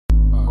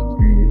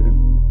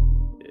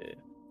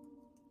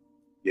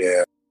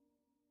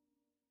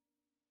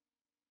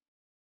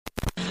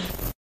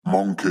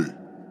Monkey.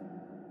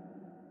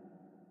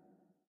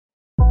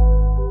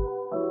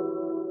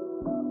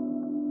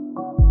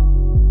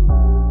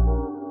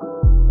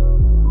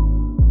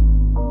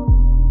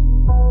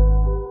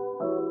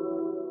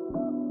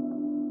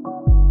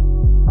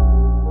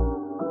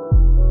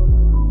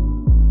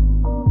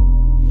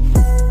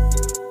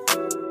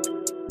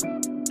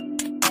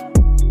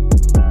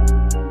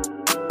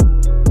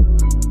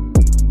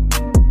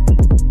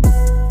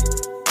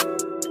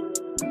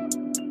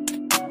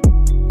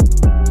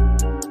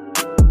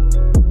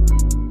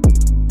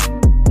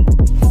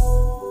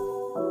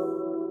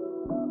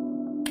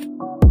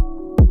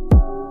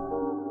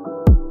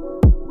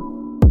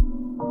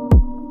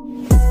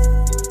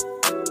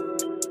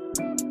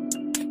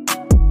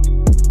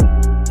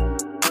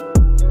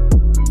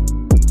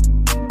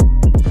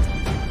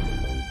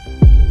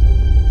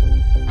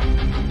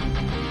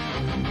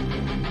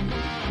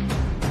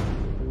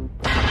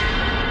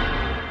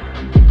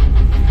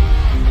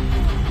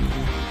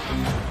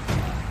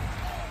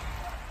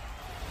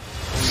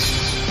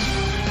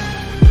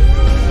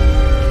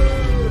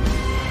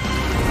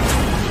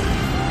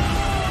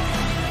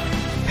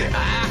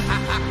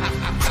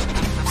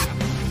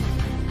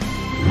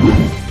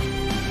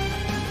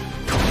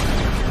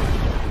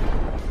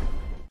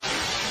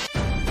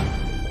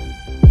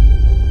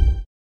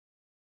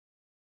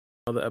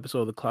 Another episode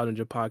of the Cloud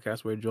Ninja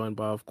Podcast. We're joined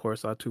by, of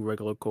course, our two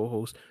regular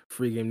co-hosts,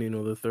 Free Game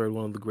Nino the third,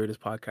 one of the greatest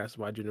podcasts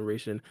of our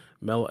generation,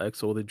 Mel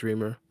XO the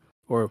Dreamer,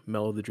 or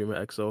Mel the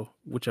Dreamer XO,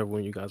 whichever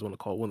one you guys want to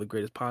call it, one of the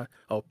greatest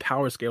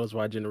power scales of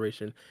our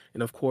generation,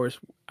 and of course,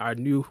 our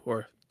new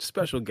or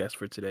special guest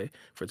for today's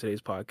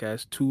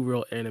podcast,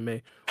 2real-anime, one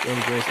of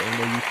the greatest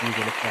anime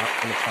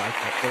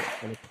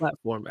YouTubers on the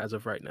platform as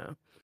of right now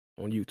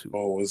on YouTube.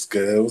 Oh, what's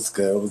good?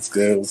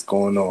 What's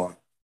going on?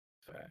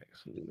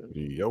 Facts.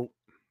 Yo.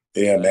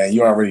 Yeah, man,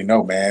 you already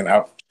know, man.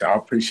 I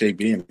appreciate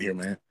being here,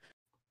 man.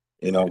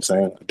 You know what I'm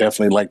saying?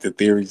 Definitely like the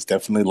theories,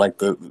 definitely like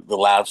the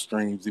live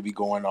streams that be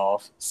going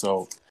off.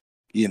 So,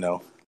 you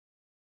know.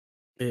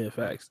 Yeah,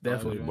 facts.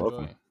 Definitely.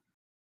 Welcome.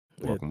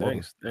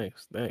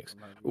 Thanks.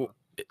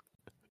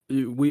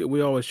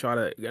 We always try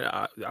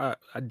to.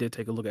 I did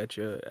take a look at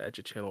your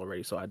channel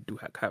already, so I do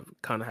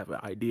kind of have an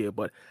idea.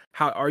 But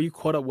how are you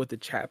caught up with the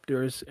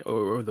chapters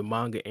or the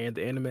manga and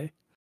the anime?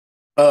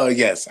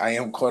 Yes, I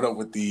am caught up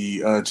with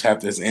the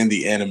chapters and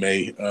the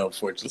anime.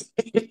 Fortunately,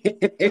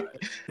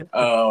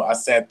 I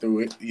sat through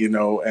it,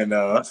 and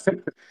a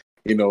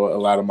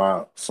lot of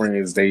my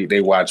friends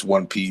they watch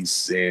One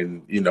Piece,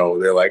 and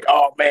they're like,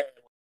 "Oh man,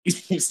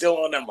 you still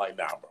on?" I'm like,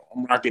 "Nah, bro,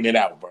 I'm rocking it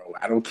out, bro.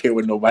 I don't care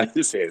what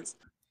nobody says."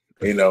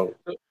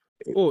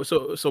 Oh,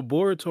 so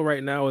Boruto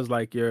right now is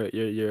like your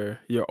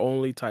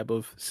only type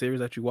of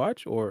series that you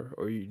watch, or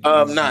you?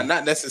 Not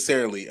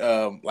necessarily.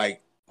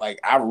 Like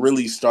I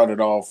really started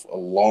off a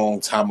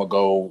long time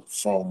ago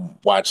from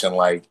watching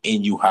like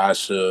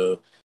Inuyasha,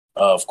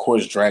 of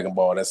course Dragon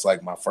Ball. That's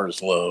like my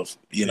first love.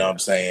 You know what I'm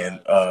saying?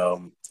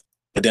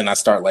 But then I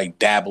start like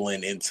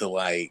dabbling into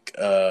like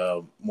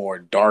more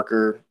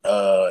darker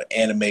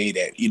anime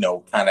that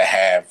kind of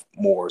have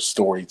more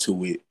story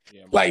to it,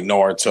 like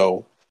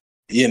Naruto.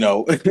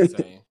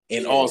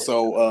 And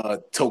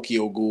also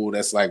Tokyo Ghoul.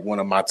 That's like one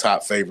of my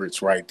top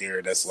favorites right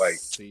there. That's like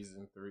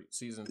season 2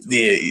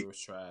 was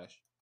trash.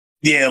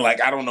 Yeah, like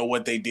I don't know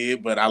what they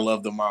did, but I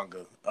love the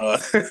manga.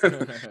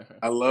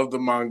 I love the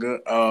manga.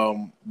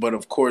 But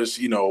of course,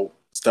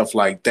 stuff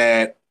like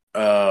that.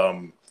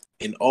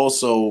 And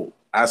also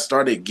I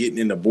started getting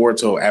into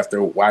Boruto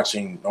after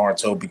watching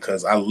Naruto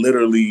because I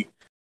literally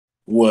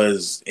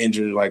was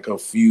injured like a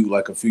few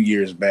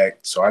years back.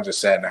 So I just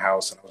sat in the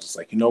house and I was just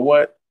like, you know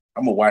what?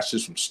 I'm gonna watch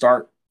this from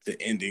start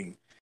to ending,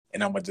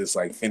 and I'm gonna just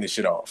like finish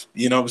it off.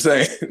 You know what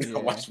I'm saying? Yeah.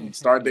 I watched from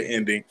start to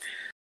ending.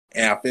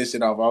 And I finished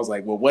it off. I was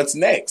like, well, what's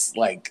next?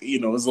 Like,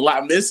 there's a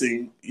lot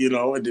missing,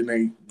 and then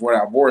they brought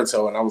out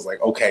Boruto, and I was like,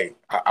 okay,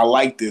 I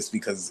like this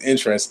because it's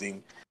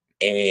interesting.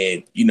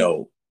 And,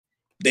 the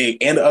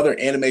other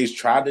animes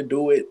tried to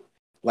do it.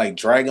 Like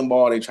Dragon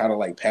Ball, they try to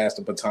like pass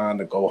the baton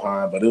to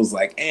Gohan, but it was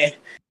like,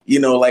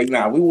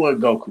 nah, we want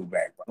Goku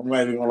back. I'm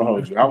not even gonna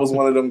hold you. I was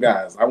one of them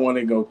guys. I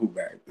wanted Goku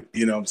back.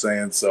 You know what I'm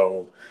saying?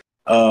 So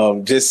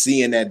just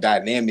seeing that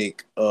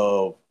dynamic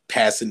of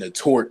passing the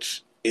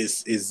torch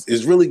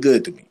is really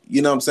good to me.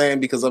 You know what I'm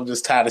saying? Because I'm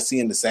just tired of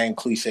seeing the same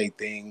cliche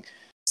thing,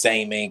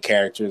 same main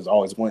characters,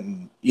 always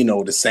wanting,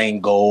 the same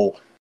goal.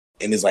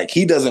 And it's like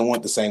he doesn't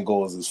want the same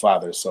goal as his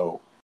father.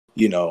 So,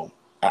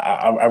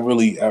 I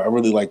really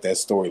like that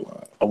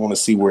storyline. I want to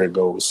see where it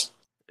goes.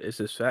 It's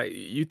just fact.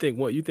 You think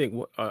what?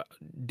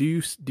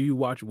 Do you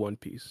watch One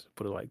Piece?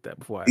 Put it like that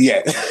before I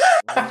Yeah.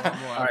 All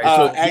right,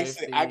 so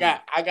actually I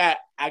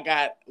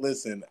got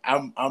listen,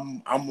 I'm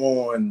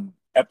on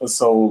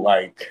episode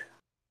like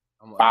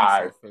I'm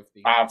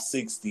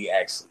 560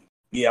 actually.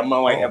 Yeah, I'm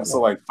on like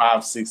episode like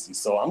 560.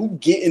 So I'm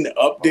getting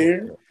up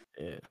there.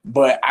 Yeah.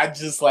 But I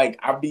just like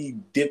I be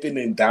dipping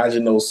and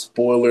dodging those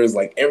spoilers.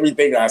 Like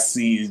everything I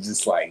see is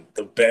just like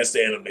the best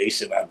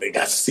animation I think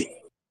I've seen.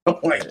 I'm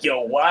like,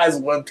 yo, why is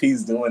One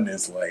Piece doing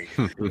this? Like,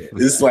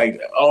 it's like,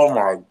 oh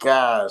my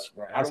gosh,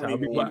 bro. I That's don't how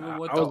even people. want. Even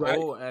with I the was like,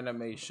 old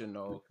animation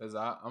though, because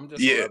I'm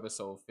just on Yeah.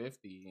 episode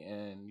 50,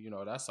 and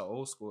that's an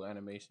old school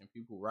animation.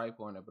 People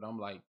ripe on it, but I'm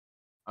like,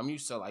 I'm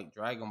used to like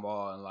Dragon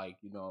Ball and like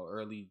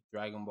early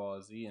Dragon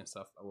Ball Z and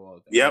stuff.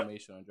 Well, the Yep.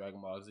 animation on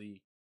Dragon Ball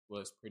Z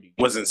was pretty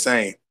Was good.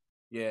 insane.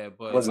 Yeah,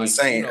 but Was like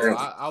insane early.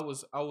 I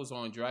was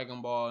on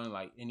Dragon Ball and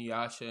like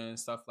Inuyasha and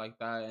stuff like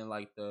that, and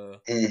like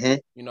the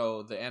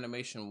the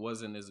animation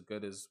wasn't as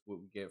good as what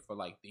we get for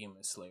like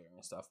Demon Slayer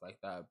and stuff like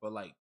that. But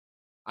like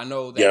I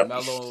know that Yep.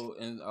 Mello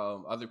and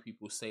other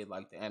people say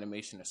like the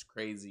animation is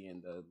crazy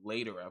in the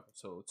later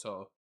episodes.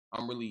 So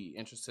I'm really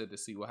interested to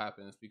see what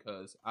happens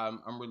because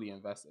I'm really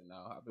invested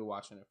now. I've been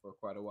watching it for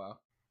quite a while,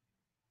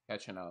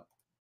 catching up.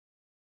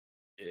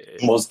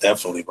 Most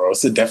definitely, bro.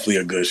 It's definitely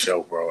a good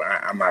show, bro.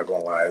 I'm not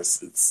gonna lie.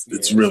 It's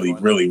It's really,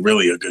 funny. really,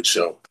 really a good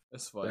show.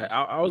 It's funny.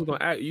 I was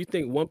gonna ask. You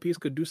think One Piece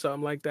could do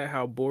something like that?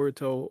 How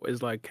Boruto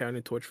is like carrying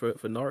the torch for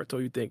Naruto?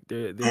 You think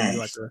there'd be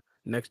like a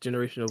next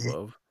generation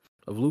of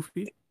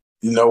Luffy?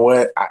 You know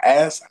what? I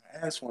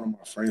asked one of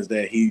my friends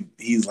that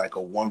he's like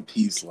a One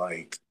Piece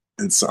like,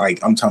 it's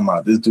like I'm talking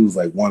about this dude's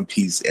like One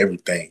Piece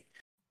everything.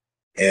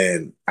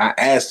 And I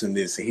asked him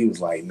this, and he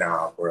was like,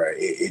 "Nah, bro,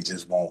 it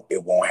just won't.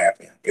 It won't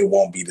happen. It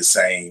won't be the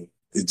same.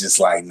 It's just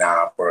like,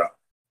 nah, bro,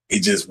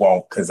 it just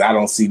won't. Because I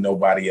don't see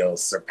nobody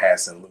else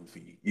surpassing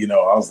Luffy.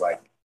 I was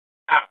like,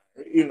 I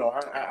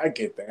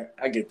get that.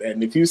 I get that.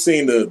 And if you've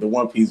seen the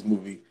One Piece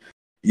movie,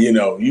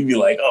 you'd be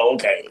like, oh,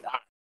 okay.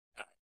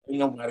 Ain't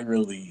nobody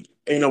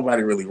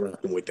really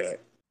working with that.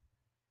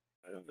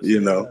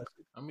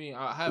 I mean,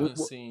 I haven't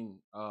seen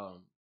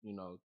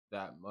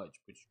that much,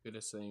 but you could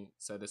have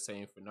said the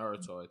same for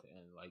Naruto at the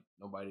end. Like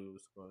nobody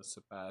was going to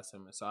surpass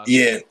him and Sasuke.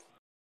 Yeah,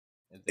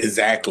 and then,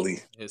 exactly.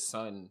 His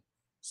son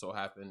so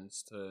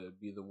happens to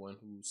be the one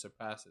who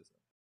surpasses him.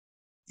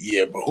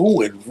 Yeah, but who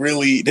would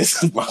really?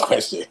 This is my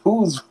question.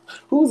 Who's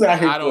out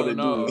here? I don't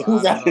know. Do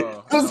it? I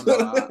don't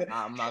know.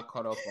 I'm not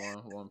caught up on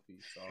One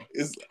Piece. So.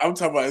 I'm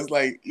talking about. It's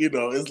like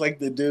it's like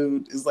the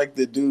dude. It's like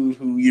the dude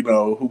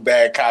who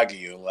bad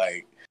Kaguya.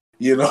 Like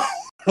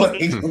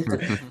like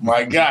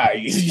my guy.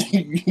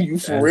 You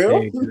for That's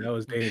real? Dangerous. That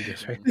was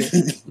dangerous, right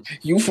there.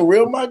 You for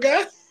real, my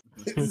guy?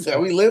 Is that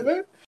we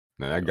living?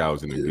 Now that guy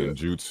was in a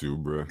genjutsu,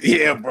 bro.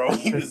 Yeah, bro.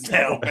 He was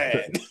down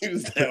bad. He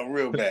was down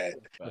real bad.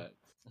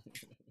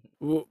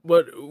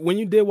 But when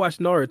you did watch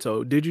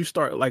Naruto, did you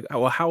start like?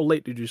 Well, how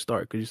late did you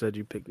start? Because you said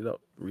you picked it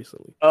up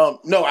recently.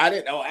 No, I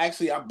didn't. Oh,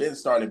 actually, I've been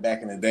started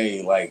back in the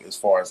day. Like as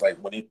far as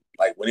when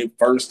it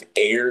first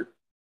aired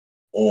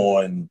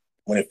on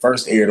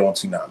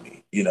Toonami.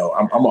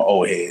 I'm an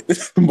old head,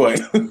 but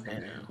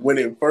when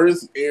it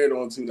first aired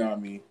on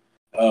Toonami,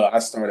 I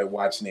started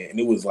watching it, and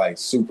it was like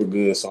super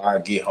good. So I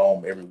get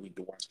home every week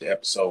to watch the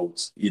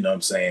episodes. You know what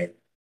I'm saying?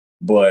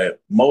 But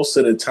most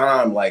of the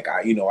time, like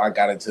I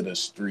got into the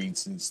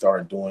streets and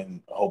started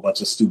doing a whole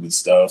bunch of stupid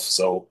stuff.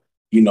 So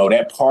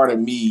that part of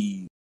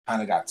me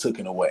kind of got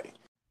taken away.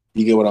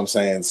 You get what I'm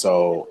saying?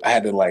 So I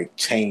had to like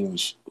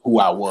change who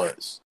I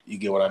was. You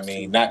get what I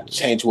mean? Not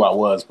change who I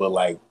was, but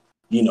like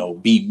be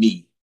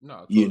me.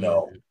 No,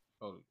 totally.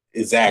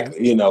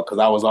 Exactly. Because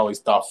I was always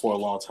thought for a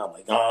long time,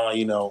 like,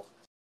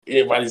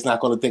 everybody's not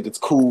going to think it's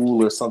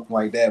cool or something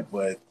like that.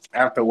 But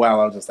after a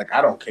while, I was just like,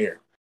 I don't care.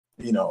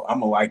 I'm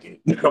gonna like it.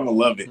 I'm gonna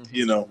love it.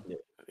 Yeah,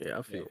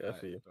 I feel.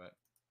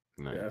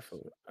 Nice. Yeah, I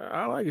feel.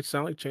 I like it.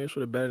 Sound like change for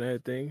the better and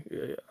everything.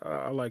 Yeah,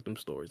 I like them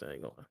stories. I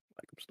ain't gonna lie.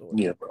 I like them stories.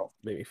 Yeah, bro.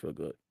 Make me feel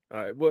good.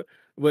 All right, but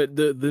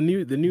the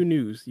new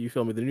news. You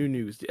feel me? The new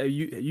news.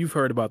 You've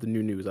heard about the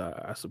new news,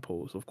 I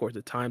suppose. Of course,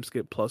 the time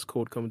skip plus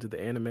code coming to the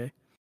anime.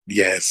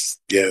 Yes.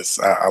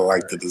 I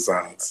like the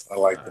designs.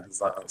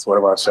 What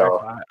about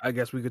y'all? I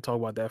guess we could talk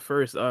about that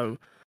first.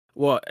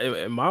 Well,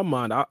 in my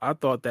mind, I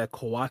thought that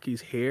Kawaki's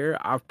hair,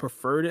 I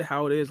preferred it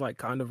how it is, like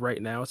kind of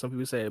right now. Some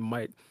people say it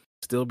might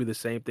still be the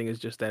same thing. It's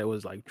just that it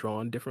was like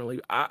drawn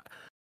differently. I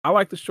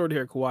like the short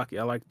hair Kawaki.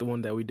 I like the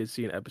one that we did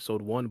see in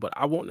episode 1, but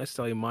I won't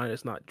necessarily mind.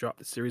 It's not dropped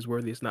the series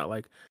worthy. It's not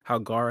like how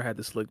Gara had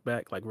the slick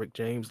back, like Rick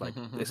James. Like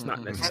it's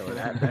not necessarily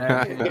that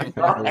bad.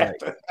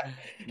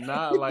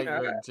 Not like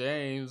Rick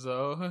James,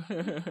 though.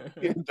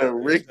 The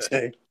Rick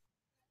James.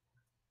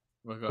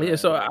 Yeah,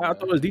 so I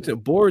thought it was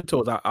decent.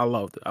 Boruto's, I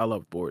loved it. I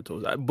loved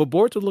Boruto's. But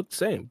Boruto looked the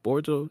same.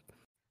 Boruto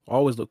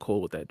always looked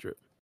cool with that drip.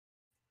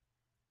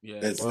 Yeah,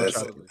 that's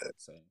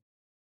same.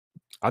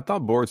 I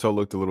thought Boruto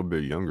looked a little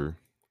bit younger.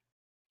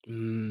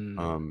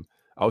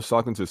 I was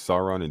talking to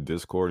Sauron in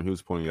Discord, and he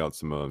was pointing out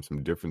some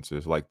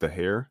differences, like the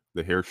hair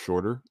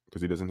shorter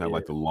because he doesn't have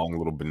like the long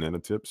little banana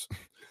tips.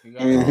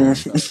 Yeah,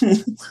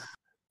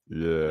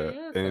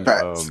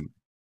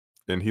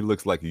 and he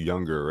looks like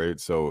younger, right?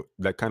 So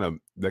that kind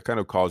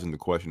of calls into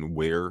question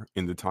where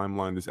in the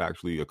timeline this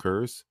actually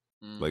occurs.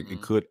 Like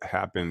it could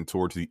happen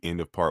towards the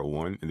end of part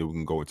 1, and then we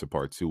can go into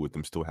part 2 with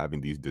them still having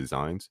these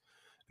designs,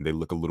 and they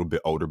look a little bit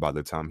older by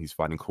the time he's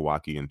fighting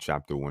Kawaki in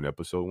chapter 1,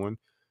 episode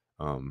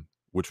 1,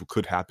 which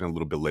could happen a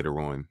little bit later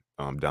on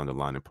down the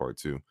line in part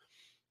 2.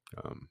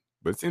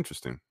 But it's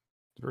interesting.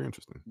 Very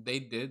interesting. They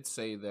did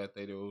say that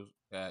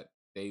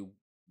they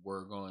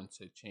were going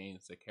to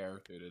change the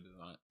character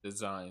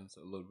designs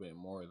a little bit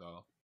more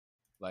though.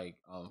 Like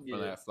from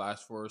that flash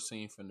forward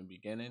scene from the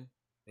beginning,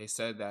 they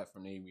said that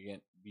from the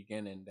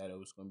beginning that it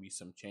was going to be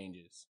some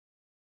changes.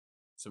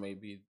 So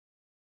maybe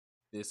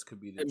this could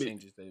be the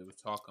changes they were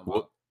talking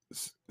about.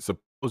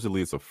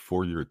 Supposedly it's a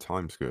 4-year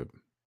time skip.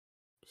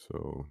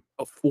 So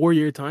a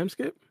 4-year time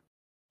skip?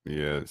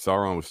 Yeah,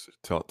 Sauron was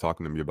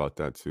talking to me about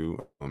that too.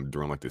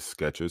 During like the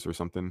sketches or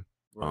something.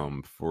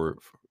 Right.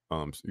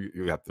 So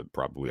you have to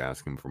probably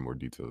ask him for more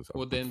details.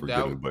 Well, I'm then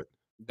forgetting, but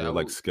they're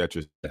like would,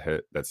 sketches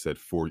that said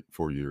 4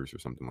 years or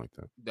something like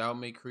that. That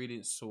would make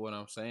credence to what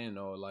I'm saying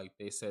though. Like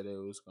they said it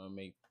was gonna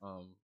make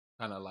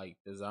kind of like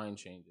design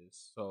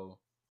changes. So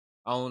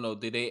I don't know.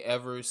 Did they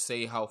ever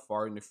say how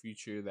far in the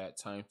future that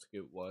time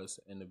skip was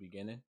in the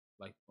beginning,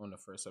 like on the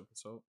first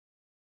episode,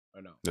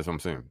 or no? That's what I'm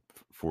saying.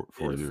 4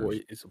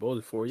 years. It's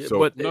supposed to 4 years. So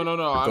but no.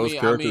 If those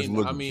characters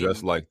look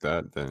just like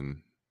that,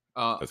 then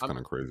that's kind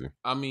of crazy.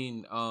 I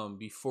mean,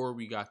 before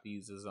we got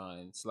these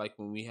designs, like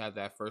when we had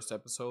that first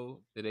episode,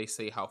 did they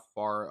say how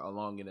far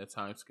along in the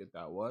time skip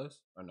that was,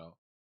 or no?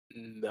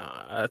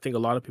 Nah, I think a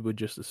lot of people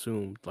just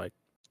assumed like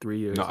 3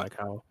 years, No, like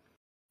how.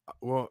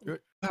 Well, you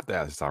have to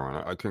ask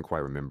Sauron. I can't quite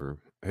remember.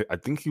 I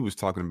think he was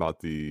talking about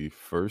the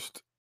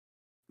first,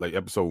 like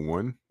episode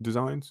 1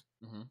 designs,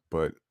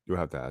 but you'll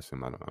have to ask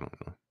him. I don't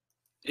know.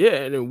 Yeah,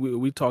 and then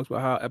we talked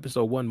about how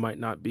episode 1 might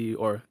not be,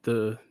 or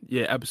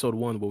episode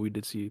 1 where we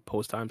did see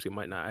post time skip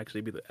might not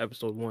actually be the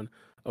episode 1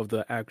 of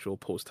the actual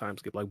post time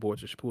skip, like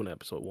Boruto Shippuden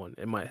episode 1.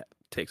 It might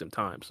take some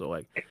time, so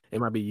like it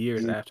might be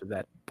years after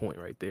that point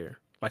right there.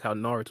 Like how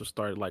Naruto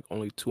started like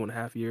only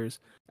 2.5 years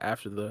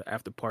after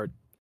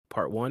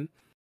part 1,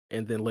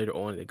 and then later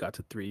on it got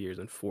to 3 years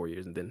and 4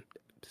 years, and then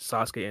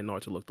Sasuke and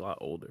Naruto looked a lot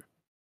older.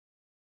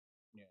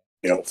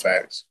 Yeah,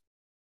 facts.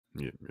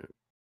 Yeah,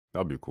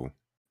 that'd be cool.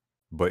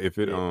 But if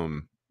it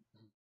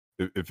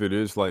if it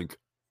is like,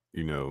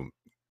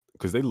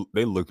 because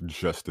they look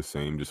just the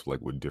same, just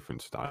like with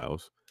different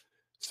styles.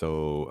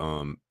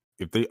 So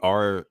if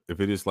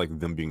it is like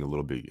them being a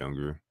little bit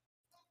younger,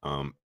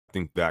 I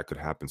think that could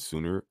happen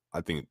sooner. I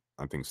think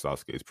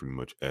Sasuke is pretty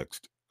much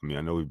X'd. I mean,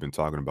 I know we've been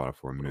talking about it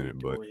for a minute,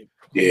 but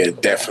yeah,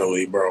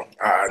 definitely, bro.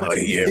 Bro.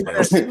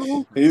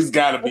 He's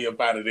got to be up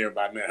out of there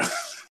by now.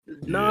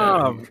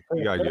 Nah,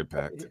 you gotta get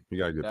packed. You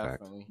gotta get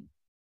packed.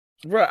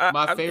 Bro,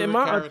 my favorite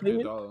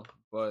character though,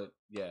 but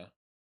yeah.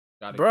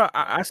 Bro,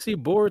 I see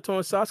Boruto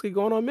and Sasuke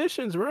going on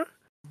missions, bro.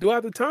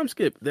 Throughout the time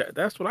skip.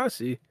 That's what I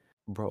see.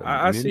 Bro,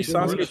 I see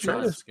Sasuke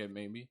trying to skip,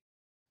 maybe.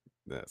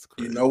 That's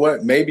crazy. You know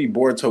what? Maybe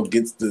Boruto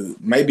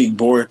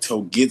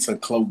gets a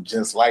cloak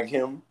just like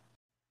him.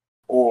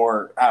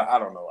 Or I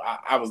don't know.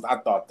 I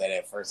thought that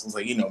at first. I was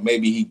like,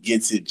 maybe he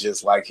gets it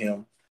just like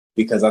him.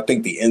 Because I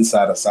think the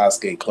inside of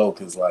Sasuke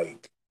cloak is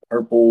like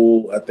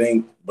purple, I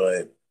think,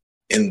 but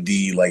in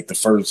the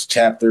first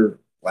chapter,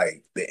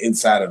 like the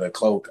inside of the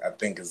cloak, I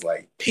think is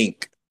like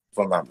pink, if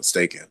I'm not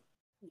mistaken.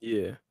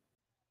 Yeah.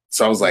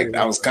 So I was like,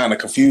 I was kind of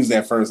confused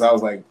at first. I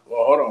was like,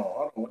 well, hold on,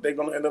 what they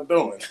gonna end up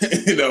doing?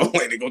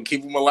 Like they gonna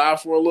keep him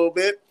alive for a little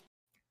bit?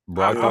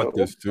 Bro, I thought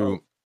this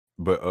too,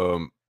 but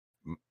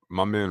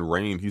my man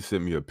Rain, he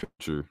sent me a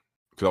picture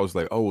because I was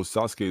like, oh,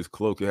 Sasuke's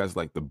cloak, it has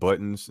like the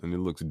buttons and it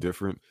looks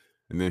different,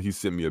 and then he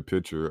sent me a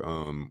picture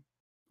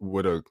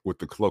with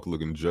the cloak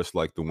looking just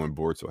like the one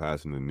Boruto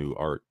has in the new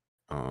art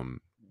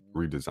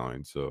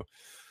redesign. So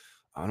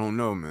I don't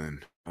know,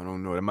 man. I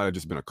don't know. That might have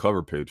just been a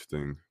cover page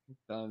thing.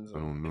 I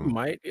don't know. It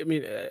might. I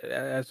mean,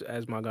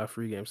 as my guy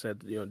Free Game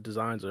said,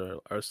 designs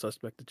are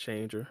suspect to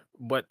change.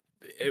 But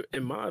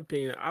in my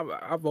opinion,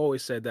 I've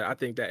always said that I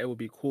think that it would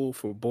be cool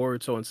for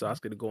Boruto and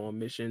Sasuke to go on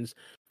missions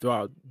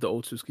throughout the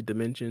Otsutsuki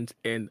dimensions.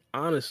 And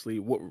honestly,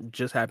 what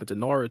just happened to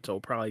Naruto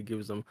probably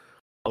gives them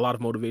a lot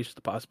of motivation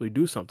to possibly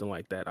do something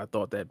like that. I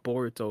thought that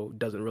Boruto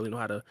doesn't really know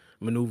how to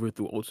maneuver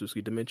through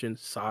Otsutsuki dimensions.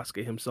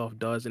 Sasuke himself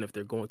does, and if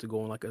they're going to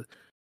go on like a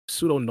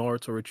pseudo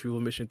Naruto retrieval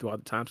mission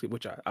throughout the time skip,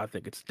 which I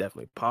think it's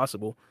definitely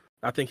possible,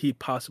 I think he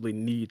possibly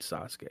needs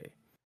Sasuke,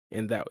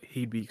 and that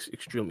he'd be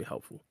extremely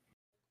helpful.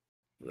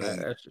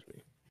 That's just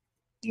me.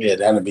 Yeah,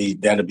 that'd be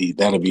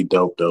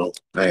dope though.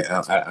 I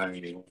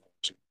ain't even.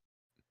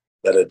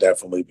 That'd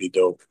definitely be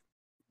dope,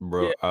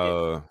 bro.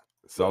 Yeah.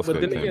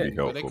 Sasuke can't be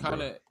helpful,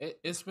 bro.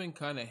 It's been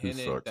kind of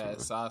hinted that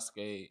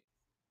Sasuke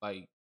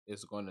like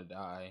is going to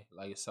die.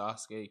 Like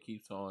Sasuke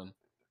keeps on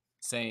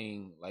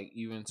saying, like,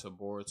 even to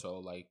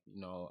Boruto, like,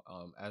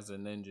 as a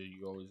ninja,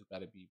 you always got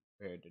to be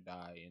prepared to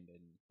die, and then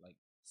like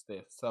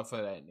stuff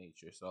of that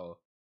nature. So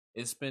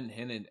it's been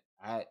hinted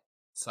at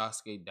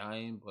Sasuke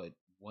dying, but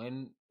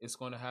when it's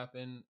going to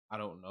happen, I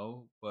don't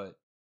know. But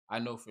I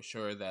know for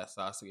sure that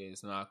Sasuke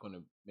is not going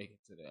to make it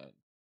to the end,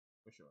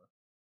 for sure.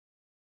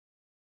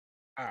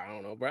 I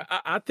don't know, bro.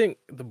 I think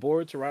the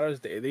Boruto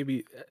writers, they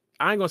be,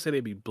 I ain't gonna say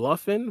they be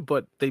bluffing,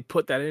 but they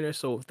put that in there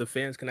so the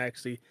fans can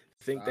actually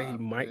think that he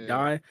might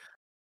die.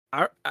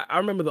 I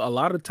remember a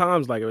lot of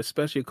times, like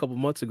especially a couple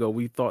months ago,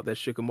 we thought that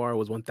Shikamaru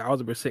was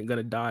 1000%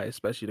 gonna die,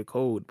 especially the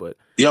code. But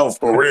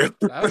for real,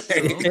 that's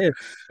true. yeah,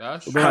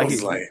 That's but true. like I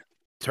was like,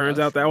 turns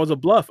That's out that true. was a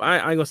bluff. I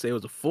ain't gonna say it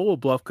was a full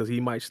bluff because he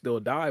might still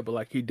die, but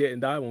like he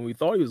didn't die when we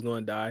thought he was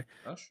gonna die.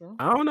 That's true.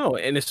 I don't know,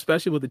 and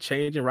especially with the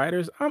change in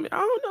writers, I mean, I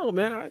don't know,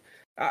 man.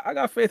 I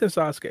got faith in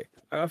Sasuke.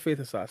 That's true.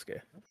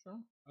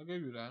 I'll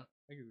give you that.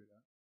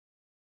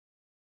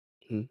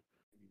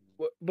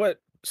 But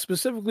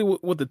specifically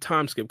with the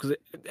time skip, because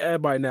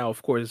everybody now,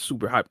 of course, is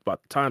super hyped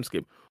about the time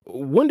skip.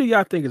 When do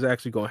y'all think is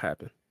actually going to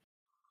happen?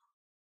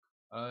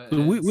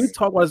 We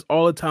talk about this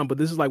all the time, but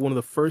this is like one of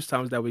the first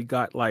times that we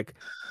got like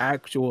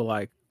actual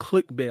like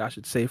clickbait, I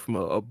should say, from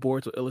a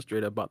Boruto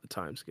illustrator about the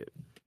time skip.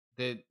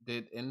 Did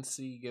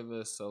NC give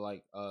us a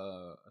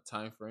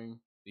time frame?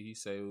 Did he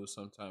say it was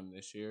sometime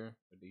this year,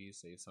 or did he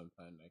say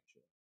sometime next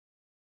year?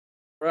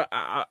 Bro,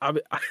 I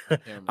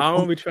don't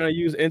want to be trying to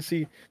use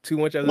NC too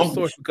much as a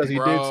source because he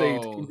did say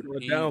to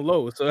keep it down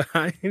low. So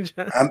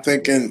I'm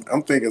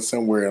thinking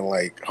somewhere in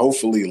like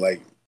hopefully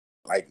like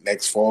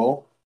next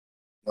fall,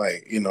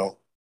 like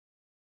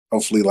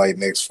hopefully like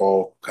next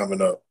fall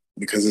coming up,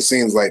 because it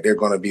seems like they're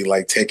going to be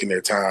like taking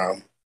their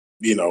time,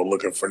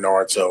 looking for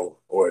Naruto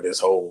or this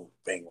whole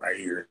thing right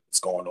here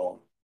that's going on.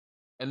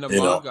 And the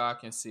manga, I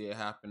can see it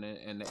happening,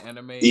 and the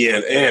anime, and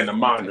the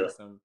manga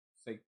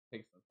take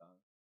some time.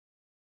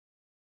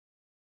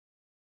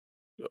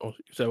 Oh,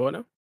 you said what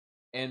now?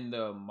 In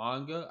the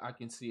manga, I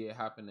can see it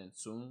happening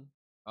soon.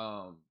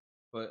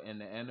 But in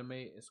the anime,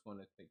 it's going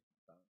to take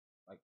some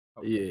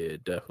time. Yeah,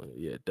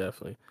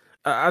 definitely.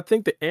 I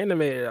think the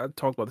anime. I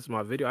talked about this in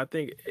my video. I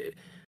think,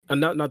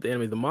 not the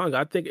anime, the manga.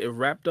 I think it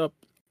wrapped up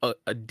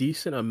a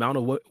decent amount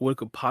of what it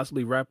could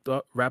possibly wrap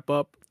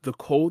up. The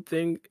code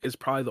thing is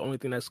probably the only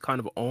thing that's kind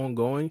of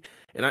ongoing.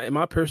 And in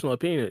my personal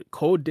opinion,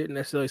 code didn't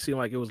necessarily seem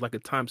like it was like a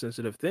time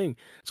sensitive thing.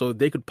 So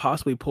they could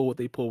possibly pull what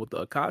they pull with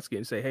the Akatsuki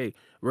and say, hey,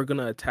 we're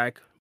gonna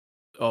attack.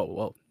 Oh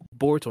well,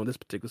 Boruto in this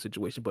particular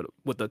situation, but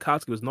with the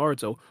Akatsuki was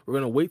Naruto, we're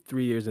gonna wait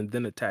 3 years and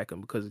then attack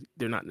them because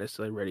they're not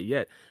necessarily ready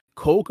yet.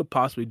 Cole could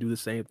possibly do the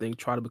same thing,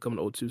 try to become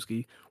an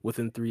Otsutsuki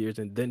within 3 years,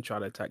 and then try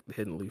to attack the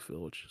Hidden Leaf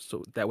Village.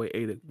 So that way,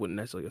 Ada wouldn't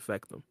necessarily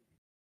affect them.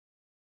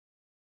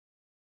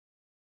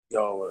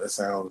 Yo, it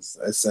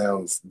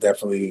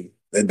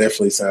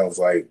definitely sounds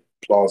like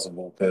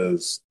plausible,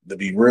 because to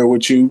be real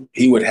with you,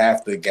 he would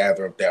have to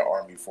gather up that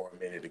army for a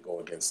minute to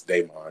go against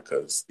Daemon,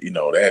 because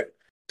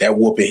that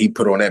whooping he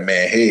put on that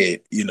man's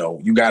head, you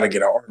got to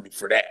get an army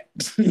for that.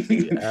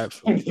 Yeah,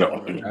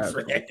 absolutely.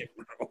 For that,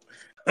 bro.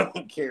 I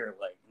don't care.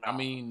 I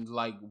mean,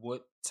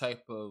 what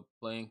type of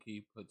plan can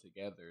you put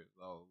together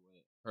though,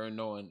 with her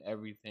knowing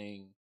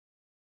everything,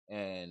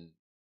 and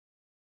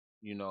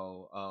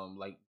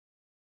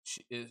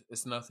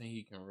it's nothing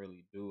he can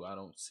really do. I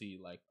don't see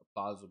like a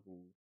plausible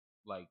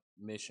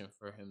mission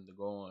for him to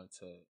go on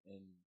to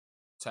and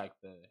attack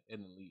the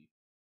Hidden Leaf.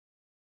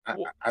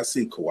 I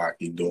see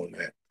Kawaki doing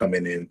that,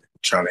 coming in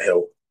trying to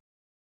help.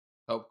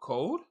 Help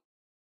Code?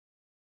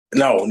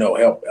 No,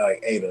 help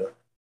Ada.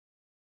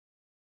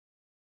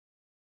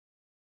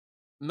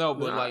 No,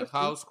 but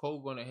how's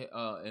Code gonna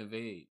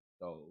invade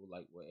though?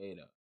 With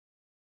Ada.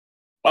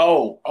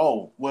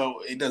 Oh,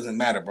 well, it doesn't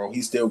matter, bro.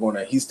 He's still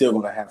gonna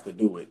have to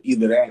do it.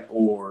 Either that,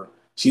 or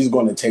she's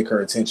gonna take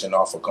her attention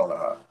off of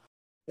Konoha,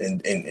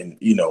 and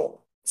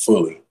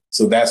fully.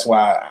 So that's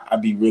why I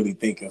be really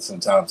thinking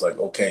sometimes, like,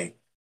 okay,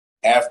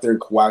 after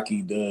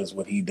Kawaki does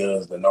what he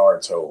does to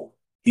Naruto,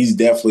 he's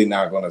definitely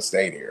not gonna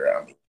stay there.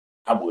 I mean,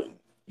 I wouldn't.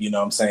 You know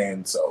what I'm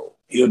saying? So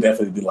he'll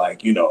definitely be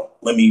like,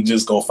 let me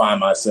just go find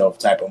myself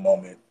type of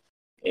moment.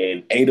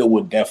 And Ada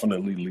would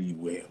definitely leave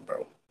with him,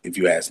 bro. If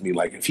you ask me,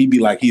 like, if he be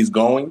like he's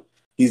going,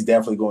 he's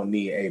definitely going to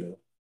need Ada.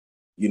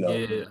 Yeah,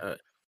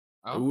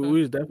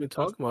 we was definitely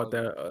talking about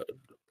that.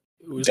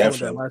 We were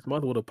talking about that last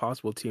month with a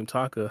possible Team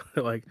Taka.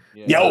 Like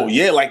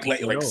Sasuke,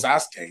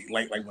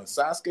 like when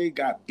Sasuke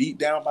got beat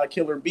down by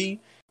Killer B.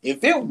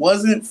 If it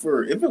wasn't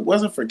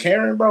for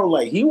Karen, bro,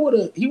 like he would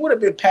have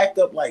been packed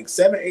up like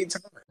 7-8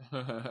 times.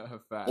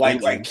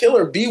 like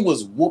Killer B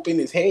was whooping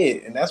his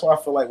head, and that's why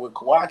I feel like with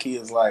Kawaki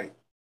is like,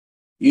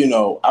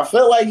 I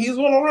feel like he's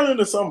gonna run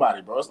into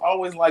somebody, bro. It's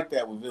always like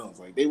that with villains.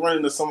 Like they run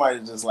into somebody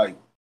that just like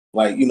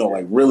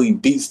really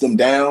beats them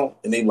down,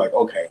 and they be like,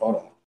 okay, hold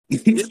on.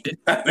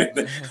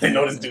 They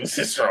know this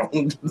dude's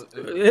strong.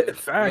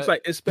 Facts,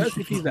 like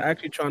especially if he's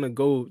actually trying to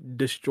go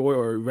destroy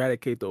or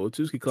eradicate the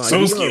Otsutsuki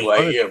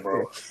clan.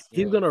 Bro.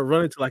 He's gonna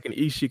run into like an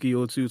Ishiki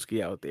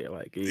Otsutsuki out there,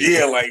 like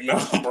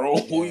nah, bro.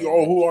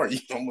 Who are you?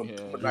 I'm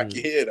gonna knock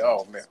your head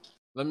off, man.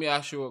 Let me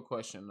ask you a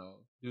question though.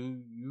 Do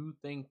you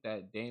think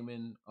that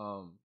Damon,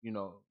 now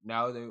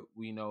that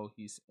we know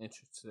he's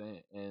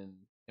interested in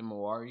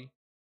Himawari,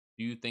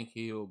 do you think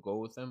he'll go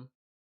with him,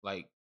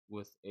 like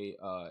with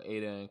Ada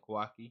and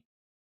Kawaki,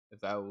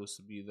 if that was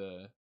to be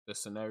the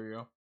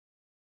scenario?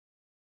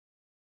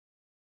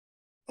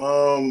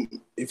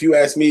 If you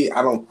ask me,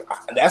 I don't.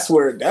 That's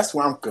where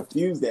I'm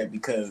confused at,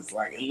 because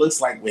like it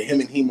looks like with him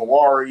and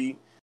Himawari,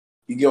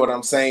 you get what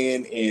I'm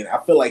saying, and I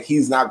feel like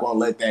he's not going to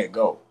let that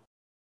go.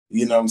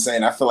 You know what I'm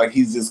saying? I feel like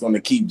he's just going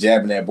to keep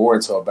jabbing at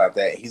Boruto about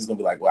that. He's going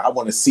to be like, well, I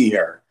want to see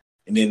her.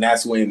 And then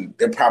that's when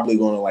they're probably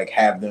going to like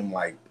have them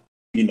like,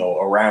 you know,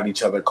 around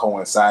each other,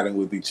 coinciding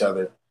with each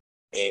other.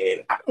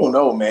 And I don't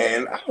know,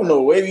 man. I don't know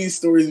the way these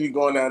stories be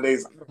going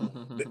nowadays.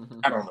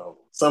 I don't know.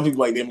 Some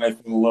people like they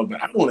might fall in love,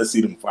 but I want to see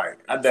them fight.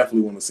 I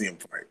definitely want to see them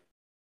fight.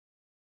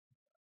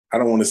 I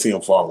don't want to see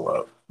them fall in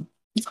love.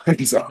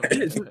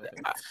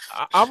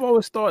 I've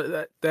always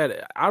thought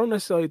that I don't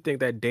necessarily think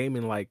that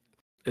Damon like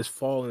is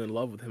falling in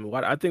love with him.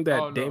 I think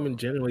that Damon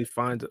generally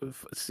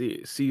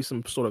sees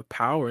some sort of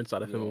power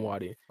inside of him and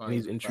Wadi, and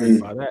he's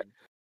intrigued by that.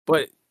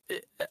 But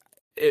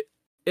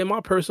in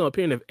my personal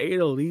opinion, if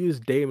Ada leaves,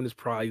 Damon is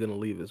probably going to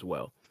leave as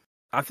well.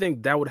 I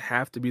think that would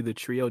have to be the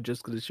trio,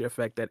 just because of the sheer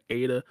fact that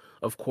Ada,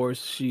 of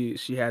course, she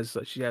has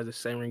a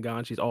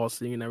Sharingan, she's all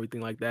seeing and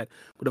everything like that.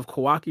 But if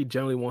Kawaki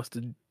generally wants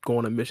to go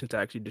on a mission to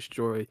actually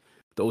destroy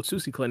the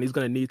Otsutsuki clan, he's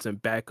going to need some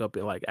backup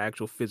and like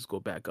actual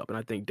physical backup. And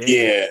I think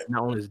Damon,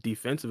 not only his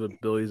defensive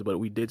abilities, but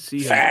we did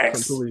see him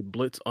completely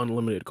blitz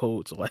unlimited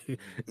code. So like,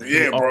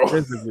 bro,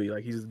 offensively,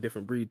 like he's a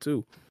different breed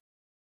too.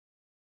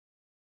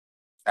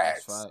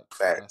 Facts.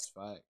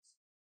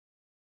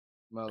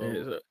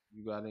 Mello,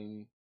 you got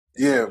any?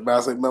 Yeah, but I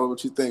was like, Mello,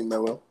 what you think,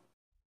 Mello?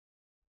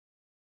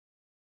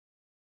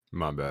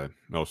 My bad.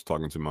 I was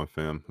talking to my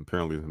fam.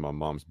 Apparently, it's my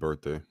mom's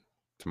birthday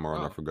tomorrow,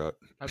 and I forgot.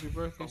 Happy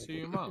birthday to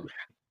your mom.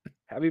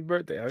 Happy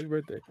birthday. I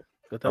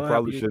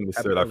probably shouldn't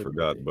have said I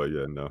forgot, but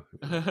yeah, no.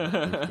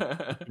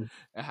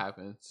 It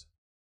happens.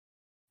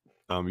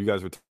 You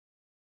guys were...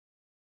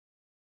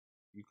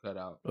 You cut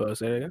out.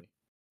 Say it again?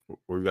 What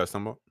were you guys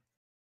talking about?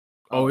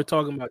 Oh, we're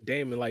talking about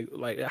Damon. Like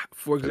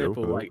for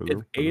example, if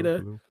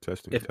Ada...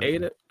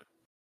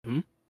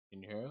 Can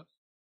you hear us?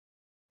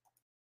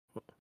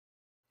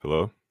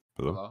 Hello?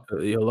 Hello? Can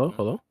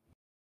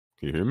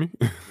you hear me?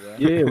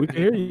 Yeah, we can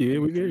hear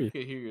you. We can hear you. We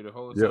can hear you the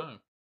whole time.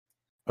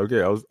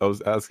 Okay, I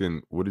was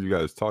asking, what are you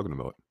guys talking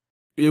about?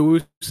 Yeah, we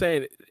were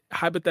saying,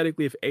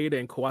 hypothetically, if Ada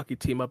and Kawaki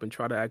team up and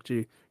try to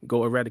actually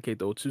go eradicate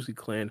the Otsutsuki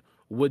clan,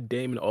 would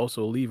Damon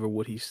also leave or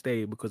would he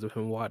stay because of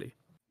him Wadi?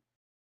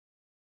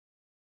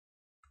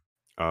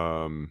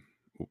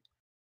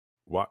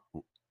 What,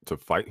 to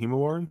fight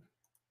Himawari?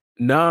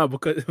 Nah,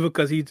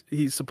 because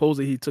he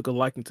supposedly he took a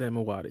liking to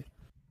Himawari.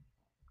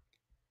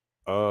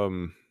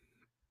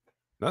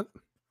 Not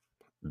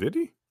did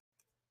he?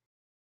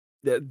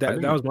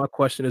 That was my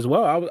question as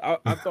well.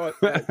 I thought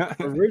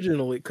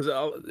originally, because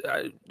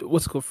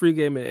what's called Free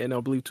Game and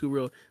I believe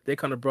 2real, they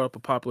kind of brought up a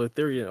popular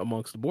theory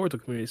amongst the Boruto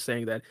community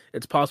saying that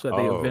it's possible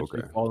that they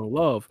eventually fall in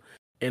love.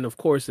 And of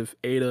course, if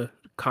Ada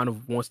kind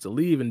of wants to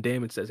leave and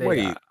Damon says, "Hey,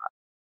 wait,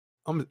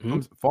 I'm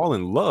fall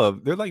in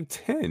love." They're like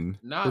 10.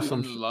 Not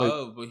in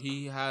love, but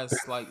he has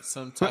like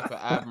some type of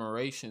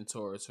admiration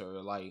towards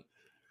her. Like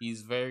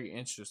he's very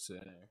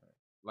interested in her.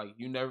 Like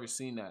you never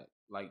seen that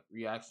like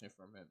reaction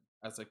from him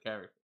as a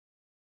character.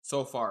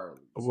 So far, at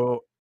least. Well,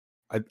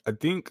 I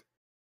think.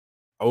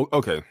 Oh,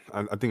 okay.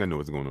 I think I know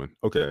what's going on.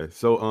 Okay,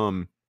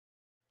 so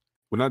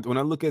when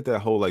I look at that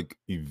whole like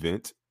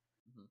event,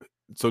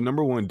 so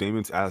number one,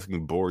 Damon's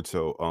asking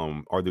Boruto,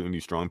 are there any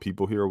strong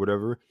people here or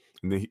whatever,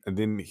 and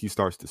then he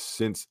starts to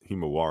sense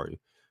Himawari,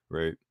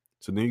 right?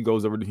 So then he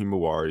goes over to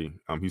Himawari.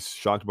 He's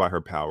shocked by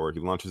her power. He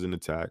launches an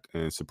attack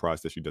and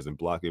surprised that she doesn't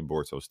block it.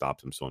 Boruto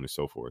stops him, so on and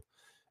so forth.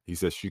 He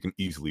says she can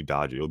easily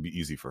dodge it. It'll be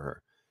easy for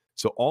her.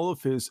 So all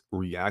of his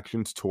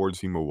reactions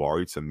towards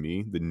Himawari, to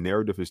me, the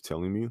narrative is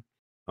telling me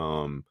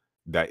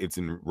that it's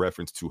in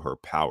reference to her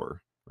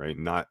power, right?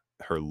 Not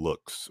her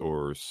looks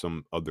or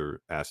some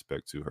other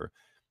aspect to her.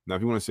 Now,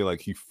 if you want to say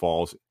like he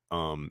falls,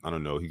 I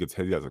don't know, he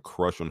has a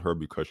crush on her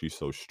because she's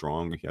so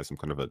strong. He has some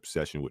kind of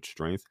obsession with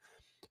strength,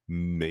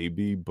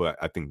 maybe, but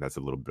I think that's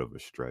a little bit of a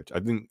stretch. I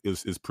think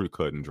it's pretty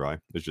cut and dry.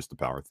 It's just the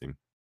power thing.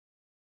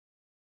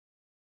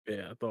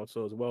 Yeah, I thought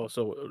so as well.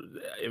 So,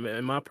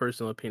 in my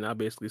personal opinion, I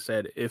basically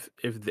said if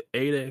the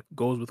Ada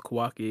goes with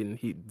Kawaki and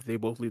they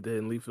both leave the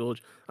Hidden Leaf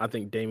Village, I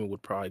think Damon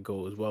would probably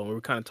go as well. And we're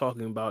kind of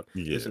talking about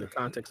this in the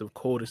context of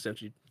Code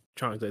essentially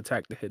trying to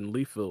attack the Hidden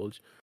Leaf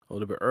Village a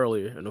little bit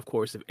earlier. And of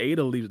course, if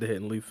Ada leaves the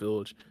Hidden Leaf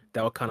Village,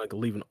 that would kind of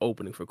leave an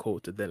opening for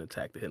Code to then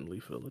attack the Hidden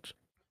Leaf Village.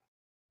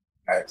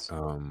 Why is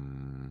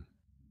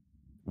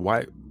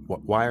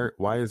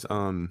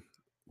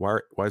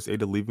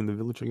Ada leaving the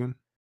village again?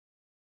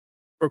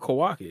 For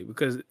Kawaki,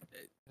 because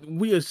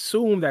we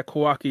assume that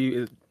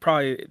Kawaki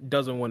probably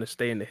doesn't want to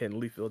stay in the Hidden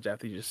Leaf Village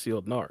after he just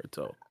sealed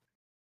Naruto.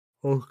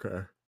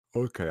 Okay,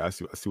 I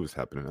see what's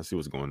happening. I see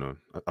what's going on.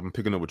 I'm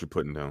picking up what you're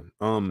putting down.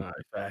 All right,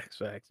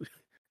 facts.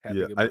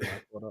 Yeah,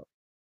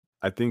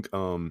 I think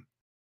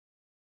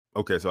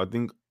okay, so I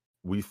think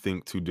we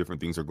think two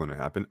different things are going to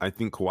happen. I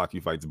think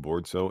Kawaki fights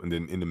Boruto, and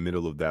then in the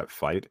middle of that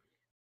fight,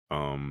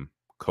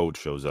 Code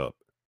shows up.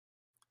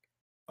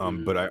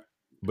 But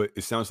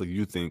it sounds like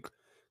you think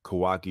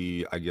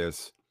Kawaki, I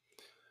guess,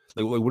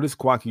 like what does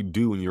Kawaki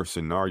do in your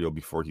scenario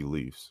before he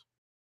leaves?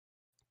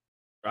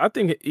 I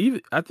think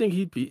even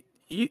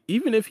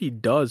if he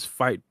does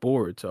fight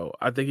Boruto,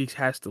 I think he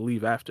has to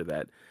leave after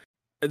that.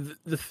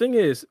 The thing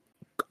is,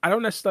 I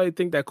don't necessarily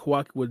think that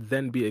Kawaki would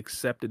then be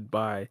accepted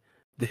by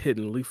the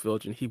Hidden Leaf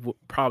Village, and he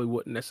probably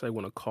wouldn't necessarily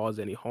want to cause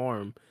any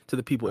harm to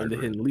the people in the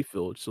Hidden Leaf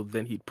Village. So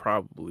then he'd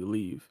probably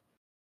leave.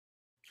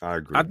 I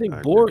agree. I think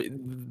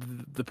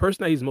the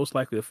person that he's most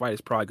likely to fight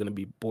is probably going to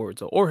be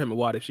Boruto or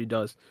Himawari if she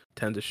does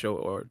tend to show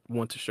or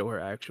want to show her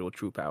actual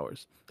true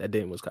powers that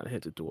Dane was kind of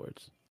hinted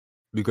towards.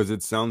 Because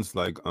it sounds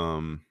like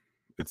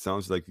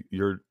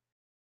you're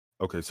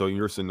okay. So in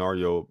your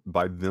scenario,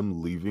 by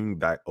them leaving,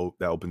 that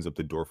opens up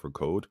the door for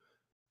Code.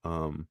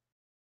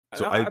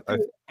 So I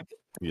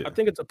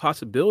think it's a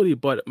possibility,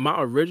 but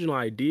my original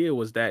idea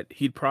was that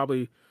he'd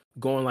probably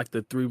go on like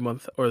the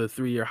 3-month or the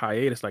 3-year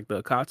hiatus like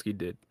the Akatsuki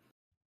did.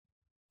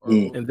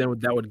 And then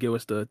that would give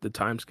us the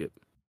time skip.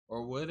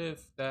 Or what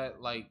if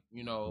that, like,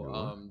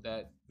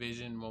 that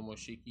vision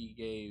Momoshiki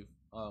gave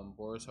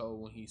Boruto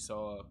when he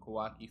saw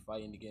Kawaki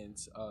fighting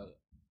against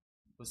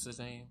what's his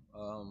name?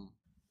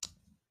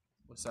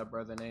 What's that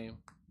brother name?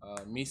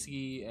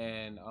 Mitsuki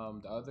and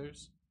the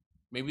others.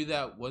 Maybe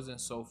that wasn't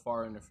so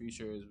far in the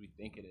future as we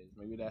think it is.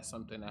 Maybe that's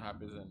something that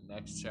happens in the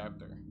next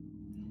chapter.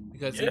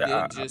 Because he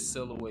did just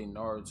seal away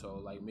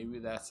Naruto. Like, maybe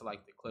that's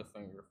like the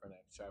cliffhanger for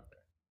next chapter.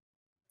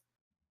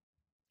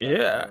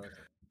 Yeah.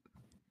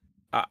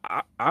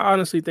 I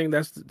honestly think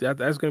that's going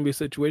to be a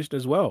situation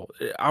as well.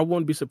 I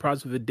wouldn't be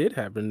surprised if it did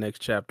happen in the next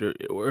chapter,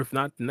 or if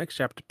not the next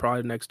chapter,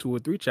 probably the next 2 or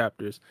 3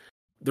 chapters.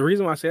 The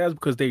reason why I say that is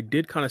because they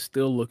did kind of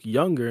still look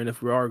younger, and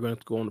if we are going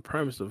to go on the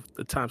premise of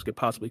the time skip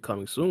possibly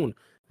coming soon,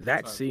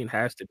 that scene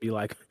has to be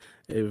like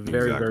a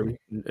very, very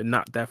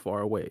not that far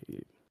away.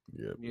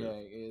 Yeah,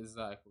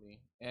 exactly.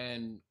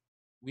 And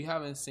we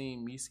haven't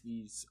seen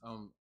Mitsuki's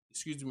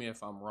excuse me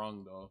if I'm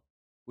wrong though.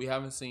 We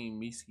haven't seen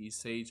Mitsuki's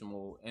Sage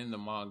Mode in the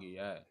manga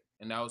yet.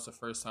 And that was the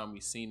first time we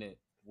seen it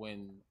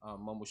when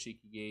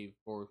Momoshiki gave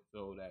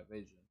Boruto that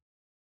vision.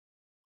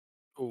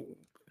 Oh,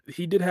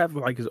 he did have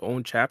like his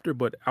own chapter,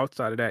 but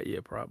outside of that, yeah,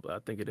 probably. I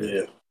think it is.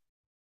 Yeah.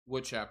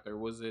 What chapter?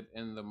 Was it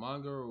in the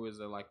manga or was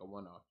it like a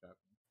one-off chapter?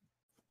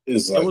 It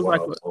was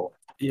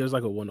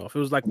like a one-off. It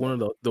was like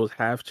one of those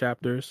half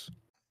chapters.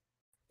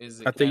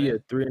 Is it? I think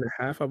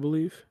 3.5, I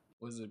believe.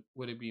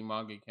 Would it be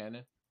manga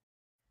canon?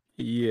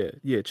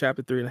 Yeah,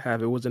 chapter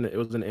 3.5. It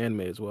was an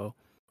anime as well.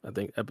 I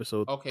think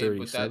episode 37.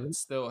 But that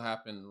still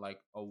happened like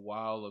a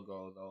while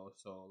ago though.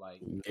 So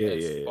like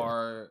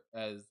far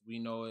as we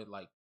know it,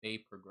 like they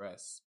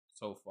progress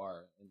so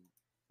far in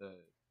the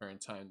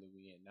current time that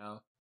we in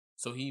now.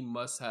 So he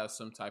must have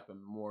some type of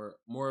more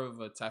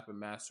of a type of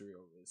mastery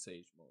over the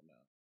Sage Mode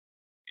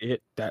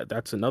now.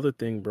 That's another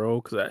thing,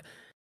 bro. Because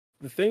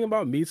the thing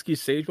about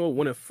Mitsuki's Sage Mode,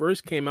 when it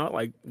first came out,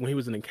 like when he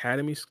was an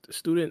academy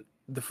student,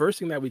 the first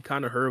thing that we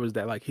kind of heard was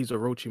that like he's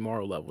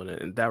Orochimaru level,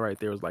 and that right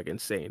there was like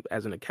insane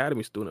as an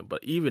academy student.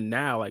 But even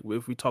now, like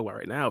if we talk about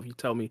right now, if you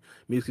tell me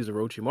Mitsuki's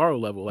Orochimaru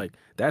level, like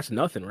that's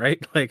nothing,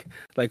 right? Like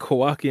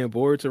Kawaki and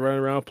Boruto running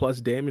around plus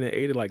Damien and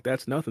Ada, like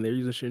that's nothing. They're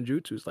using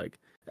Shinjutsus, like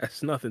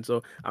that's nothing.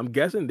 So I'm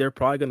guessing they're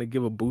probably gonna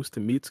give a boost to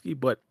Mitsuki,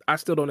 but I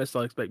still don't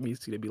necessarily expect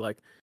Mitsuki to be like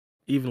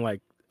even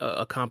like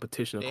a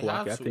competition of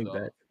Kawaki. I think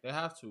that they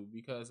have to,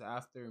 because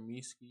after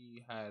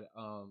Mitsuki had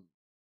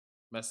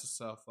messed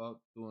himself up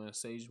doing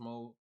Sage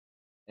Mode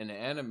in the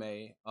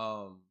anime,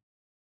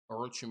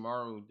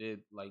 Orochimaru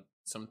did like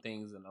some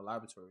things in the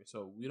laboratory.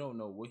 So we don't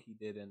know what he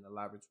did in the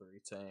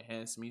laboratory to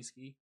enhance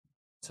Mitsuki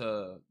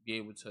to be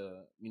able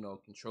to,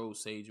 control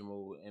Sage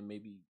Mode and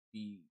maybe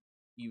be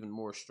even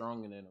more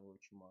stronger than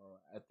Orochimaru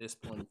at this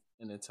point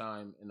in the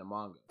time in the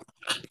manga.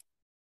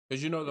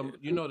 Because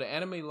the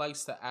anime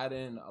likes to add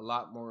in a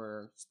lot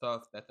more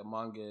stuff that the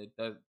manga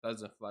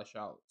doesn't flesh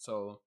out.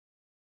 So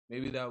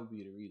maybe that would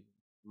be the reason,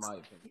 in my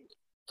opinion.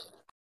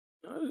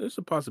 It's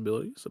a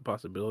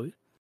possibility.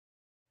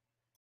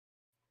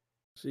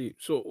 See,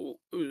 so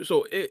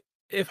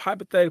if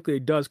hypothetically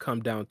it does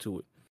come down to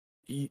it,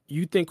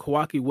 you think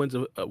Kawaki wins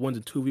a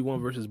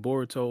 2v1 versus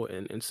Boruto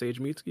and Sage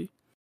Mitsuki?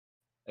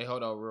 Hey,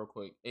 hold on real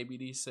quick.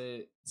 ABD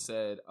said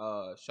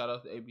shout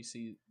out to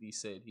ABC. He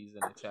said he's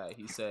in the chat.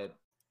 He said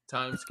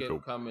time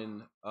skip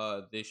coming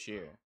this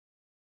year.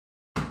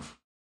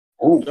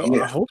 Oh,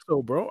 yeah. I hope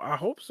so, bro. I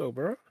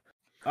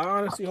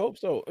honestly hope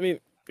so. I mean,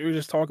 we were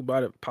just talking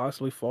about it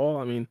possibly fall.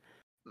 I mean,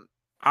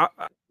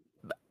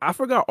 I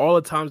forgot all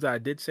the times that I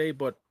did say,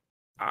 but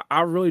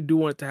I really do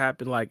want it to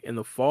happen like in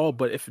the fall.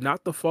 But if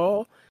not the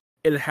fall,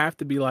 it'd have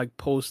to be like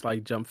post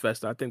like Jump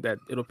Festa. I think that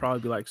it'll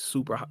probably be like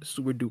super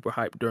duper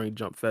hype during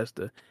Jump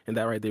Festa, and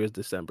that right there is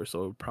December, so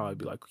it'll probably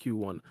be like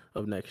Q1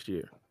 of next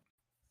year.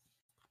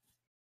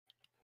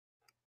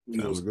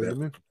 Sounds good to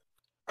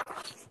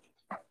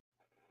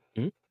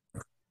me.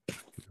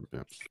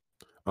 Yeah.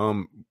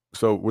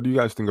 So what do you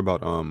guys think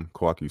about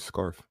Kawaki's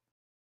scarf?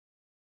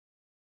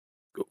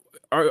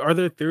 Are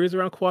there theories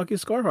around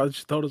Kawaki's scarf? I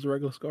just thought it was a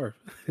regular scarf.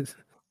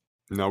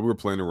 No, we were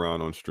playing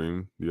around on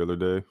stream the other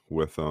day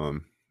with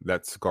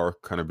that scarf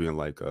kind of being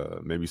like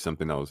maybe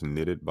something that was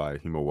knitted by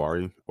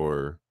Himawari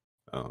or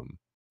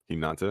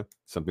Hinata,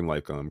 something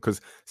like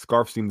because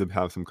scarves seem to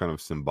have some kind of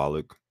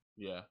symbolic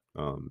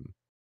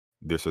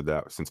this or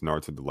that since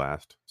Naruto the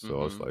last.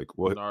 So I was like,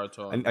 what?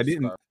 Naruto I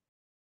didn't.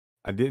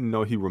 I didn't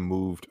know he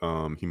removed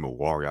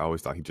Himawari. I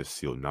always thought he just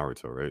sealed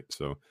Naruto, right?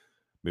 So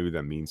maybe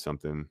that means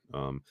something.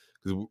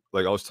 Because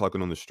like I was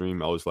talking on the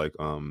stream, I was like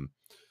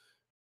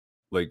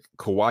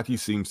Kawaki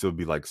seems to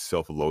be like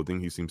self-loathing.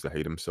 He seems to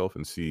hate himself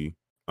and see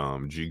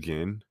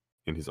Jigen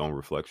in his own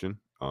reflection.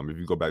 If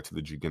you go back to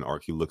the Jigen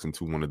arc, he looks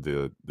into one of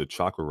the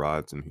chakra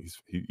rods and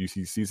he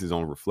sees his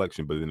own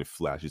reflection, but then it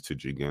flashes to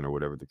Jigen or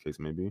whatever the case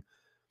may be.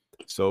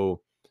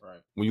 So Right.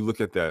 when you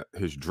look at that,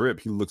 his drip,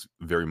 he looks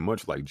very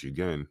much like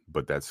Jigen,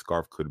 but that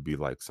scarf could be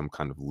like some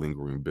kind of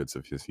lingering bits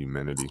of his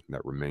humanity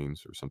that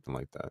remains or something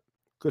like that.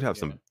 Could have Yeah.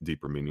 some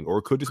deeper meaning, or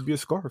it could just be a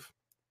scarf.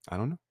 I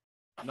don't know.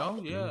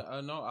 No,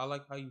 yeah, no, I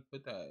like how you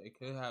put that. It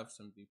could have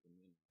some deeper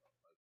meaning,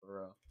 like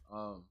for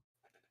real.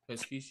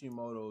 Because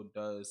Kishimoto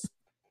does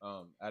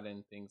add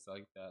in things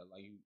like that,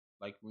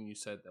 like when you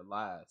said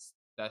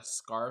that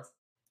scarf,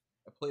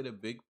 it played a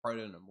big part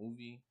in the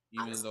movie,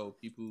 even though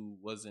people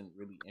wasn't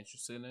really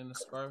interested in the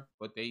scarf,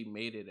 but they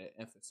made it an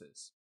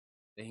emphasis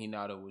that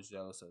Hinata was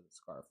jealous of the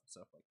scarf and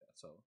stuff like that.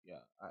 So yeah,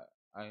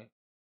 I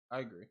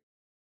agree.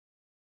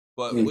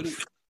 But Mm. what?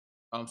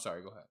 I'm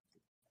sorry. Go ahead.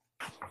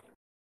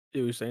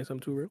 You were saying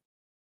something too real?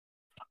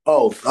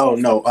 Oh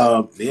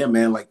no. Yeah,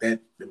 man, like that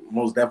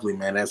most definitely,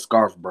 man, that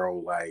scarf, bro.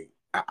 Like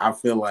I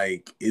feel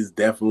like it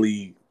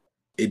definitely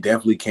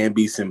can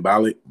be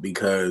symbolic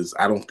because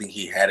I don't think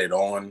he had it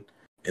on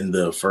in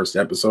the first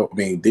episode. I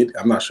mean,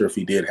 I'm not sure if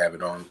he did have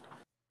it on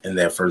in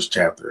that first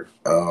chapter,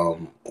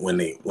 when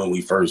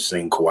we first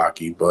seen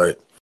Kawaki, but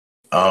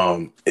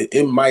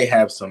it might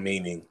have some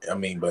meaning. I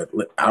mean, but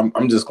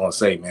I'm just gonna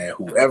say, man,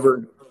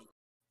 whoever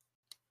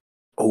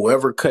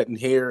cutting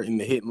hair in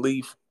the hidden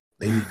leaf,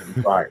 they need to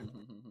be fired.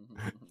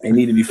 They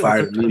need to be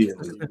fired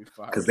immediately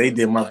because they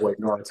did my boy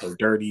Naruto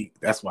dirty.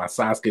 That's why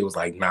Sasuke was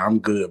like, "Nah, I'm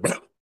good, bro.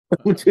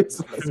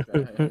 just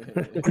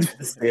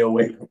stay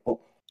away from him."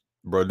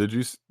 Bro,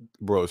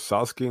 bro,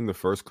 Sasuke in the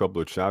first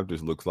couple of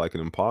chapters looks like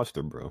an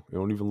imposter, bro. He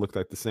don't even look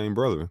like the same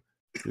brother.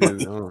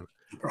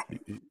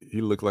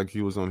 He looked like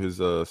he was on his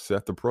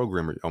Seth the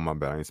Programmer. Oh my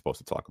bad, I ain't supposed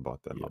to talk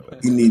about that. My bad.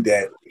 He need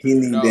that. He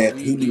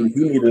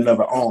need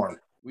another arm.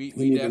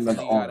 We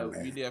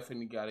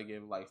definitely gotta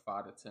give like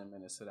 5 to 10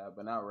 minutes to that,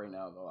 but not right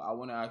now though. I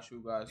want to ask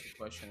you guys a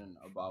question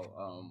about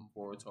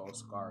Boruto's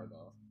scar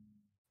though.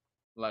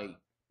 Like,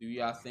 do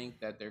y'all think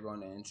that they're going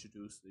to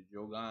introduce the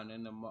Jogan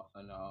in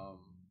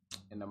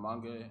the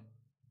manga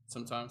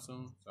sometime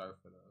soon? Sorry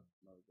for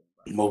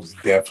the most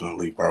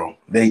definitely, bro.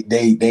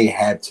 They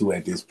had to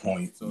at this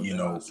point, so they're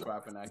not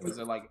scrapping that because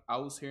like I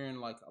was hearing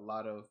like a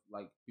lot of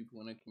like people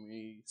in the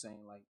community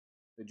saying like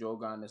the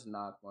Jogan is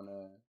not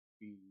gonna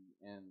be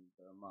in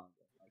the manga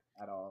like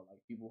at all. Like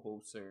people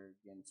hopes are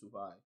getting too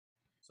high.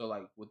 So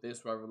like with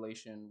this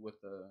revelation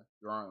with the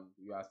drawing,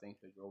 do y'all think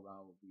the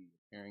Jogan will be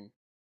appearing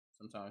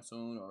sometime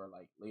soon or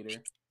like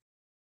later?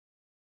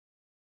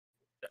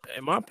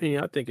 In my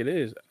opinion, I think it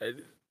is.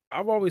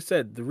 I've always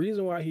said the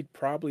reason why he'd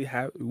probably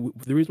get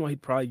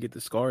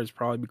the scar is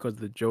probably because of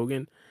the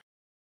Jogan.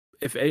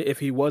 If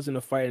he was in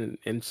a fight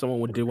and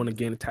someone did want to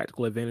gain a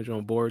tactical advantage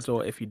on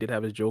Boruto, if he did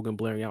have his Jogan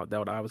blaring out, that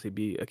would obviously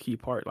be a key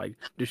part, like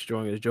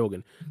destroying his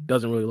Jogan.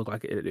 Doesn't really look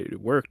like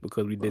it worked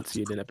because we did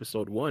see it in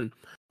episode 1.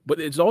 But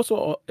it's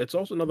also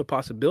another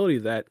possibility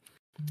that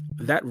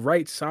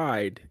right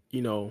side,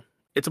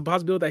 it's a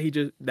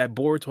possibility that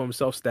Boruto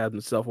himself stabbed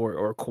himself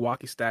or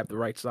Kawaki stabbed the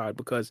right side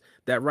because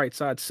that right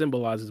side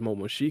symbolizes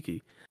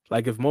Momoshiki.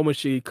 Like if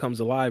Momoshiki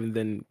comes alive and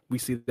then we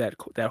see that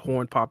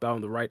horn pop out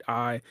in the right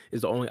eye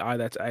is the only eye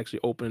that's actually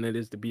open and it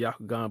is the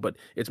Byakugan, but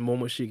it's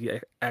Momoshiki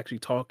actually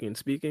talking and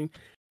speaking.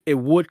 It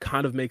would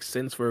kind of make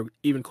sense for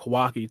even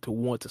Kawaki to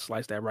want to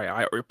slice that right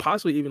eye, or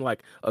possibly even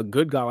like a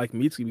good guy like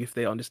Mitsuki if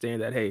they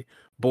understand that, hey,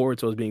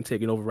 Boruto is being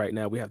taken over right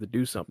now. We have to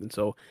do something.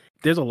 So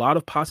there's a lot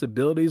of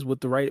possibilities with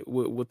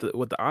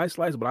the eye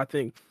slice, but I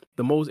think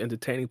the most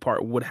entertaining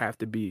part would have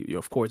to be,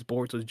 of course,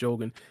 Boruto's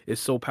Jogan is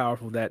so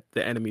powerful that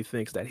the enemy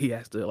thinks that he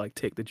has to like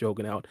take the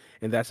Jogan out,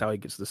 and that's how he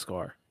gets the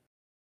scar.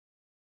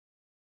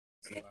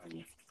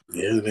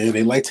 Yeah,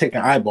 they like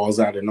taking eyeballs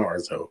out of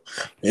Naruto.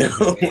 You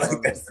know,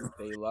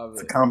 they love it.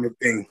 It's a common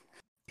thing.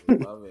 They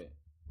love it.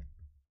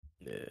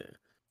 Yeah.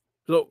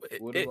 So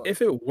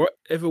if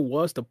it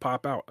was to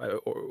pop out,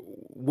 or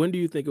when do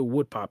you think it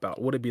would pop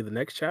out? Would it be the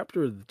next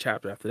chapter or the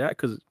chapter after that?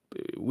 Because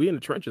we in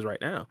the trenches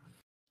right now.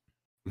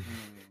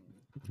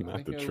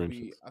 Not the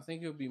trenches. I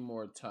think it'll be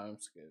more time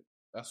skip.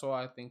 That's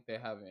why I think they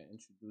haven't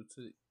introduced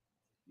it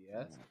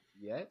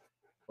yet.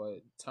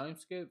 But time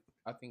skip,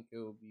 I think it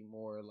will be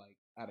more like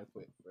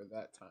adequate for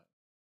that time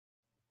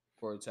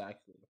for it to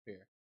actually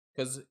appear.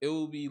 Because it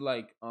will be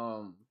like,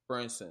 for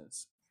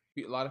instance,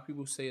 a lot of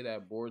people say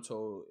that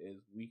Boruto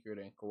is weaker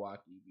than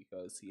Kawaki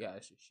because he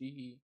has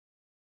Shishihi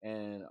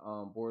and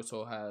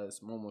Boruto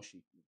has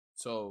Momoshiki.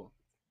 So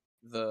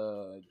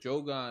the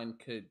Jogan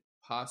could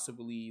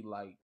possibly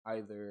like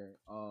either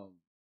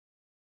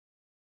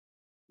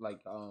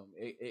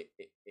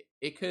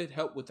it could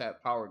help with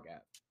that power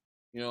gap.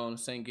 You know what I'm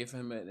saying? Give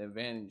him an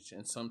advantage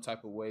in some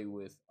type of way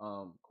with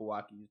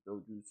Kawaki's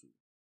dojutsu.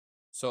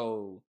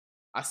 So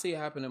I see it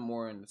happening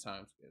more in the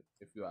time skip,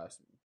 if you ask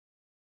me.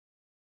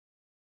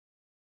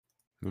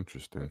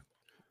 Interesting.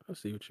 I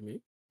see what you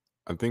mean.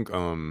 I think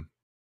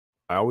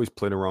I always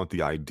played around with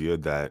the idea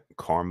that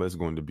Karma is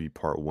going to be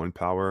part 1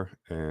 power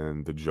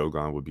and the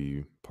Jogan would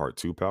be part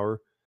 2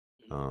 power.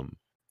 Um,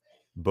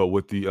 but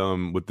with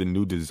the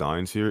new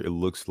designs here, it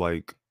looks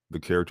like the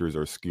characters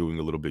are skewing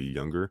a little bit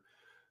younger.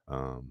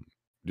 Um,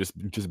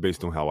 just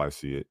based on how I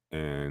see it,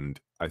 and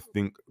I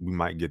think we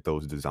might get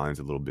those designs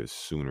a little bit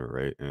sooner,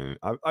 right? And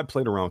I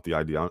played around with the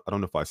idea. I don't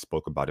know if I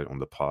spoke about it on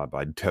the pod, but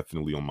I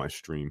definitely on my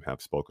stream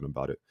have spoken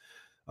about it.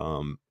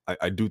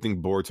 I do think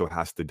Boruto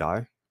has to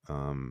die.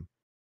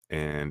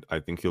 And I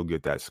think he'll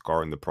get that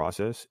scar in the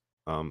process.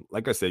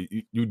 Like I said,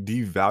 you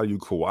devalue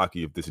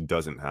Kawaki if this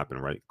doesn't happen,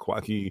 right?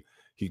 Kawaki,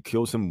 he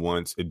kills him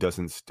once, it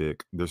doesn't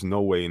stick. There's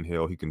no way in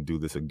hell he can do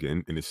this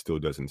again, and it still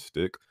doesn't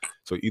stick.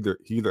 So he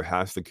either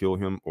has to kill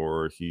him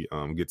or he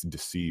gets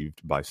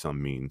deceived by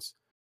some means.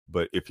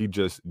 But if he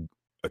just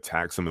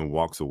attacks him and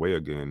walks away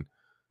again,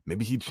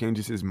 maybe he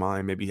changes his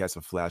mind. Maybe he has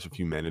a flash of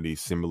humanity,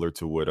 similar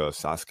to what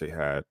Sasuke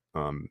had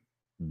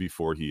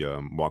before he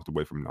walked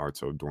away from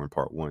Naruto during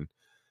part 1.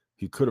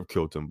 He could have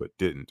killed him, but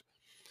didn't.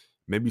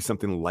 Maybe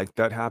something like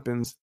that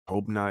happens.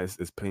 Hope not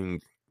is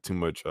paying too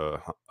much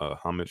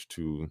homage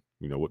to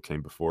what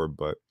came before.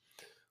 But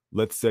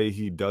let's say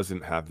he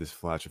doesn't have this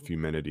flash of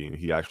humanity and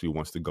he actually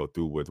wants to go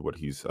through with what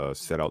he's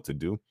set out to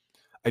do.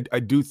 I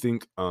do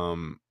think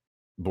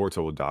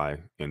Boruto will die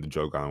and the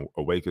Jogan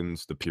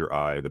awakens, the pure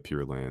eye, the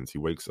pure lands. He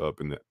wakes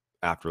up in the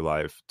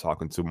afterlife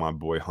talking to my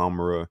boy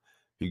Hamura.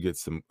 He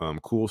gets some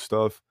cool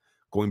stuff.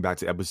 Going back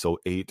to episode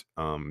 8,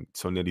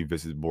 Tonetti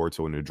visits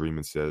Boruto in a dream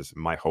and says,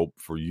 "My hope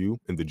for you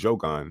and the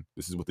Jogan,"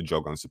 this is what the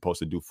Jogan is supposed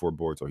to do for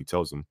Boruto, he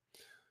tells him,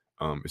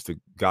 is to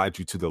guide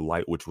you to the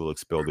light which will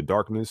expel the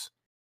darkness.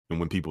 And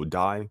when people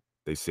die,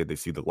 they say they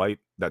see the light,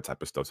 that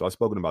type of stuff. So I've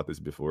spoken about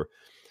this before.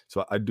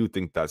 So I do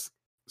think that's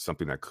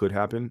something that could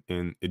happen.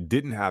 And it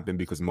didn't happen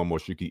because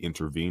Momoshiki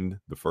intervened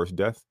the first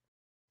death,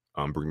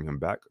 bringing him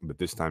back, but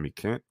this time he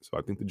can't. So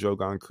I think the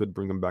Jogan could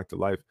bring him back to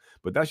life.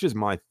 But that's just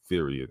my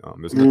theory.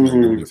 There's nothing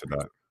alluding to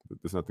that.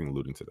 There's nothing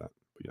alluding to that.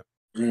 But yeah,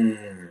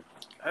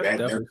 That's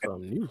definitely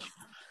something new.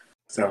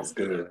 Sounds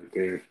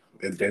good.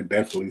 That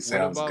definitely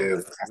sounds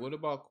good. What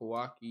about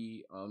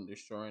Kawaki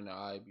destroying the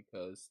eye?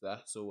 Because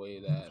that's a way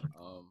that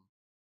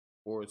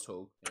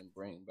Boruto can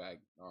bring back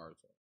Naruto.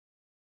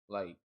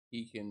 Like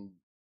he can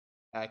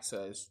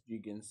access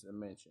Jigen's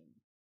dimension,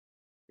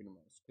 pretty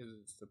much, because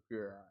it's the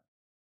pure eye.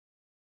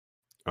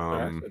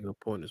 That's a good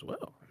point as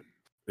well.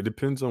 It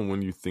depends on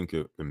when you think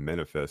it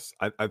manifests.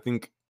 I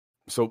think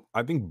so.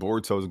 I think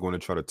Boruto is going to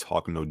try to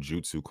talk no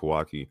jutsu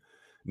Kawaki.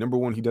 Number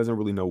one, he doesn't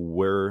really know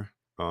where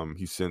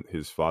he sent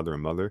his father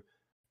and mother,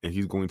 and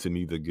he's going to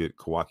need to get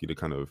Kawaki to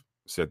kind of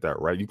set that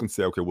right. You can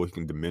say, okay, well, he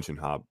can dimension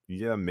hop.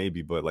 Yeah,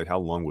 maybe, but like, how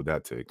long would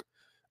that take?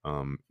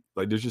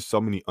 Like, there's just so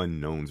many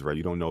unknowns, right?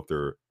 You don't know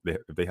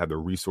if they have the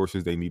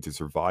resources they need to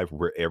survive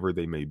wherever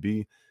they may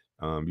be.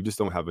 You just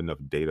don't have enough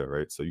data,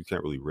 right? So you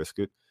can't really risk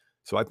it.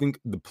 So I think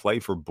the play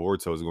for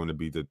Boruto is going to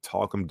be to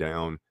talk him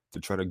down,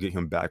 to try to get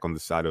him back on the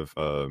side of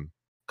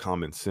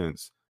common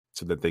sense,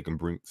 so that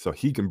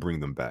he can bring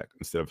them back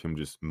instead of him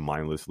just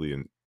mindlessly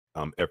and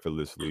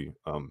effortlessly.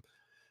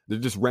 They're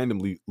just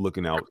randomly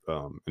looking out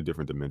in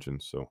different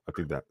dimensions. So I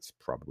think that's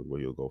probably what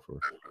you'll go for.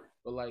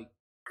 But like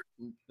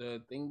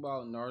the thing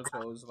about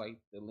Naruto is like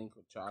the link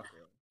with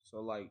chakra. So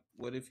like,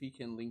 what if he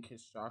can link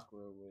his chakra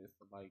with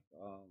like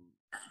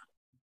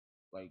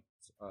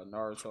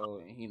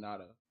Naruto and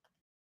Hinata?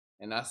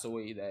 And that's the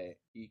way that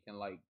he can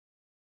like,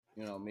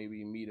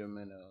 maybe meet him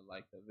in a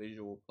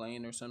visual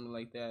plane or something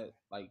like that,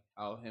 like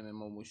how him and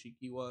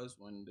Momoshiki was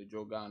when the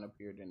Jogan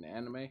appeared in the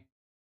anime.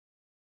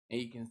 And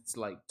he can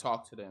like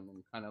talk to them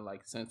and kind of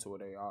like sense where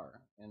they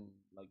are and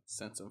like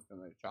sense them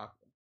from their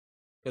chakra.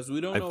 Because we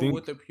don't know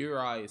what the pure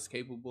eye is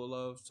capable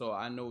of. So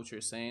I know what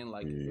you're saying.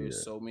 Like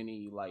there's so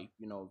many like,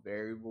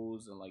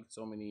 variables and like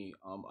so many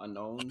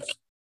unknowns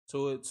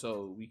to it.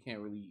 So we can't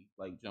really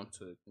like jump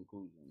to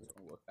conclusions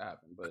on what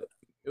happened. But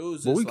it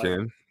was just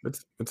can.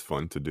 It's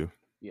fun to do.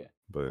 Yeah.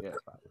 But yeah,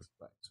 facts.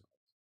 But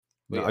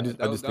no, yeah, I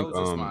just think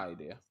was just my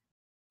idea.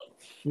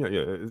 Yeah,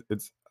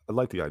 I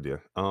like the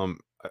idea.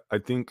 I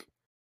think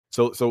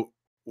so.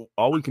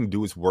 All we can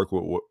do is work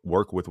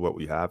with what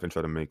we have and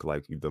try to make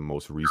like the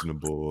most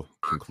reasonable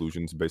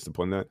conclusions based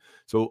upon that.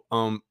 So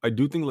I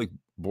do think like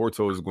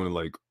Boruto is going to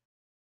like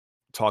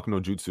talk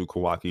no jutsu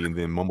Kawaki, and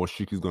then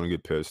Momoshiki is going to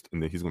get pissed,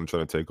 and then he's going to try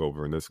to take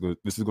over, and this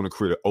is going to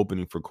create an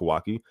opening for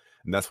Kawaki,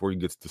 and that's where he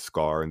gets the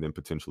scar and then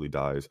potentially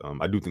dies.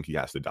 I do think he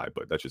has to die,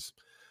 but that's just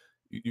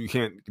you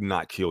can't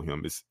not kill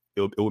him.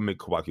 It would make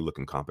Kawaki look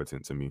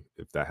incompetent to me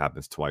if that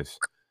happens twice.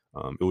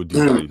 It would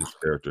devalue his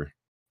character.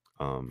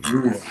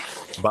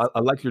 But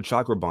I like your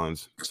chakra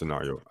bonds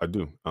scenario. I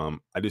do.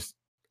 I'm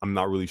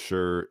not really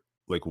sure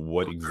like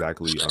what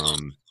exactly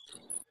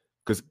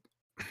because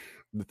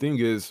the thing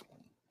is,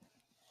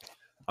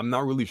 I'm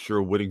not really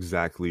sure what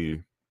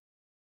exactly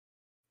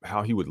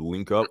how he would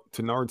link up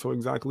to Naruto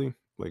exactly.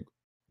 Like,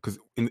 because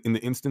in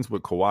the instance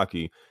with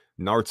Kawaki,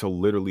 Naruto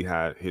literally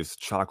had his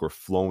chakra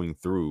flowing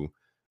through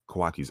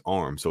Kawaki's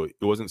arm, so it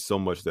wasn't so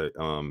much that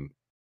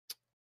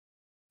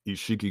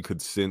Ishiki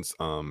could sense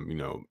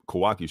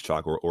Kawaki's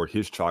chakra or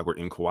his chakra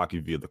in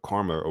Kawaki via the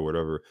karma or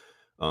whatever.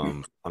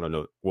 I don't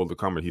know. Well, the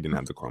karma, he didn't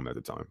have the karma at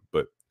the time,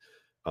 but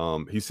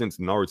he sensed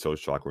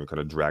Naruto's chakra and kind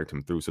of dragged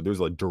him through. So there's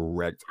a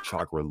direct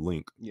chakra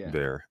link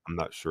there. I'm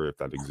not sure if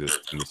that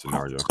exists in the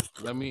scenario.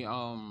 Let me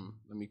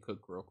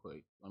cook real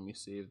quick. Let me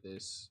see if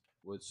this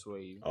would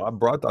sway you. Oh, I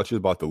thought you was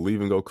about to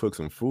leave and go cook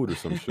some food or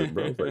some shit,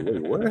 bro. I was like,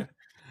 wait, what?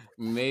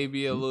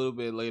 Maybe a little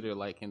bit later,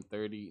 like in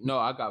 30. No,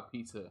 I got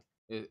pizza.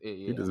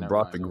 He just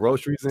brought the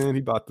groceries in.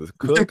 He about to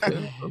cook.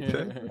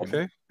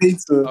 Okay.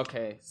 Pizza.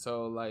 Okay,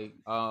 so like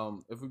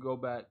if we go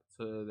back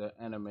to the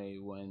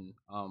anime when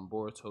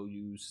Boruto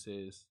used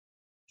his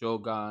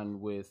Jogan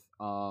with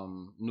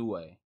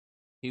Nue,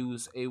 he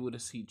was able to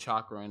see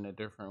chakra in a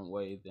different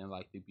way than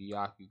like the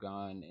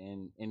Byakugan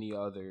and any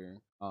other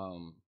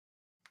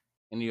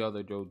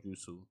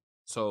Jojutsu.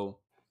 So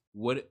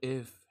what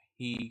if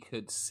he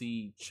could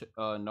see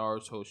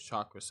Naruto's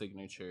chakra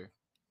signature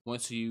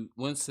once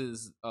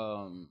his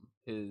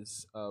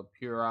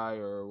pure eye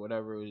or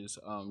whatever is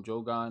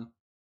Jogan,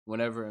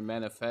 whenever it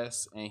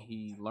manifests and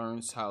he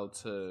learns how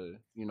to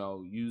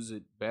use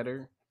it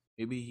better,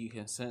 maybe he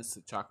can sense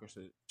the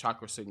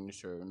chakra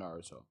signature of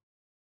Naruto.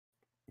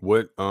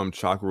 What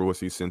chakra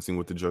was he sensing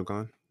with the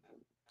Jogan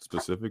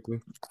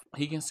specifically?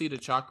 He can see the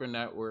chakra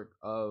network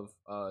of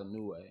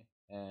Nue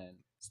and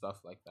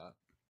stuff like that.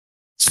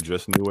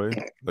 Just Nue?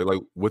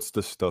 Like what's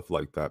the stuff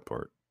like that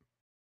part?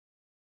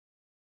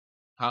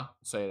 Huh?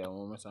 Say that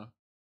one more time.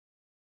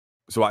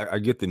 So I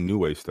get the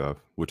Nue stuff,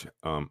 which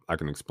I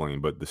can explain,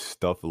 but the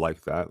stuff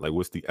like that, like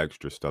what's the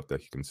extra stuff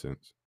that he can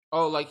sense?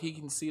 Oh, like he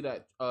can see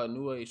that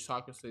Nue's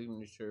chakra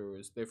signature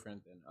is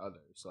different than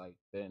others, like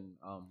than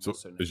So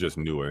it's just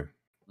Nue.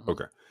 Mm-hmm.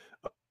 Okay.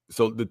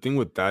 So the thing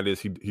with that is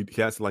he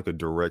has like a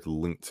direct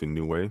link to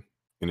Nue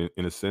in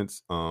a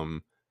sense.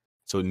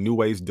 So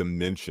Nue's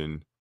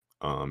dimension,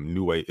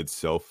 Nue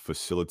itself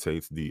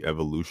facilitates the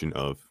evolution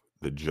of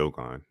the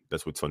Jogan.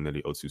 That's what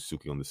Toneri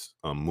Otsutsuki on this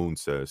moon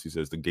says. He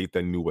says the gate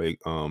that Nue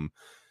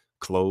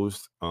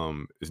closed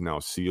is now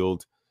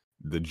sealed.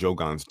 The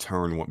Jogan's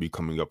turn won't be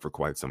coming up for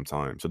quite some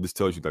time. So this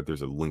tells you that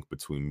there's a link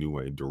between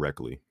Nue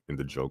directly in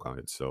the Jogan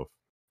itself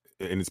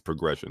in its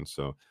progression.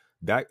 So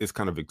that is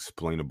kind of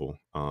explainable.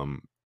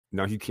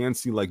 Now he can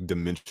see like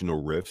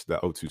dimensional rifts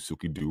that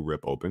Otsutsuki do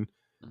rip open.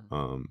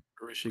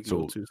 Rishiki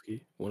Otsutsuki,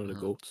 one of the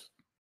goats.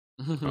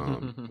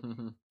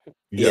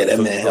 Yeah, that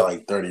man had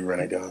like 30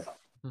 renegade.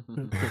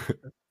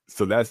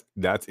 So that's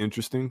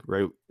interesting,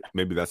 right?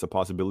 Maybe that's a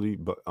possibility.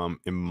 But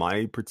in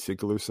my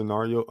particular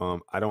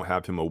scenario, I don't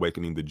have him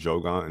awakening the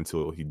Jogan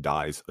until he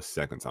dies a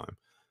second time.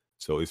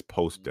 So it's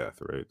post-death,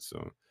 right?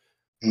 So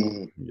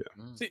yeah.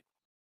 See,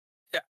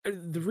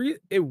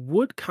 it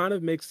would kind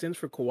of make sense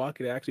for Kawaki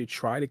to actually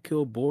try to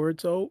kill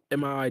Boruto.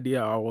 In my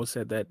idea, I always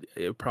said that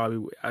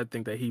I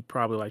think that he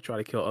probably like try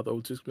to kill other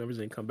Otsutsuki members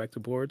and come back to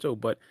Boruto.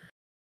 But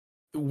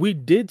we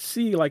did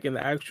see like in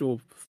the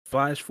actual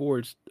flash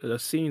forwards a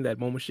scene that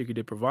Momoshiki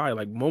did provide.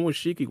 Like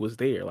Momoshiki was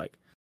there. Like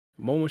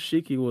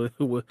Momoshiki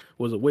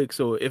was awake.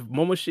 So if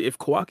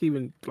Kawaki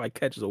even like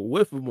catches a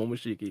whiff of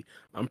Momoshiki,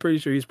 I'm pretty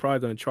sure he's probably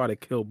going to try to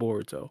kill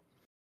Boruto.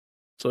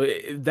 So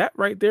that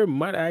right there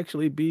might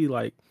actually be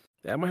like,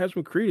 that might have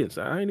some credence.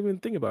 I didn't even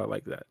think about it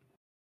like that.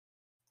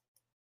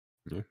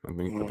 Yeah, I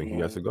think he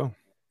has to go.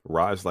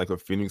 Rise like a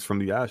phoenix from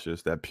the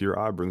ashes. That pure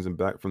eye brings him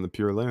back from the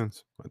pure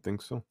lands. I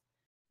think so.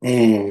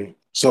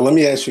 So let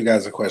me ask you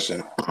guys a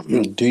question.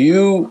 Do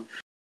you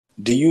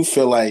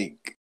feel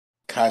like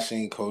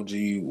Kashin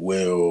Koji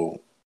will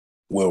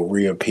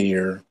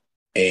reappear,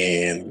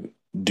 and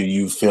do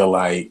you feel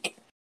like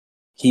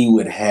he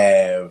would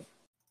have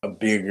a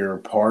bigger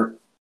part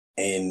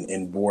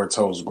in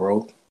Boruto's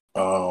growth,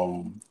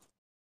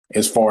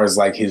 as far as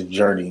like his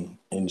journey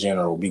in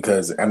general?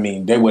 Because I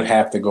mean, they would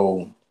have to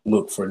go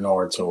look for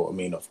Naruto. I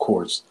mean, of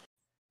course,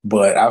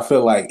 but I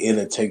feel like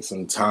it'll take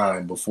some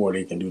time before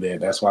they can do that.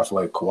 That's why I feel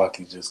like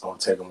Kawaki's just gonna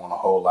take them on a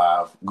whole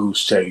live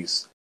goose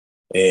chase,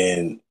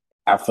 and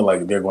I feel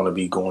like they're gonna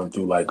be going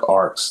through like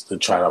arcs to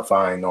try to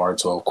find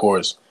Naruto, of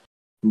course.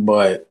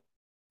 But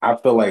I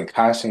feel like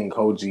Kashin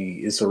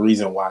Koji is a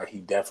reason why he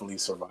definitely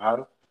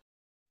survived.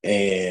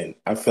 And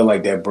I feel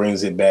like that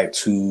brings it back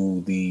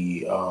to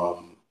the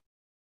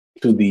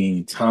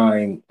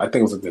time. I think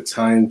it was like the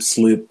time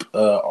slip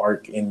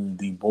arc in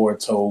the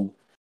Boruto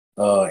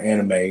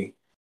anime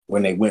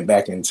when they went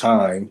back in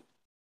time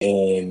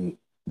and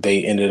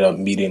they ended up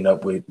meeting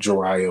up with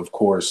Jiraiya, of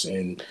course.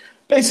 And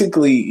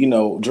basically,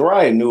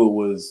 Jiraiya knew it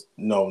was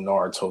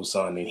Naruto's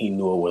son, and he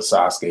knew it was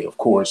Sasuke, of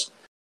course.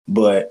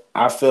 But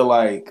I feel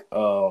like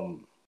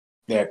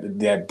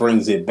that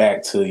brings it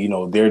back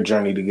to their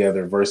journey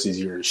together versus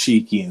your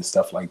Shiki and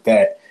stuff like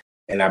that.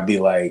 And I'd be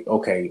like,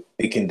 okay,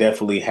 it can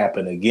definitely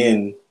happen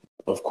again,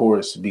 of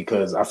course,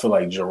 because I feel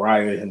like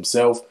Jiraiya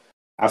himself,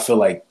 I feel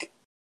like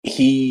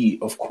he,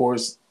 of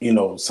course,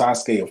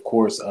 Sasuke, of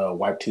course,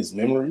 wiped his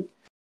memory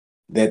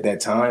at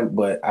that time,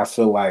 but I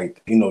feel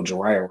like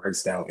Jiraiya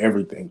writes down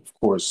everything, of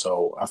course.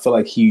 So I feel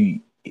like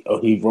he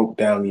wrote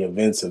down the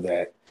events of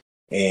that,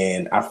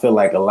 And I feel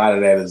like a lot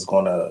of that is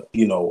gonna,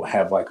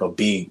 have like a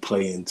big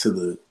play into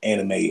the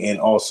anime and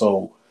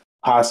also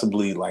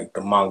possibly like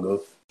the manga,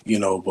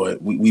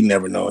 but we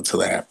never know until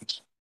that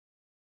happens.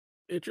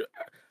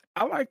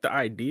 I like the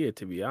idea,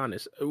 to be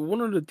honest.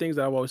 One of the things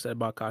that I've always said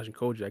about Kashin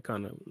Koji that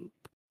kind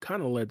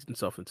of led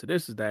itself into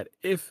this is that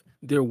if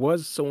there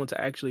was someone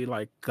to actually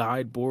like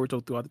guide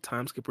Boruto throughout the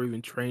time skip or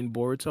even train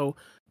Boruto,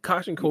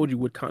 Kashin Koji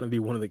would kind of be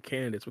one of the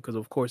candidates because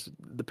of course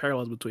the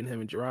parallels between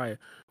him and Jiraiya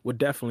would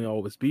definitely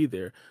always be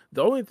there.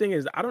 The only thing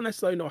is I don't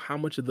necessarily know how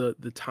much of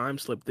the time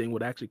slip thing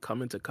would actually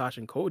come into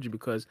Kashin Koji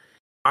because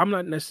I'm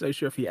not necessarily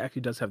sure if he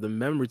actually does have the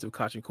memories of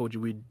Kashin Koji.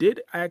 We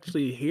did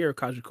actually hear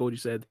Kashin Koji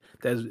said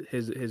that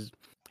his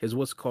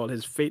what's called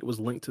his fate was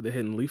linked to the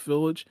Hidden Leaf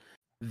Village.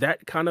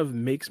 That kind of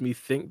makes me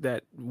think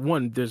that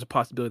one, there's a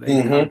possibility that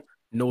he kind of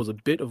knows a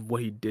bit of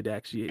what he did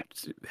actually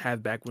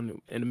have back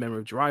when in the memory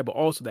of Jiraiya, but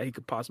also that he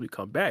could possibly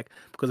come back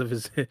because of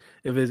his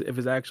if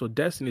his actual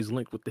destiny is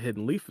linked with the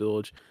Hidden Leaf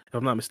Village. If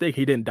I'm not mistaken,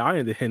 he didn't die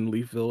in the Hidden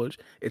Leaf Village.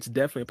 It's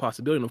definitely a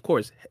possibility, and of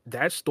course,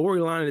 that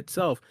storyline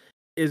itself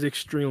is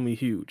extremely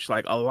huge.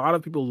 Like a lot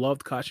of people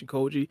loved Kashin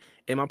Koji.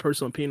 In my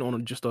personal opinion,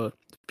 on just a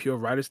pure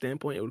writer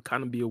standpoint, it would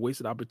kind of be a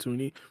wasted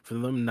opportunity for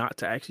them not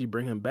to actually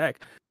bring him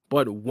back.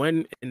 But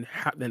when and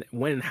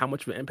how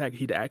much of an impact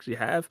he'd actually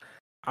have,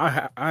 I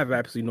have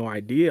absolutely no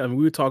idea. I mean,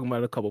 we were talking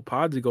about it a couple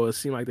pods ago. It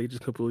seemed like they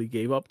just completely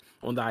gave up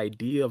on the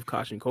idea of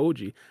Kashin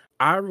Koji.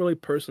 I really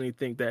personally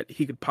think that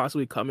he could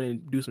possibly come in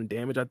and do some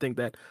damage. I think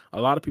that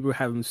a lot of people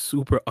have him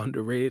super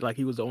underrated. Like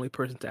he was the only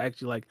person to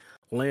actually like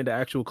land an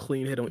actual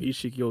clean hit on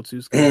Ishiki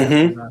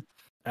Otsuki.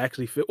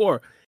 Actually fit,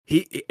 or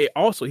he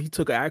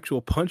took an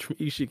actual punch from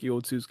Ishiki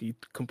Otsuki,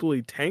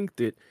 completely tanked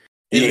it.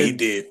 And he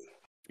did.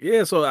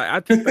 Yeah, so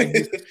I think like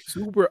he's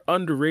super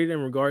underrated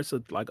in regards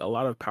to like a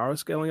lot of power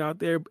scaling out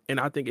there, and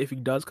I think if he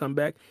does come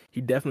back,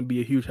 he'd definitely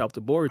be a huge help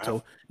to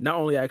Boruto, not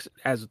only as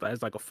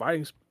like a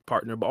fighting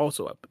partner, but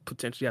also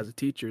potentially as a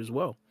teacher as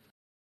well.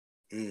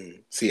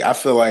 See, I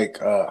feel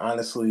like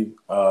honestly,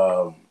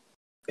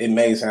 it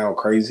may sound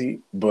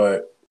crazy,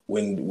 but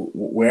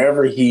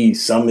wherever he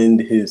summoned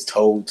his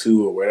toad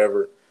to or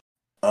whatever,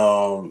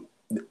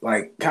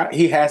 like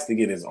he has to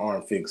get his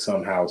arm fixed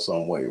somehow,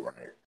 some way, right?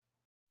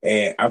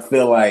 And I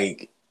feel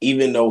like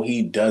even though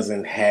he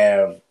doesn't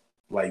have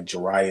like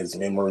Jiraiya's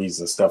memories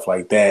and stuff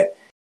like that,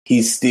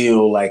 he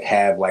still like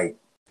have like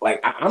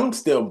I'm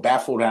still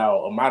baffled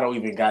how Amato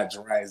even got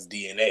Jiraiya's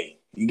DNA.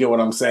 You get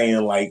what I'm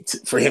saying? Like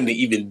for him to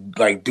even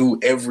like do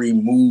every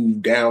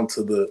move down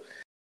to the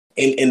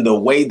in the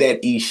way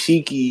that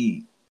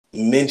Ishiki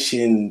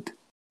mentioned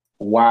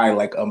why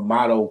like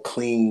Amato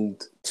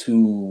clinged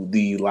to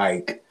the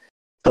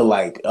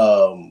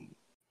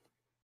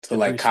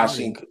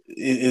Kashin,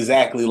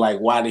 exactly, like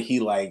why did he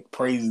like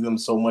praise them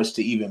so much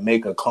to even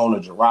make a clone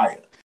of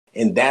Jiraiya?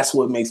 And that's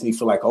what makes me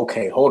feel like,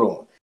 okay, hold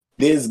on,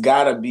 there's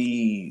gotta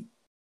be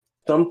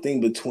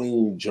something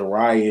between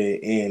Jiraiya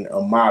and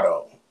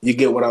Amato. You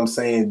get what I'm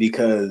saying?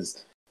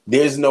 Because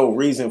there's no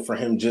reason for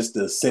him just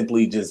to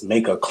simply just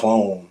make a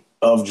clone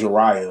of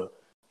Jiraiya,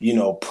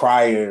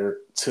 prior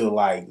to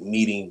like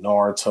meeting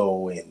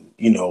Naruto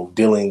and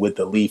dealing with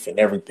the leaf and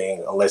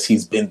everything, unless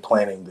he's been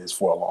planning this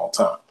for a long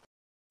time.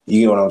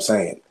 You know what I'm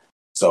saying?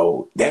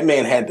 So that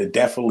man had to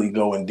definitely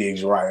go and dig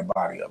Jiraiya's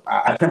body up.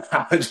 I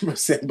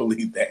 100%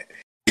 believe that.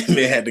 That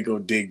man had to go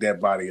dig that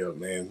body up,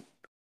 man.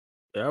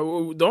 The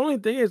only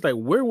thing is, like,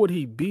 where would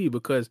he be?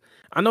 Because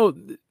I know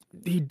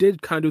he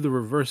did kind of do the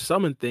reverse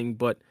summon thing,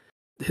 but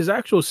his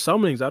actual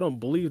summonings, I don't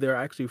believe they're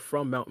actually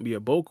from Mount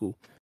Miyaboku.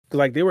 Because,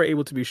 like, they were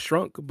able to be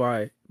shrunk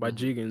by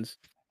Jigen's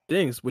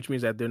things, which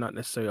means that they're not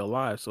necessarily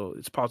alive. So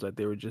it's possible that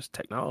they were just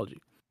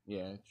technology.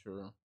 Yeah,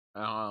 true.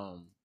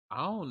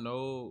 I don't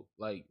know,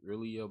 like,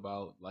 really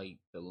about like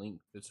the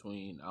link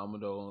between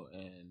Amado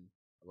and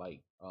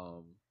like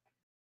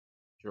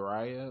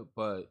Jiraiya,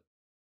 but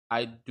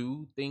I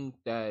do think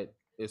that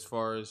as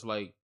far as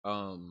like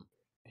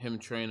him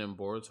training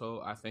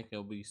Boruto, I think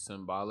it'll be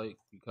symbolic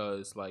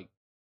because like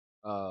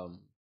um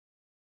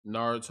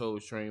Naruto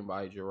was trained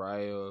by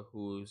Jiraiya,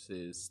 who's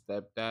his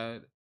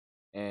stepdad,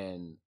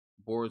 and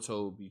Boruto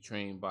will be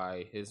trained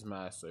by his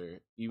master,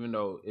 even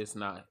though it's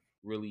not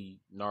really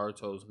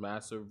Naruto's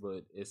master,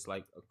 but it's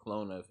like a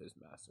clone of his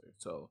master.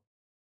 So,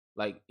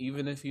 like,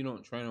 even if you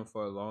don't train him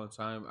for a long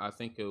time, I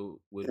think it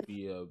would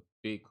be a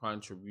big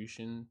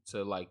contribution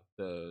to like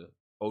the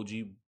OG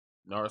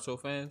Naruto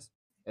fans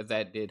if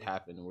that did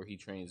happen, where he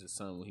trains his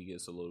son when he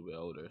gets a little bit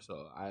older.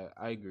 So,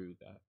 I agree with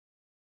that.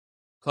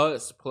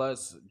 Plus,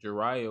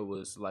 Jiraiya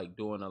was like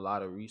doing a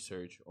lot of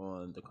research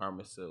on the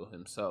Karma Seal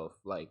himself,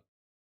 like,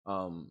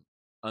 um,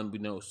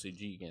 unbeknownst to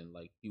Jigen,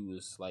 like he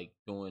was like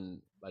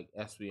doing like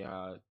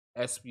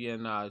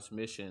espionage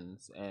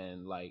missions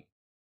and like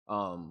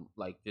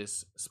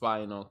just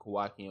spying on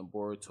Kawaki and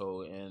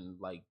Boruto and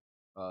like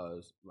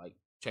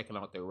checking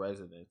out their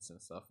residence and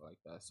stuff like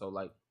that. So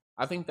like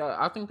I think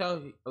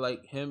that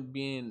like him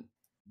being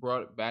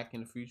brought back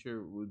in the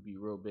future would be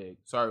real big.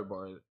 Sorry,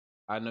 Bar.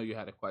 I know you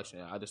had a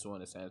question. I just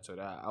wanted to answer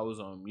that. I was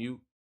on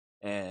mute,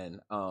 And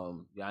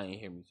y'all ain't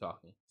hear me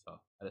talking, so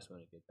I just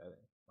want to get that in.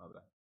 My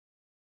bad.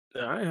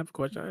 I have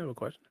a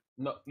question.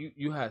 No,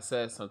 you had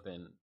said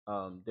something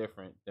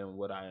different than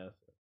what I answered.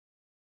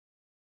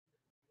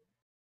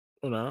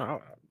 Well,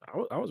 no,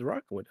 I was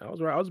rocking with it. I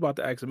was about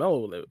to ask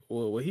Melo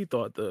what he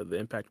thought the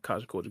impact of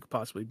Kashin Koji could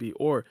possibly be,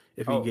 or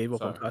if he gave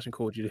up on Kashin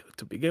Koji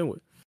to begin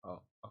with.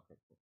 Oh,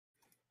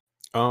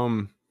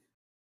 okay.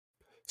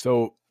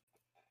 So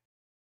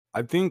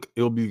I think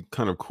it'll be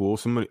kind of cool.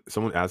 Someone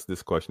asked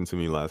this question to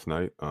me last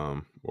night,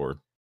 or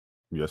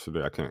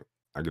yesterday. I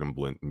get them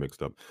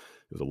mixed up.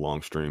 It was a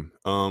long stream.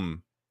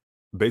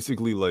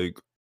 Basically, like,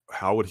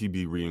 how would he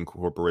be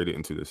reincorporated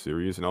into the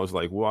series? And I was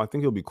like, well, I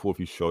think it'll be cool if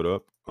he showed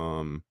up,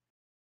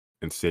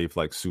 and saved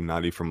like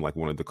Tsunade from like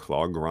one of the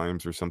clog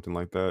rhymes or something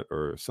like that,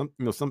 or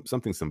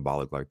something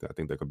symbolic like that. I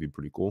think that could be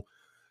pretty cool.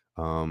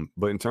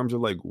 But in terms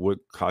of like what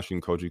Kashin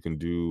Koji can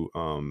do,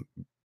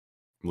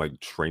 like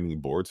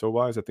training Boruto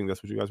wise, I think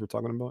that's what you guys were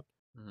talking about.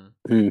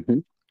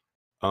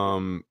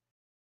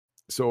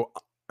 So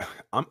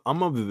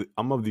I'm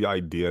of the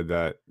idea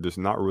that there's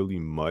not really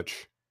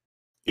much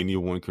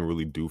anyone can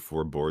really do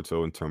for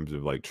Boruto in terms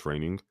of like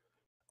training.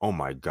 Oh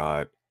my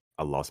god,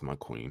 I lost my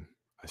queen.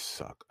 I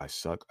suck.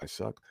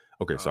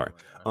 Okay, sorry.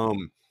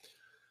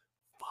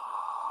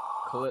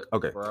 Clip,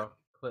 okay, bro.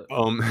 Clip.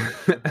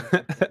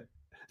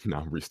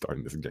 Now I'm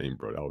restarting this game,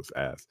 bro. That was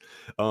ass.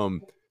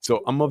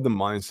 So I'm of the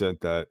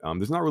mindset that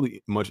there's not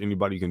really much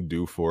anybody can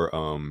do for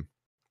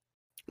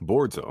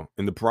Boruto,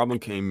 and the problem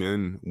came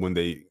in when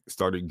they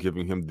started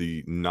giving him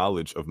the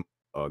knowledge of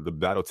the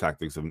battle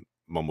tactics of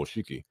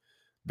Momoshiki.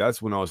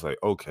 That's when I was like,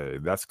 okay,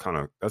 that's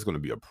going to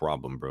be a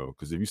problem, bro.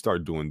 Because if you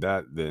start doing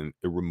that, then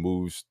it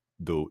removes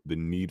the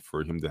need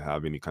for him to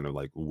have any kind of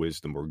like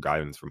wisdom or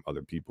guidance from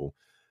other people.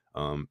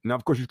 Now,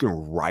 of course, you can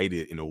write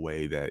it in a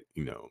way that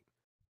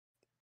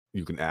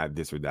you can add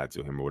this or that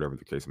to him or whatever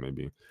the case may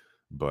be.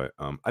 But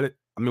I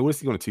mean, what's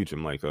he going to teach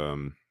him? Like,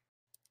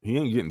 he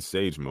ain't getting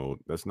Sage mode.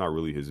 That's not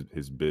really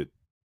his bit.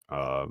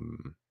 A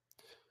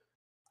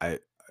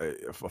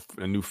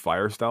new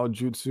fire style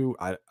jutsu.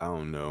 I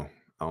don't know.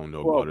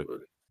 About it.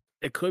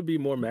 It could be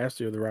more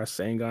mastery of the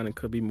Rasengan. It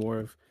could be more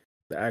of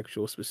the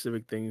actual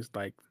specific things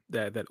like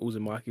that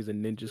Uzumakis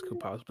and ninjas could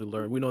possibly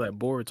learn. We know that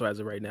Boruto, as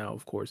of right now,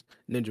 of course,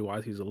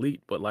 ninja-wise, he's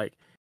elite. But like,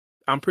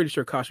 I'm pretty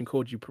sure Kashin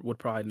Koji would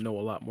probably know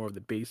a lot more of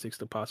the basics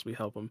to possibly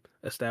help him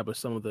establish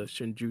some of the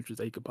shinjutsus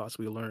that he could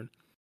possibly learn,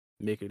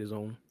 make it his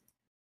own.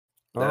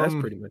 That's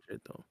pretty much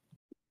it, though.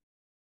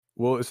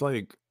 Well, it's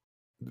like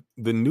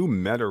the new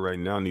meta right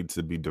now needs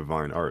to be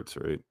divine arts,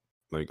 right?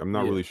 Like, I'm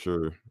not really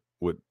sure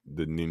what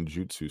the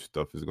ninjutsu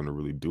stuff is going to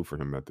really do for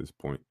him at this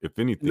point. If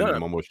anything,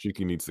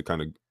 Momoshiki needs to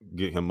kind of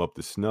get him up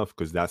to snuff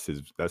because that's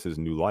his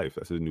new life,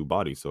 that's his new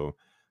body. So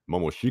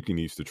Momoshiki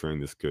needs to train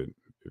this kid.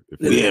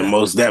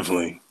 Most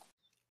definitely.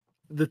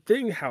 The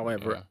thing,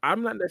 however,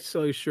 I'm not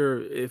necessarily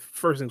sure if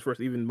first things first,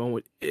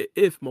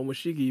 if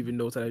Momoshiki even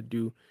knows how to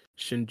do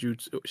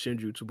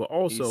shinjutsu, but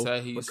also he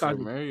said he's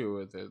familiar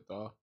with it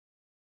though.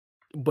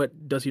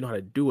 But does he know how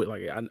to do it?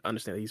 Like, I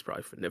understand that he's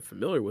probably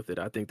familiar with it.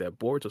 I think that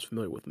Boruto's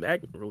familiar with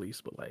Magnet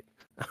release, but like,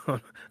 I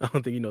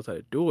don't think he knows how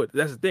to do it.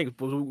 That's the thing.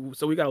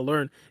 So we got to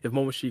learn if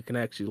Momoshiki can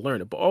actually learn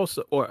it, but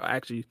also, or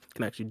actually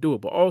can actually do it.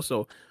 But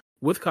also,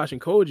 with Kashin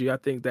Koji, I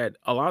think that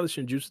a lot of the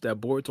shinjutsu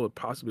that Boruto would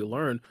possibly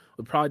learn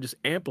would probably just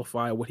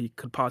amplify what he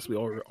could possibly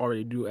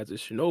already do as a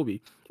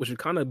shinobi, which would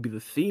kind of be the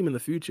theme in the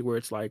future, where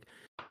it's like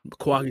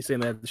Kawaki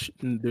saying that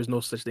there's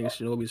no such thing as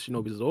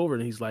shinobi is over,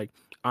 and he's like,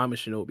 I'm a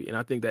shinobi. And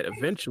I think that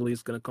eventually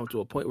it's going to come to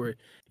a point where,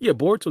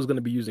 Boruto is going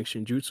to be using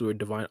shinjutsu or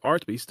divine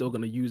arts, but he's still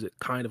going to use it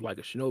kind of like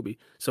a shinobi.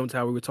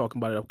 Sometime we were talking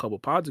about it a couple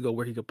pods ago,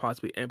 where he could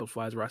possibly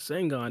amplify his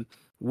Rasengan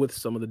with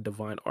some of the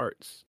divine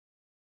arts.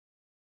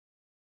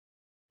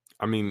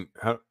 I mean,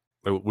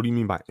 what do you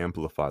mean by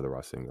amplify the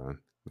Rasengan?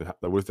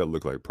 What does that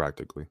look like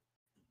practically?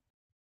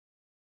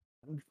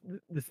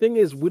 The thing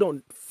is, we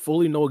don't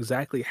fully know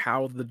exactly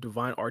how the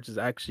divine arts is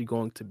actually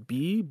going to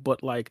be,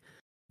 but like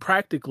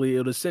practically, it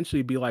would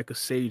essentially be like a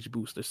Sage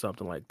boost or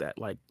something like that.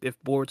 Like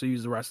if Boruto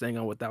uses the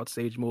Rasengan without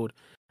Sage mode,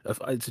 if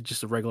it's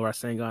just a regular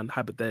Rasengan,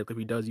 hypothetically, if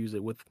he does use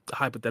it with a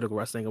hypothetical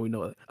Rasengan, we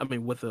know. I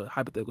mean, with a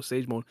hypothetical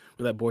Sage mode,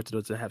 we know that Boruto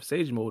doesn't have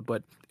Sage mode,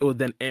 but it would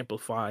then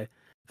amplify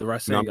the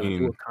Rasengan.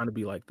 It would kind of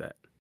be like that.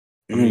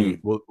 I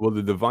mean, well,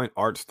 the divine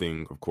arts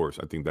thing, of course,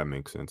 I think that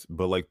makes sense.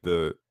 But like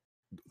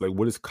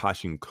what does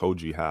Kashin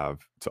Koji have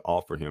to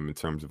offer him in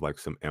terms of like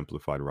some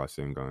amplified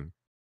Rasengan?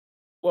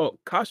 Well,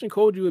 Kashin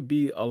Koji would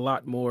be a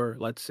lot more,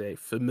 let's say,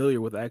 familiar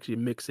with actually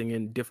mixing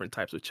in different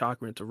types of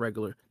chakra into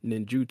regular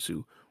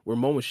ninjutsu, where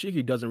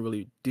Momoshiki doesn't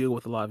really deal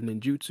with a lot of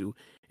ninjutsu.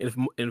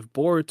 And if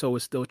Boruto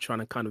is still trying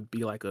to kind of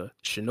be like a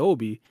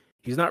shinobi,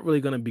 he's not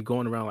really going to be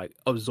going around like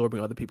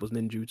absorbing other people's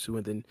ninjutsu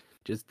and then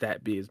just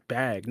that be his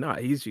bag. Nah,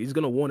 he's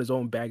going to want his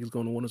own bag. He's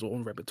going to want his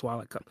own repertoire,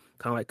 like kind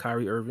of like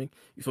Kyrie Irving.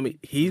 You feel me?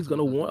 He's going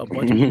to want a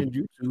bunch of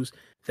ninjutsus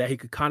that he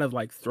could kind of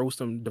like throw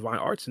some divine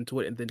arts into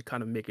it and then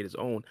kind of make it his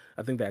own.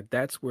 I think that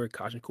that's where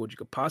Kashin Koji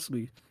could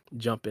possibly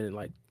jump in and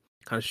like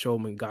kind of show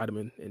him and guide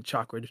him in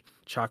chakra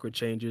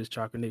changes,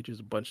 chakra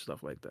natures, a bunch of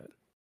stuff like that.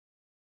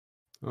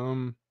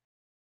 Um,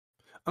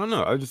 I don't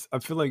know. I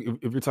feel like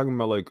if you're talking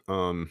about like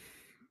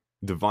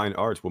divine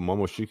arts, well,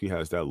 Momoshiki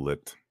has that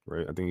lit,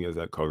 right? I think he has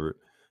that covered.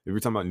 If you're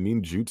talking about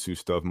ninjutsu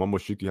stuff,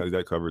 Momoshiki has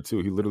that covered too.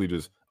 He literally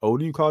just, oh, what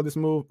do you call this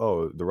move?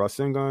 Oh, the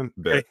Rasengan,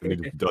 bet, and he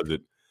just does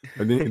it.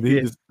 And then he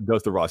Yeah. just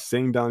does the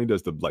Rasengan. He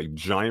does the like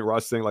giant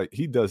Rasengan. Like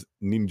he does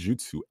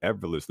ninjutsu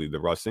effortlessly. The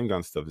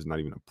Rasengan stuff is not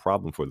even a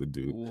problem for the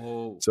dude.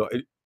 Whoa. So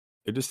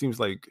it just seems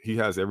like he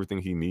has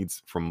everything he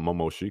needs from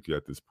Momoshiki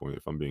at this point,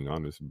 if I'm being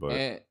honest.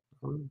 But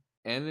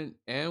And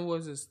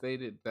was it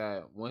stated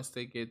that once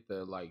they get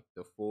the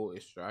full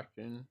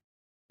extraction,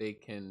 they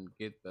can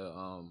get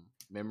the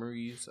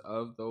memories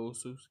of the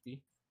Otsutsuki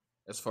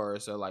as far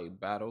as their like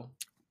battle,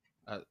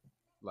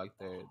 like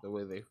the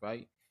way they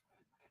fight.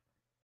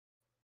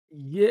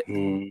 Yeah.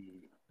 Mm.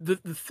 The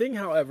thing,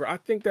 however, I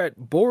think that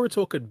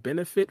Boruto could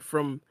benefit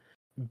from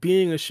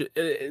being this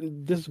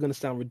is going to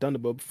sound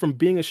redundant, but from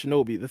being a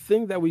shinobi. The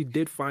thing that we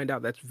did find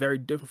out that's very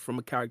different from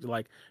a character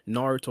like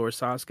Naruto or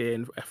Sasuke,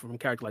 and from a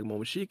character like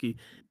Momoshiki,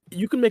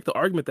 you can make the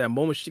argument that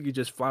Momoshiki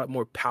just flat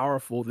more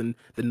powerful than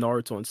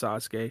Naruto and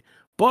Sasuke.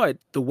 But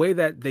the way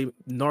that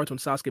Naruto and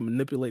Sasuke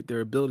manipulate their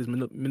abilities,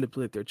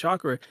 manipulate their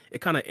chakra,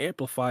 it kind of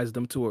amplifies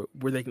them to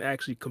where they can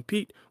actually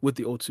compete with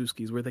the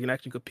Otsutskis, where they can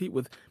actually compete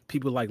with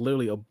people like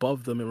literally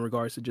above them in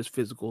regards to just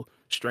physical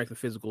strength and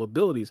physical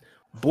abilities.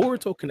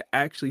 Boruto can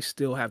actually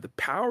still have the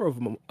power of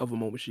a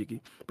Momoshiki,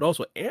 but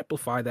also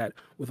amplify that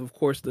with, of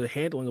course, the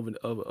handling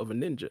of a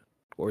ninja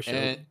or a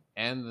shinobi.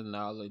 And the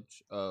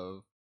knowledge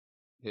of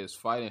his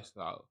fighting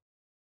style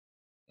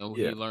and what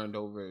Yeah. he learned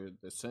over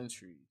the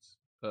centuries.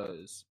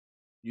 Because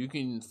you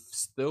can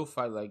still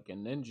fight like a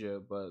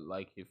ninja, but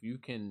like if you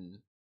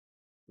can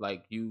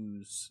like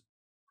use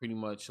pretty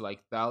much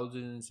like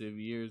thousands of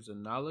years of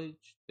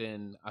knowledge,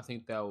 then I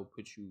think that will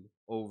put you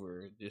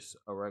over just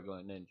a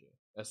regular ninja.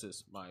 That's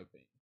just my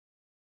opinion.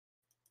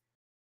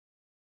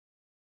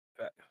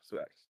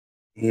 Facts.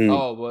 Mm.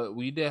 Oh, but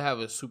we did have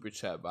a super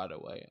chat, by the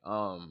way.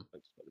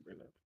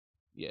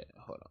 Yeah,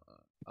 hold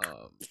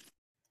on.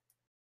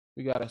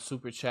 We got a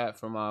super chat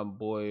from our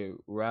boy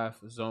Raf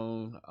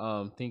Zone.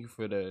 Thank you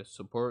for the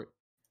support.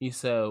 He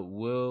said,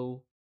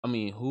 who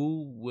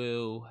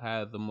will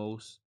have the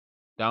most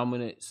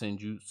dominant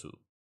senjutsu?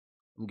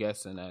 I'm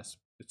guessing that's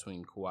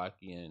between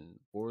Kawaki and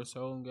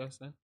Boruto, I'm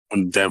guessing.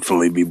 Would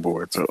definitely be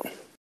Boruto.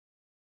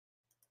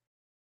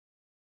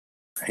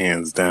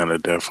 Hands down,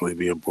 it'd definitely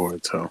be a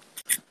Boruto.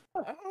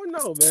 I don't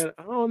know, man.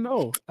 I don't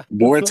know.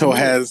 Boruto still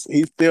has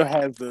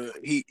the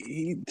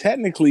he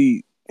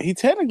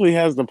technically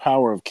has the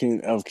power of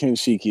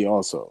Kinshiki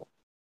also.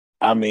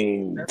 I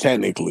mean, That's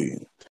technically.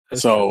 true.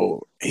 That's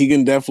So he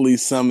can definitely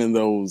summon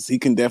those. He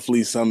can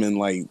definitely summon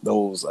like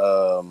those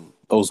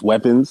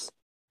weapons.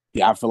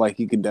 Yeah, I feel like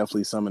he could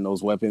definitely summon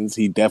those weapons.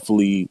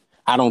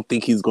 I don't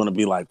think he's going to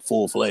be like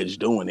full fledged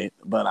doing it,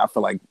 but I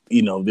feel like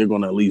they're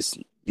going to at least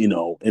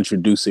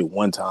introduce it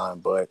one time.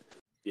 But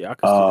yeah, I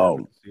can see that. I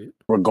can see it.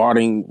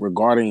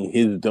 regarding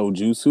his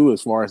dojutsu,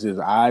 as far as his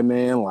eye,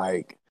 man,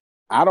 like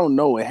I don't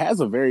know. It has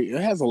a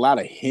lot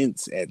of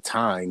hints at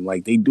time.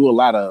 Like they do a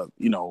lot of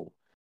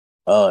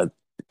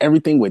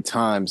everything with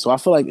time. So I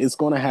feel like it's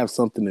going to have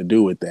something to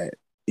do with that.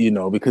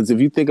 Because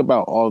if you think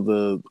about all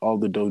the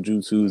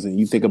dojutsus, and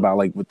you think about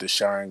like with the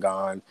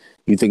Sharingan,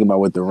 you think about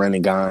with the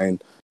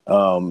Rinnegan,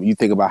 you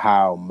think about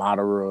how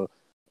Madara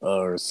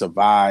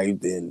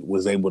survived and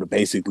was able to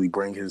basically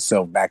bring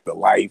himself back to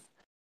life,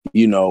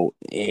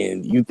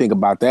 and you think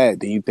about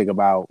that, then you think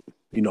about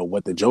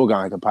what the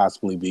Jogan could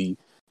possibly be.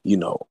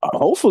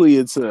 Hopefully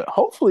it's a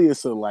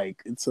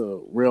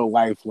real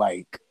life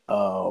like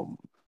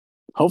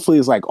hopefully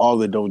it's like all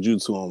the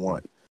dojutsu in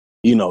one.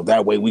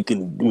 That way we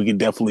can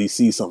definitely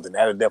see something.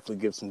 That'll definitely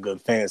give some good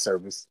fan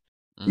service.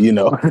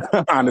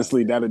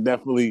 Honestly, that'll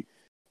definitely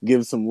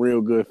give some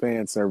real good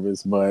fan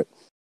service. But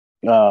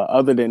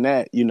other than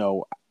that,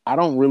 I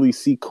don't really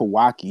see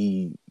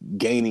Kawaki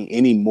gaining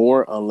any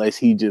more unless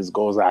he just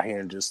goes out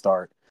here and just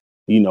start,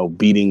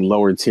 beating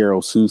lower tier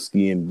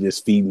Otsutsuki and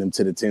just feeding them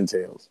to the Ten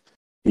Tails.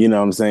 You know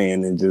what I'm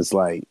saying? And just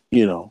like,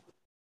 See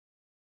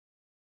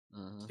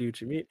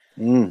what you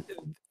mean?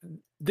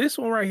 This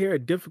one right here, a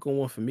difficult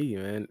one for me,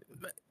 man.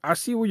 I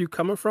see where you're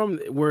coming from,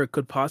 where it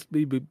could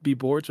possibly be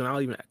Boruto, and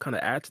I'll even kind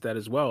of add to that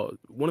as well.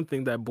 One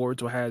thing that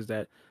Boruto has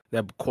that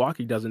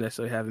Kawaki doesn't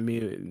necessarily have,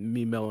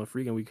 me, Mel, and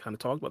Freak, and we kind of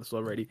talked about this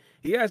already.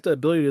 He has the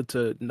ability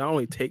to not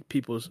only take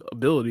people's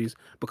abilities,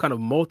 but kind of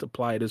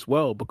multiply it as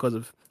well because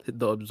of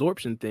the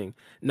absorption thing.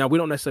 Now, we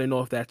don't necessarily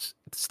know if that's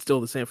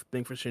still the same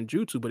thing for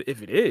Shinjutsu, but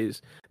if it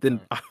is,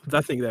 then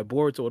I think that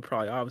Boruto would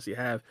probably obviously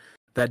have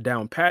that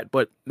down pat.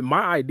 But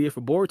my idea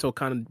for Boruto,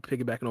 kind of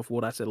piggybacking off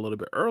what I said a little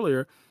bit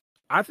earlier,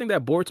 I think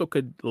that Boruto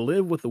could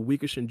live with a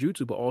weaker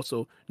Shinjutsu, but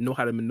also know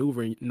how to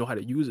maneuver and know how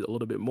to use it a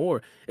little bit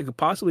more. It could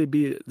possibly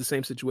be the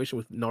same situation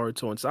with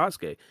Naruto and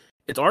Sasuke.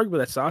 It's arguable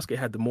that Sasuke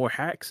had the more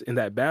hacks in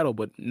that battle,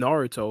 but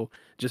Naruto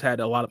just had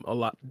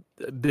a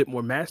bit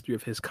more mastery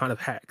of his kind of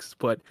hacks.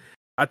 But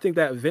I think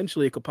that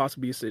eventually it could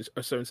possibly be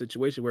a certain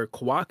situation where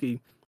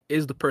Kawaki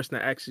is the person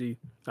that actually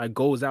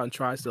goes out and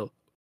tries to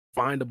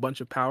find a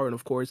bunch of power, and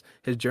of course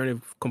his journey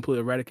of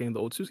completely eradicating the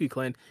Otsutsuki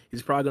clan,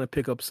 he's probably going to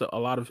pick up a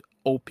lot of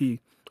OP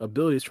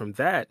abilities from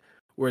that.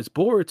 Whereas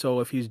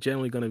Boruto, if he's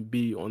generally going to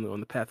be on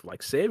the path of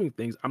like saving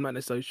things, I'm not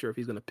necessarily sure if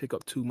he's going to pick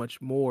up too much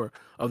more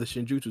of the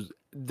Shinjutsus.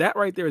 That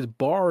right there is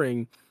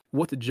barring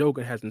what the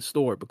Jogan has in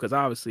store, because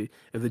obviously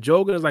if the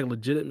Jogan is like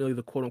legitimately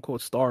the quote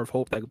unquote star of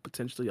hope that could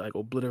potentially like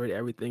obliterate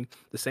everything,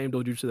 the same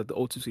dojutsu that the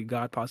Otsutsuki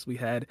god possibly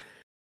had,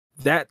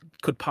 that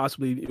could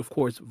possibly, of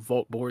course,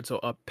 vault Boruto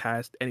up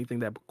past anything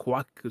that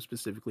Kawaki could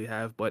specifically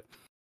have. But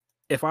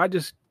if I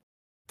just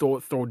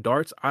throw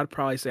darts, I'd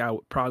probably say I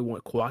would probably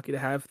want Kawaki to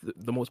have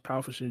the most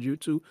powerful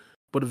Shinjutsu,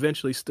 but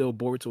eventually still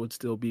Boruto would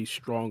still be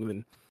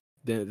stronger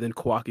than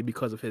Kawaki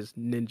because of his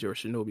ninja or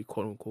shinobi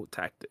quote unquote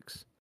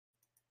tactics.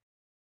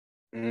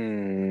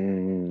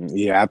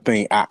 Yeah, I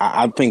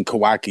think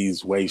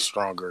Kawaki's way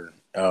stronger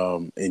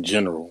in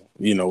general.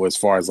 You know, as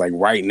far as like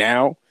right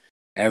now,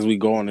 as we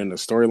go on in the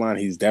storyline,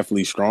 he's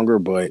definitely stronger.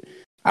 But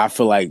I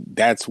feel like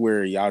that's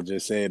where y'all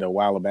just said a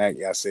while back.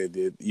 Y'all said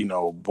that, you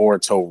know,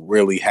 Boruto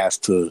really has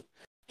to.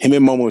 Him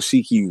and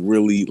Momoshiki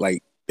really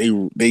like they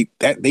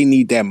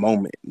need that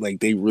moment.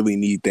 Like they really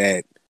need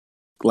that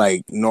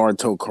like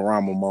Naruto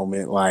Kurama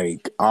moment.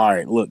 Like, all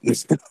right, look,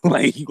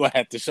 like you gonna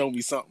have to show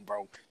me something,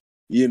 bro.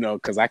 You know,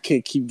 because I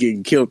can't keep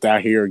getting killed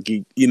out here.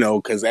 You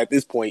know, because at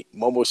this point,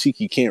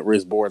 Momoshiki can't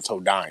risk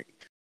Boruto dying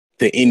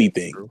to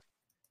anything.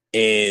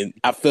 And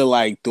I feel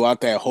like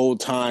throughout that whole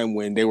time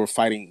when they were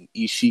fighting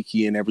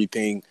Ishiki and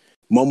everything,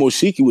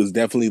 Momoshiki was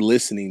definitely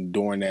listening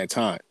during that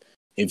time.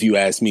 If you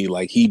ask me,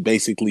 like he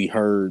basically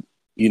heard,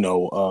 you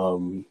know,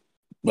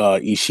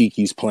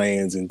 Ishiki's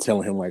plans and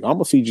telling him like, I'm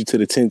gonna feed you to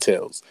the Ten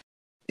Tails.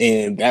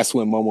 And that's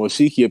when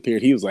Momoshiki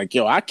appeared. He was like,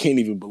 yo, I can't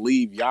even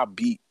believe y'all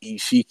beat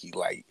Ishiki.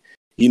 Like,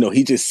 you know,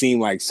 he just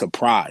seemed like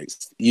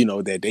surprised, you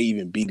know, that they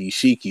even beat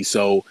Ishiki.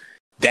 So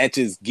that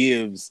just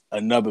gives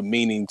another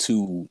meaning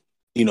to,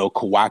 you know,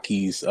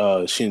 Kawaki's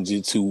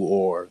Shinjutsu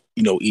or,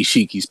 you know,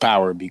 Ishiki's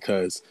power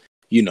because,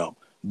 you know,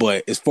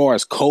 but as far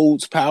as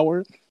Code's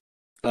power,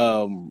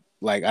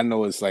 like I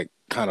know it's like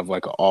kind of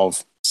like an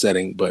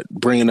offsetting, but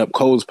bringing up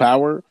Code's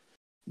power,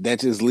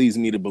 that just leads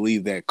me to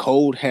believe that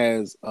Code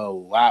has a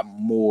lot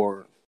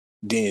more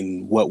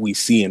than what we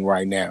see in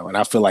right now. And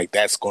I feel like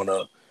that's going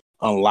to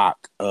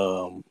unlock,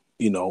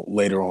 you know,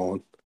 later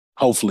on.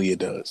 Hopefully it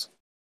does.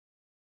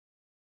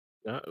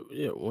 Yeah,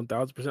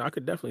 1000%. I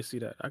could definitely see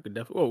that. I could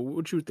definitely. Oh,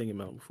 what you were thinking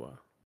about before?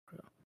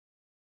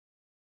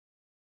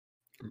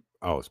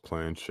 I was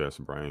playing chess,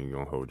 Brian. Ain't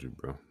gonna hold you,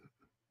 bro.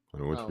 I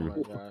know what Oh you.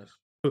 my gosh.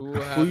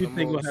 Who you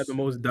think will have the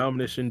most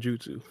dominant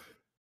Shinjutsu?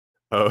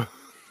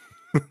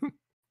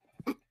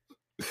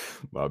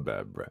 My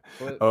bad, bro.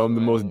 Flips, The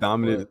man, most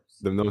dominant, flips.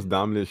 the most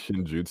dominant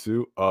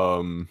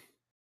Shinjutsu,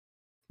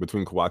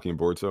 between Kawaki and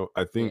Boruto,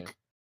 I think.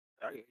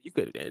 You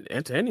could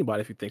answer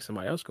anybody if you think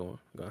somebody else gonna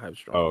have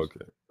strong. Oh,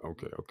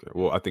 okay.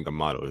 Well, I think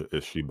Amato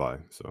is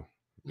Shibai, so.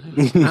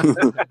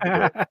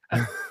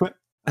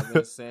 I've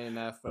been saying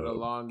that for the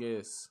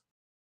longest.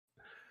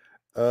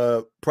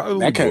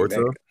 Probably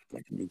Boruto.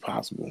 That could be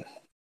possible.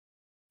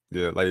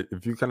 Yeah, like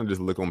if you kind of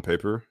just look on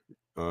paper,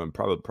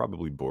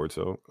 probably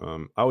Boruto.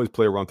 I always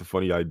play around with the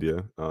funny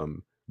idea.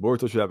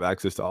 Boruto should have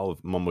access to all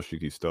of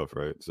Momoshiki's stuff,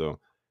 right? So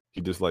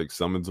he just like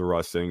summons a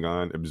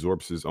Rasengan,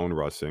 absorbs his own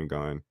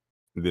Rasengan,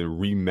 and then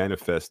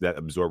remanifests that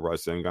absorbed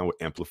Rasengan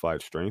with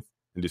amplified strength,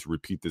 and just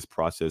repeat this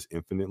process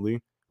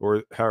infinitely,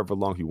 or however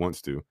long he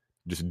wants to,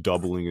 just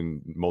doubling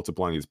and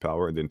multiplying his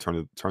power, and then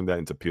turn that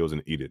into pills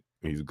and eat it,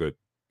 and he's good.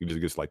 He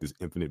just gets like this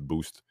infinite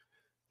boost,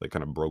 like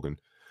kind of broken.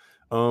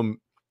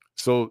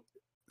 So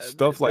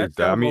stuff like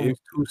that. I mean,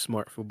 almost too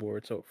smart for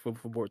Boruto for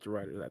Boruto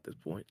writers at this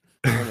point.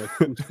 Almost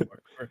too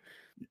smart.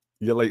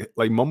 Yeah, like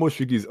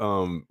Momoshiki's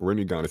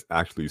Rinnegan is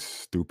actually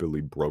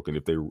stupidly broken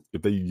if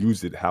they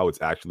use it how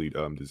it's actually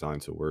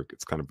designed to work.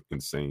 It's kind of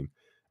insane.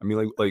 I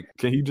mean, like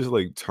can he just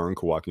like turn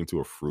Kawaki into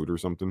a fruit or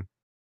something?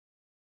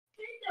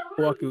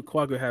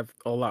 Kawaki have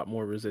a lot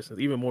more resistance,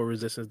 even more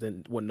resistance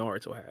than what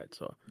Naruto had.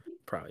 So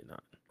probably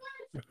not.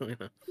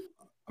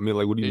 I mean,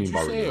 like, what do you mean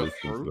by resistance,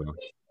 though?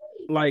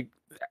 Like,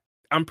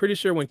 I'm pretty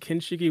sure when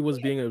Kinshiki was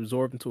being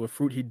absorbed into a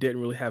fruit, he didn't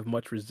really have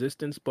much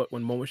resistance. But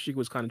when Momoshiki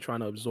was kind of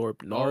trying to absorb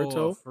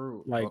Naruto,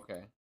 like,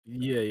 okay,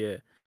 yeah.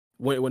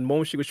 When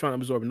Momoshiki was trying to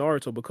absorb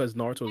Naruto, because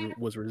Naruto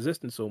was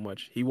resistant so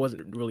much, he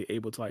wasn't really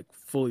able to like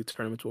fully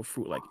turn him into a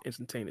fruit like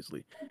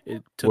instantaneously.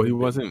 It took well, he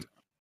wasn't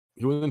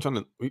trying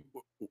to.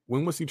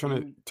 When was he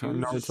trying to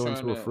turn Naruto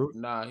into a fruit?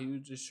 Nah, he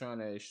was just trying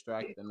to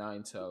extract the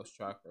Nine Tails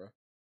chakra.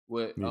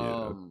 With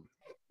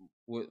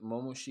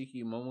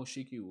Momoshiki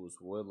was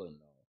willing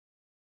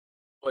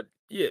though.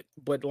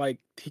 But like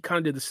he kind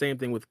of did the same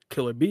thing with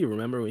Killer Bee.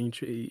 Remember when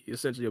he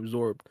essentially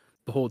absorbed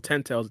the whole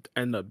 10 tails,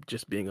 ended up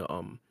just being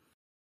a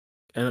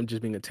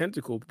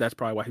tentacle. That's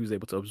probably why he was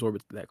able to absorb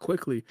it that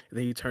quickly. And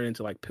then he turned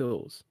into like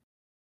pills.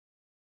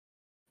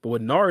 But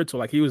with Naruto,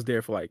 like he was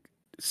there for like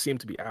seemed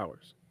to be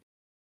hours.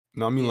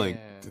 No, I mean Yeah.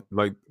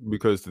 like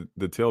because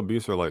the tail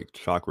beasts are like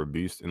chakra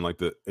beasts, and like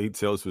the eight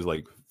tails was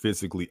like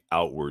physically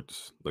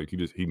outwards. Like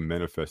he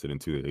manifested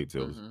into the eight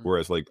tails. Mm-hmm.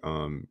 Whereas like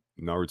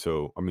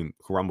Naruto, I mean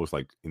Kurama's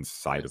like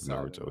inside of Inside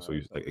of Naruto, so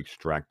he's like Naruto.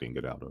 extracting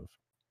it out of.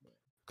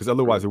 Because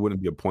otherwise, there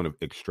wouldn't be a point of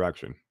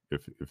extraction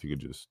if you could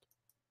just.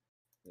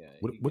 Yeah,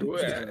 What he what can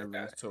was turn it? them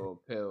into a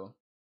pill.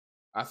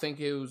 I think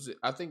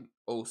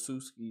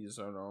Otsutskis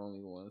are the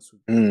only ones who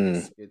can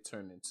just get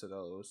turned into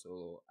those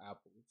little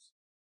apples.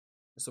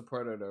 It's a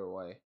part of their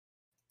way.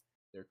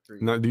 They're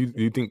Now,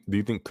 created. do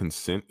you think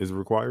consent is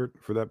required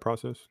for that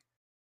process?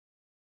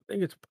 I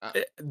think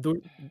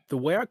the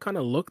way I kind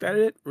of looked at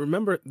it.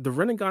 Remember, the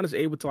Rinnegan is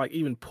able to like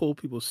even pull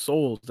people's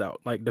souls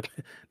out, like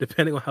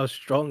depending on how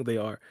strong they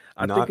are.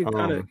 I think Not it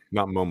kind of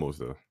not Momo's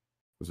though.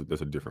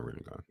 That's a different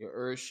Rinnegan. Your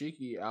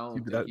Urashiki, I don't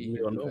think that he we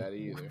can don't do know. that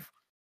either.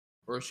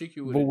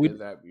 Urashiki would But have we did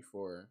that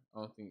before. I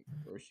don't think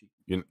Urashiki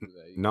You, can do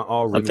that either. not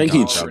all I think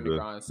Rinnegans he.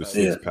 have the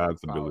six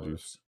paths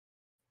abilities.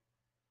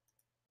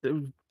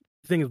 the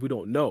thing is we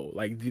don't know.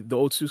 Like the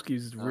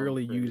Otsutskis I'm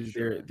rarely pretty use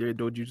sure. their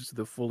dojutsu to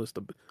the fullest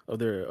of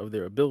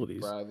their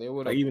abilities. Bro, they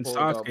would Like have even pulled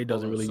up Sasuke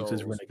doesn't pulling really use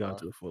his souls, Rinnegan bro.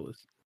 to the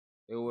fullest.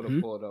 They would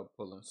have pulled up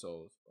pulling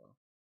souls,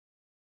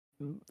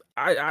 bro.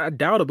 I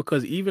doubt it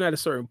because even at a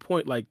certain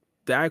point, like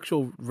the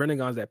actual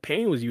Renegons that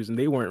Pain was using,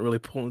 they weren't really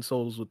pulling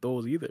souls with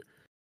those either.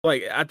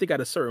 Like I think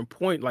at a certain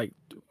point, like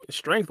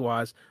strength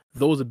wise,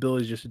 those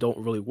abilities just don't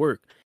really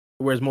work.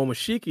 Whereas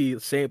Momoshiki,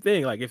 same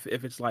thing. Like if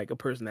it's like a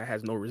person that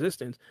has no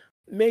resistance,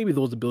 maybe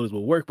those abilities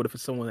will work. But if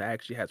it's someone that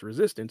actually has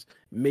resistance,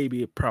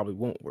 maybe it probably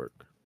won't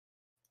work.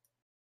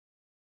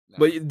 Nah,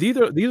 But these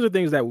are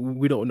things that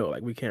we don't know.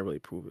 Like we can't really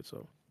prove it.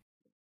 So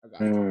I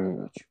got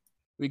you.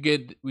 We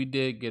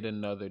did get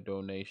another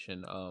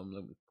donation. Let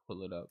me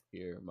pull it up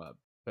here. My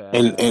bad.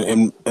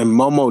 And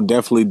Momo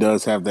definitely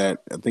does have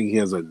that. I think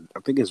his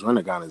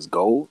Rinnegan is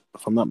gold,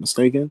 if I'm not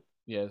mistaken.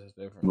 Yes, it's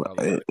different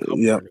color.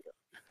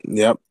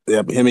 Yep.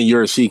 Him and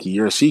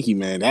Urashiki,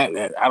 man.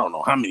 That I don't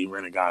know how many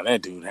Rinnegan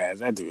that dude has.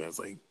 That dude has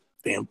like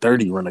damn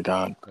 30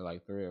 Rinnegan.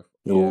 Like 3 or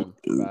 4.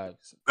 Yeah,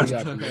 facts. I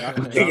don't.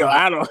 He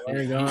got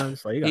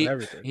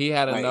everything. He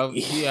had enough.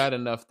 He had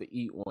enough to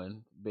eat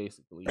one,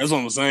 basically. That's what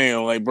I'm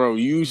saying. Like, bro,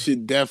 you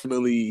should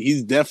definitely.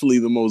 He's definitely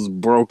the most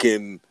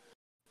broken,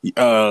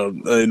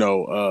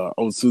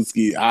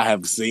 Otsutsuki I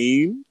have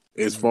seen.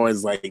 As far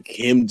as like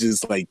him,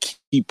 just like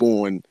keep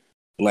on,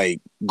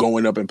 like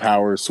going up in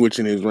power,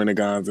 switching his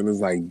Renegons, and it's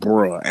like,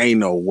 bruh,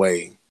 ain't no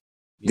way.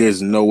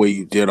 There's no way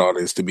you did all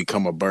this to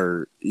become a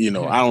bird. I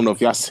don't know if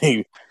y'all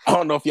seen. I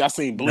don't know if y'all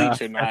seen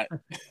Bleach or not.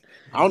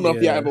 I don't know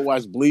if y'all ever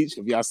watched Bleach.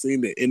 If y'all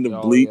seen the end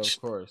of Bleach, yeah,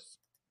 of course.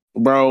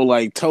 Bro,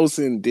 like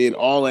Tosin did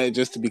all that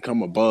just to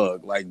become a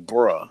bug. Like,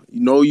 bruh,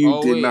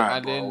 you did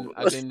not, bro.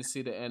 I didn't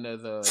see the end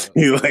of the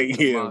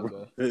manga.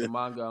 Bro. The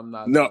manga, I'm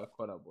not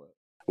caught up with.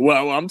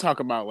 Well, I'm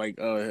talking about like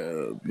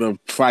the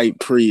fight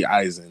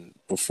pre-Aizen,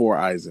 before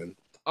Aizen.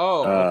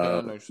 Oh,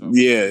 okay.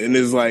 Yeah, and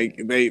it's like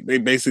they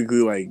basically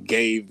like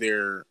gave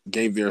their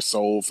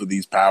soul for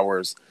these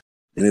powers,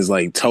 and it's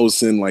like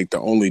Tosin, like the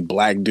only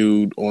black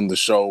dude on the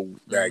show,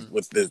 like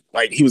with the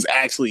like he was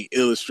actually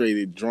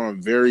illustrated,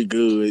 drawn very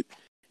good.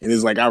 And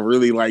it's like, I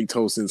really like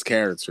Tosin's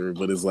character,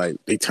 but it's like,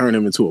 they turn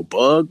him into a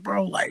bug,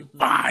 bro. Like,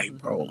 why,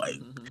 bro? Like,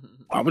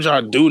 why would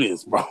y'all do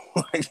this, bro?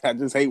 Like, I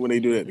just hate when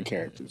they do that to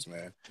characters,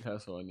 man.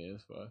 That's what it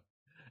is, bro.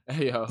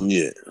 Hey, yo.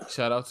 Yeah.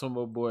 Shout out to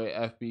my boy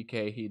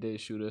FBK. He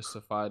did shoot us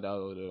a $5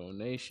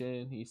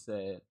 donation. He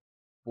said,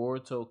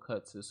 Boruto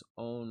cuts his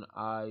own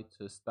eye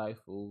to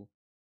stifle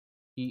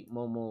Heat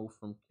Momo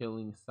from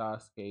killing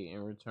Sasuke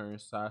and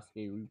returns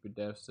Sasuke Reaper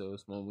Death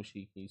Cells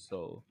Momoshiki's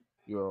soul.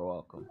 You are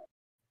welcome.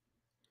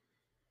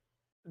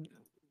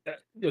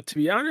 To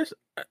be honest,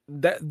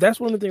 that's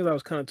one of the things I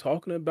was kind of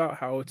talking about.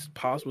 How it's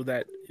possible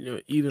that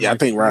even I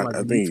think like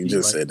you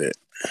just said that.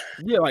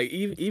 Yeah, like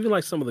even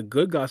like some of the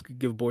good guys could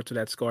give Boruto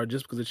that scar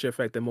just because of the sheer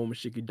fact that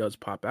Momoshiki does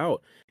pop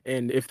out,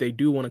 and if they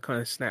do want to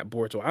kind of snap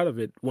Boruto out of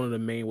it, one of the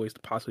main ways to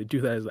possibly do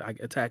that is like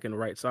attacking the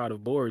right side of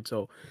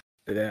Boruto.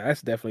 So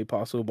that's definitely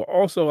possible. But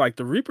also like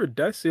the Reaper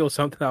Death Seal,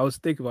 something I was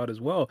thinking about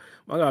as well.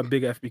 I got a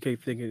big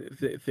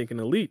FBK thinking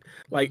elite.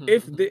 Like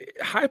if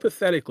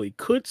hypothetically,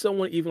 could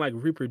someone even like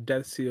Reaper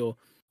Death Seal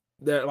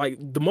that like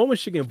the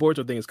Momoshiki and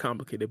Boruto thing is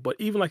complicated, but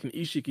even like an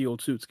Ishiki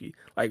Otsutsuki,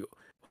 like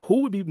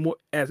who would be more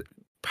as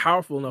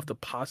powerful enough to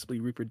possibly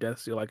Reaper Death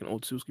Seal like an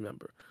Otsutsuki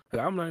member?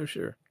 Like I'm not even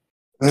sure.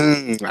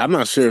 I'm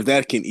not sure if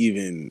that can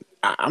even.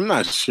 I'm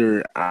not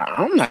sure.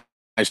 I'm not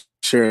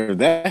sure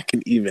that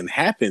can even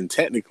happen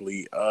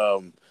technically,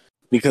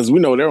 because we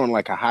know they're on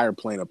like a higher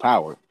plane of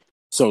power.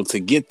 So to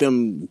get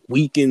them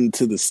weakened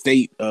to the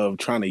state of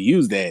trying to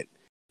use that,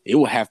 it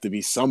will have to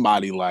be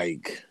somebody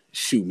like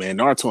man,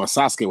 Naruto and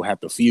Sasuke will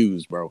have to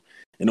fuse, bro,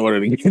 in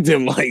order to get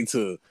them like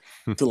to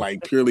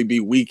like purely be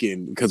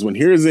weakened. Because when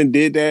Hiruzen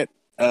did that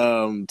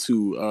to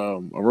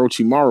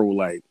Orochimaru,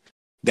 like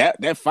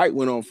that fight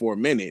went on for a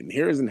minute, and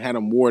Hiruzen had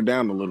him wore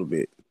down a little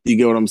bit. You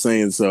get what I'm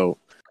saying? So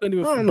couldn't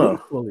even I don't know.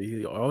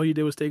 Fully. All he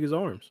did was take his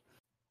arms.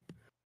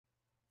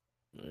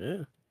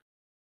 Yeah.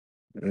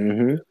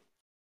 Mm-hmm.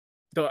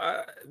 So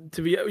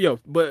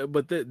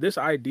this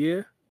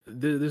idea,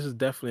 this is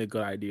definitely a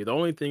good idea. The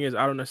only thing is,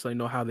 I don't necessarily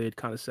know how they'd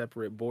kind of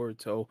separate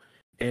Boruto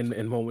and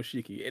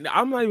Momoshiki, and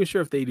I'm not even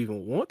sure if they'd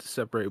even want to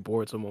separate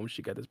Boruto and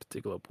Momoshiki at this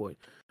particular point.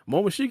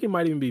 Momoshiki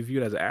might even be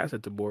viewed as an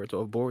asset to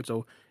Boruto. If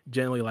Boruto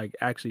generally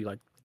actually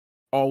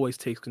always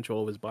takes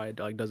control of his body,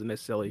 doesn't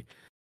necessarily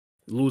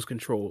lose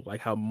control,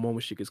 like how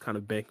Momoshiki is kind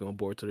of banking on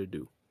Boruto to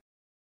do.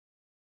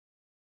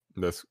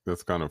 That's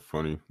kind of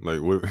funny. Like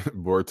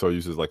Boruto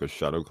uses like a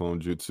shadow clone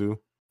jutsu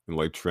and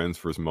like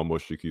transfers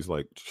Momoshiki's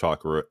like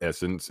chakra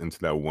essence into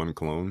that one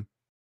clone,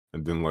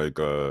 and then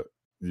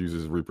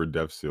uses Reaper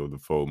Death Seal to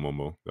fold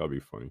Momo. That'd be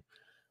funny.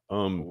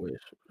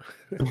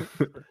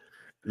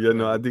 Yeah,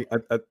 no, I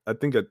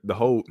think the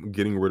whole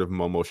getting rid of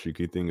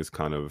Momoshiki thing is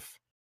kind of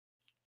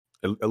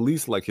at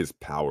least like his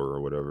power or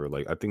whatever.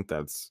 Like I think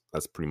that's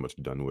pretty much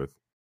done with.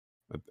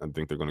 I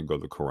think they're gonna go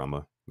the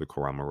Kurama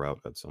route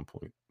at some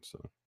point.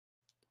 So.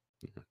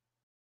 Yeah.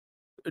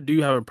 Do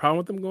you have a problem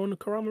with them going the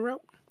Kurama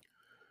route?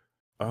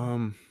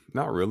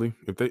 Not really.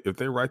 If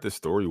they write the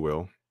story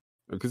well,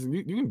 because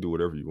you can do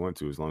whatever you want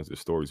to as long as the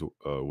story's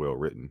well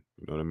written.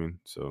 You know what I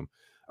mean? So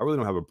I really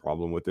don't have a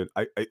problem with it.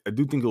 I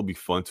do think it'll be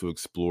fun to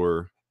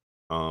explore.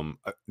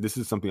 This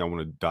is something I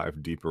want to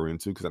dive deeper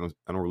into because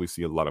I don't really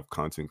see a lot of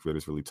content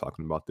creators really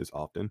talking about this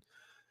often.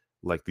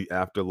 Like the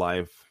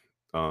afterlife.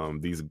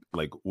 These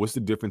like what's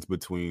the difference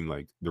between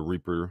like the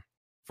Reaper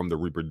from the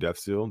Reaper Death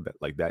Seal,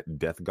 that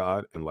death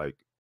god, and like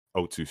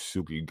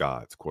Otsutsuki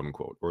gods, quote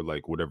unquote, or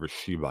like whatever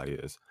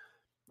Shibai is.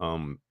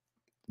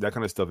 That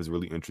kind of stuff is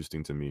really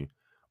interesting to me.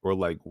 Or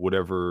like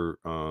whatever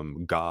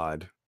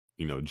god,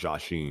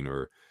 Jashin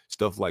or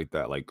stuff like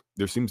that. Like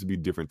there seems to be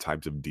different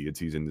types of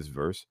deities in this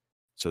verse.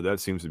 So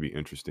that seems to be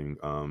interesting.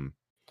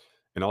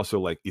 And also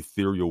like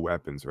ethereal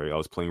weapons, right? I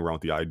was playing around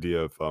with the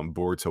idea of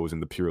Boruto is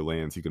in the Pure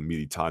Lands. He can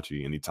meet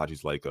Itachi, and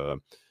Itachi's like,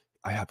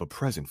 I have a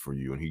present for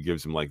you. And he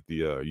gives him like the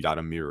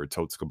Yatamir or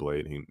Totsuka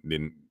blade. And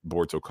then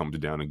Boruto comes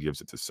down and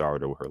gives it to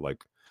Sarada, her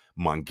like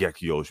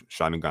Mangekyo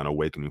Sharingan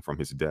awakening from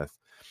his death.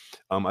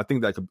 I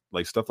think that could,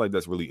 like stuff like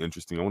that's really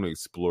interesting. I want to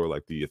explore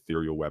like the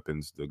ethereal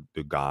weapons,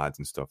 the gods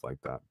and stuff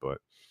like that. But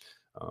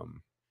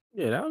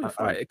yeah, that would be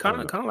fine.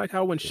 Kind of like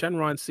how when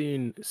Shenron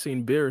seen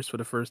Beerus for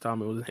the first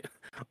time, it was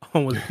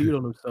almost peed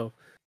on himself.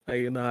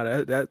 Like,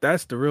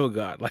 that's the real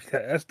god. Like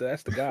that's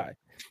the guy.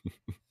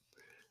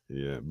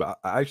 Yeah, but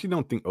I actually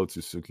don't think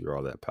Otsutsuki are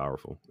all that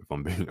powerful, if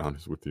I'm being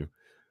honest with you.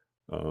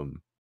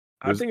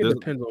 I think it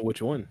depends on which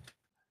one.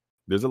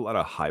 There's a lot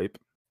of hype,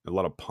 a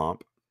lot of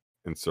pomp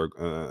and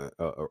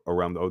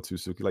around the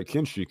Otsutsuki. Like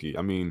Kinshiki,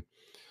 I mean,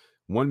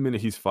 1 minute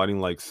he's fighting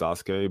like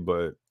Sasuke,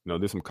 but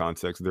there's some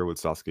context there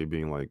with Sasuke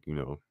being like,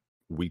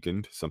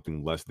 weakened,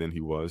 something less than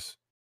he was.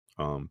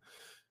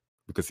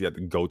 Because he had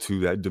to go to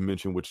that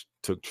dimension, which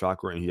took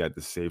chakra, and he had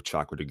to save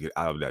chakra to get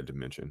out of that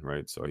dimension,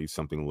 right? So he's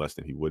something less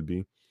than he would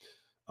be.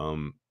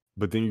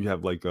 But then you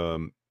have like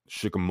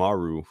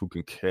Shikamaru, who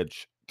can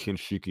catch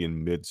Kinshiki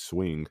in mid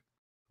swing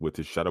with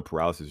his shadow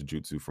paralysis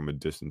jutsu from a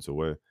distance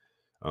away.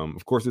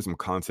 Of course, there's some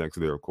context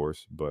there, of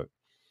course, but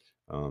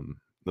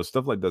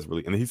stuff like that's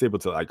really, and he's able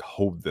to like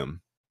hold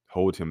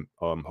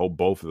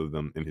both of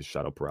them in his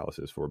shadow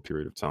paralysis for a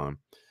period of time.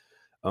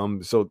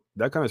 So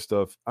that kind of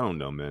stuff, I don't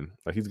know, man.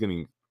 Like his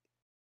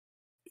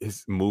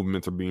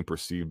movements are being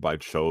perceived by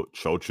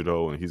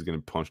Chochiro, and he's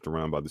getting punched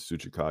around by the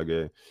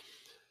Tsuchikage.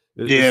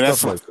 That's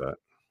stuff like that.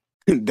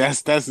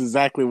 That's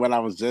exactly what I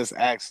was just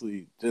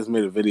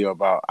made a video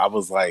about. I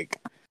was like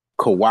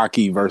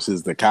Kawaki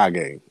versus the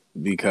Kage,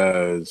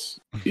 because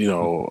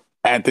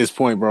at this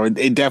point, bro,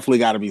 it definitely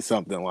got to be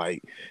something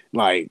like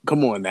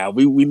come on now,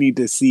 we need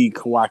to see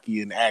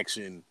Kawaki in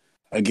action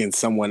against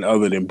someone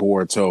other than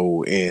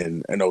Boruto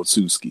and an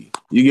Otsutsuki.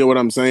 You get what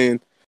I'm saying?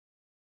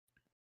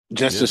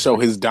 Just to show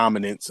his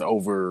dominance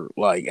over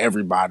like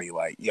everybody.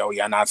 Like, yo,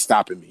 y'all not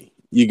stopping me.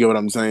 You get what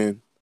I'm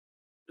saying?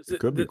 It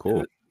could be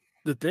cool.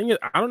 The thing is,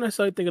 I don't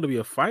necessarily think it'll be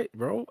a fight,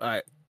 bro.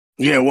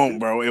 It won't,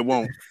 bro. It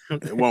won't.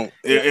 It won't.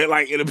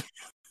 It'll be.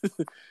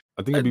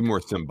 I think it'd be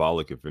more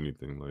symbolic, if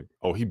anything. Like,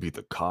 oh, he beat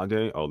the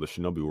Kage. Oh, the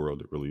Shinobi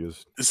world, it really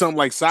is. Something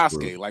like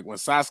Sasuke. Like when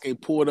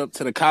Sasuke pulled up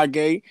to the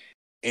Kage,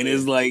 and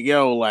it's like,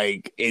 yo,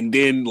 like, and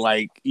then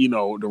like, the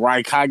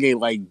Raikage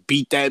like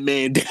beat that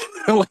man down.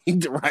 Like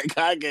the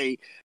Raikage,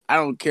 I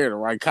don't care. The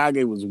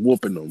Raikage was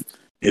whooping them.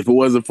 If it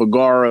wasn't for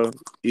Gaara,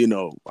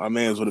 my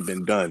man's would have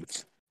been done.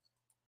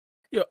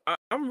 Yo,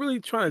 I'm really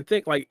trying to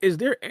think. Like, is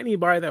there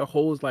anybody that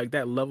holds like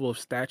that level of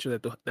stature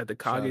that the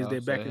Kages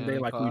did back in the day?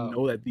 Like, we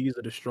know that these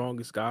are the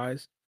strongest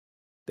guys.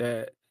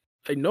 That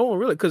like no one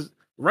really, because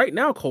right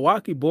now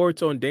Kawaki,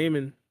 Boruto, and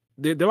Damon,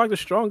 they're like the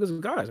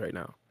strongest guys right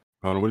now.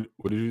 What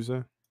did you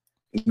say?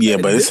 Yeah,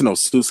 but it's no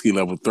Otsutsuki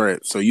level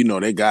threat, so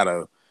they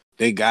gotta.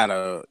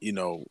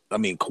 I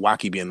mean,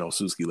 Kawaki being no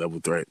Otsutsuki level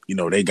threat,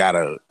 they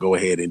gotta go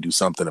ahead and do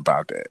something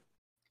about that.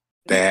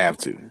 They have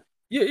to.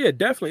 Yeah,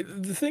 definitely.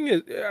 The thing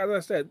is, as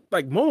I said,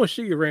 like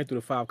Momoshiki ran through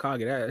the 5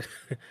 Kage.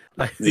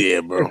 Like,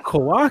 yeah, bro.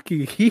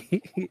 Kawaki,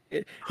 he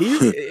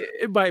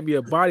it might be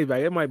a body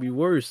bag. It might be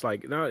worse.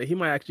 Like, now he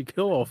might actually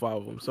kill all 5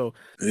 of them. So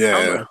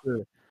yeah.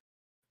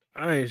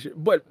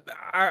 But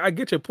I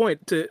get your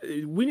point.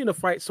 We need to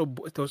fight so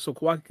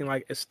Kawaki can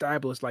like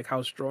establish like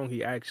how strong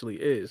he actually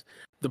is.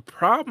 The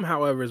problem,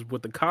 however, is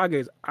with the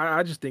Kages.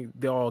 I just think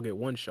they all get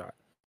one shot.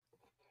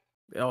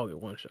 They all get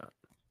one shot.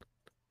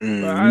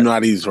 You know how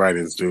these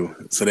writers do,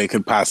 so they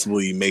could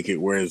possibly make it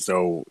where as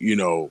though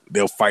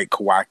they'll fight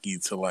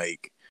Kawaki to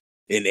like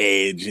an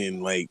edge,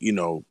 and like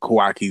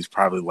Kawaki's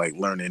probably like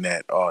learning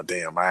that, oh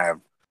damn, I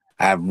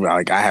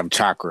have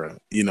chakra,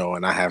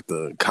 and I have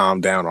to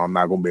calm down, or I'm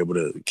not gonna be able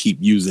to keep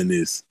using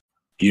this,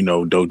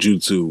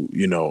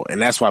 dojutsu,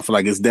 and that's why I feel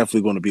like it's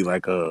definitely going to be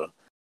like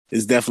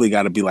it's definitely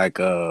got to be like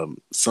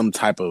some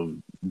type of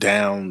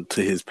down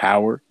to his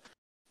power.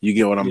 You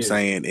get what I'm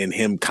saying? And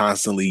him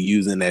constantly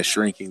using that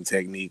shrinking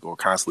technique, or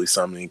constantly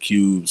summoning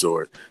cubes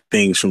or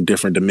things from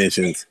different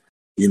dimensions,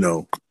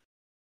 it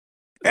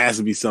has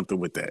to be something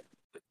with that.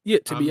 Yeah,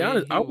 to be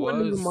honest, I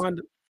wouldn't even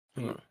mind.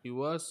 He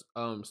was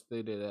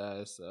stated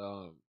as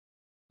a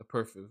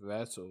perfect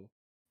vessel,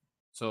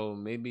 so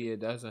maybe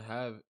it doesn't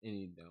have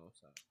any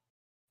downside.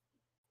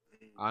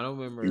 I don't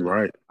remember. You're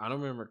right. I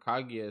don't remember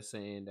Kaguya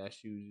saying that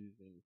she was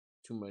using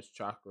too much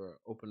chakra,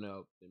 open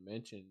up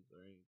dimensions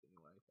or anything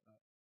like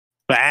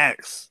that.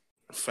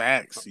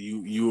 Facts.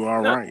 You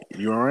are right.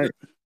 You are right.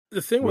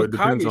 The thing with it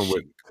depends Kage, on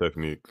what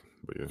technique,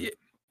 but yeah.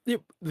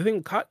 The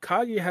thing,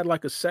 Kage had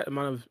like a set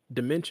amount of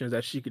dimensions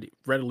that she could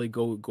readily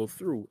go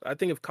through. I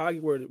think if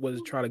Kage was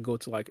to try to go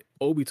to like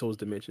Obito's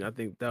dimension, I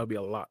think that would be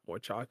a lot more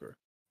chakra.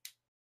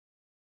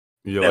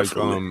 Yeah,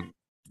 definitely. Like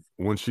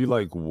when she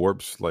like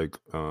warps like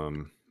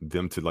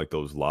them to like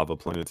those lava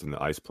planets and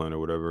the ice planet or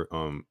whatever,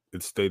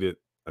 it's stated,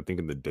 I think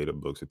in the data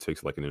books, it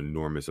takes like an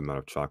enormous amount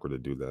of chakra to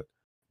do that.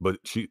 But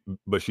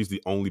she's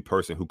the only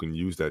person who can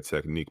use that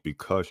technique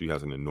because she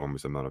has an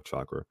enormous amount of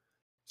chakra.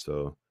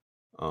 So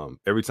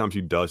every time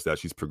she does that,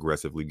 she's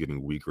progressively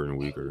getting weaker and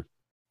weaker.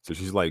 So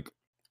she's like,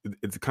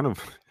 it's kind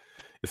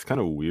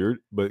of weird,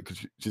 but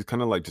she's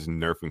kind of like just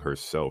nerfing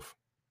herself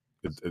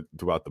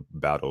throughout the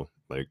battle.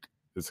 Like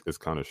it's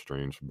kind of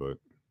strange, but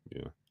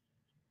yeah.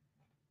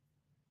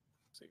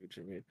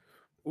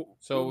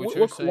 So what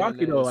you're saying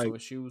is, though, when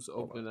she was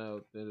opening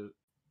out the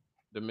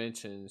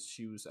dimensions,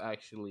 she was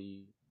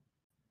actually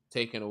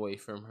taken away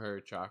from her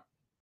chakra.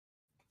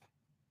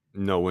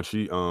 No, when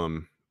she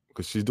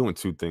because she's doing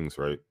two things,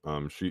 right?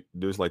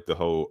 There's like the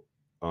whole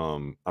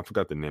I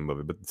forgot the name of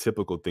it, but the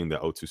typical thing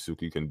that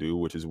Otsutsuki can do,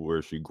 which is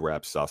where she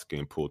grabs Sasuke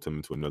and pulls him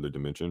into another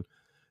dimension.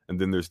 And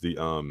then there's the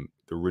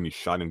Rini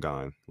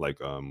Sharingan, like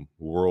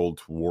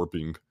world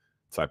warping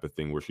type of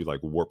thing, where she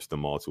like warps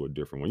them all to a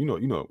different one.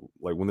 You know,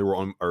 like when they were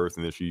on Earth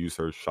and then she used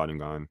her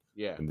Sharingan,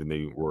 and then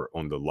they were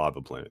on the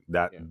lava planet.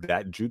 That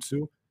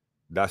jutsu,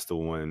 that's the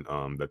one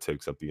that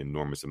takes up the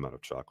enormous amount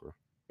of chakra.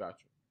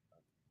 Gotcha.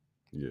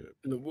 Yeah.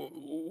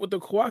 With the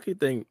Kawaki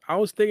thing, I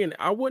was thinking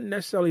I wouldn't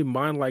necessarily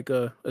mind like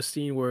a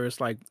scene where it's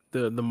like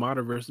the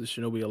Mata versus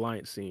Shinobi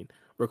Alliance scene,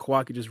 where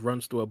Kawaki just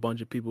runs through a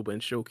bunch of people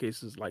but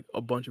showcases like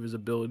a bunch of his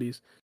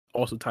abilities.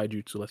 Also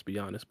taijutsu, let's be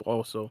honest, but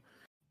also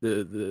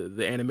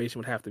the animation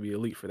would have to be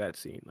elite for that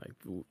scene. Like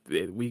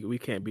we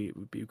can't be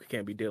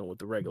dealing with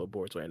the regular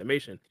Boruto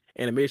animation.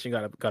 Animation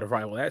got to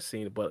rival that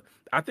scene, but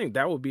I think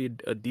that would be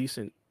a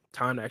decent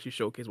time to actually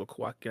showcase what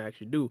Kawaki can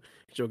actually do,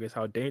 showcase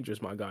how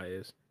dangerous my guy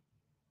is.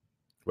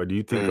 But do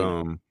you think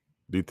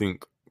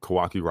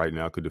Kawaki right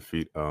now could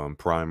defeat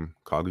Prime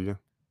Kaguya?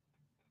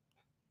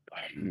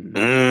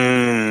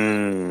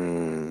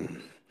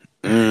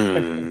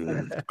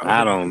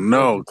 I don't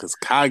know, because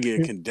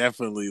Kaguya can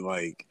definitely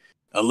like,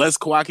 unless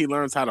Kawaki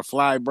learns how to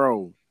fly,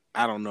 bro,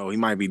 I don't know. He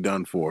might be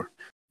done for.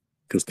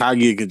 Because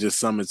Kaguya can just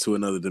summon to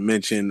another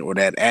dimension, or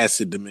that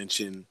acid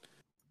dimension,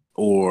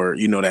 or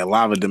that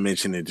lava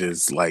dimension, and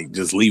just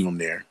leave him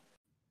there.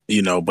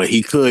 But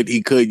he could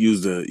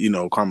use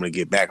the karma to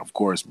get back, of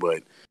course.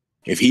 But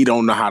if he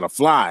don't know how to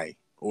fly,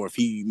 or if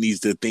he needs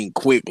to think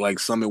quick, like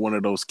summon one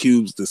of those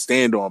cubes to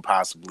stand on,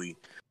 possibly,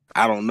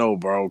 I don't know,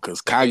 bro.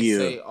 Because Kaguya,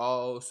 they say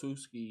all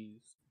Susukis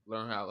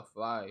learn how to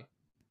fly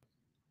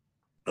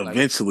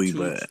eventually,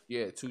 like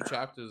 2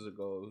 chapters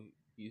ago,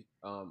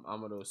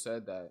 Amado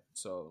said that.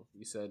 So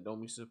he said, "Don't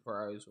be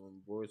surprised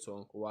when Boruto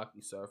and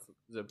Kawaki start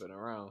zipping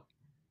around."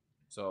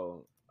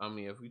 So I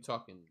mean, if we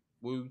talking.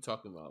 What are we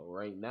talking about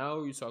right now?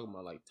 Or are you talking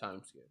about like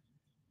time scale?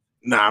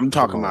 Nah, I'm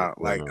talking about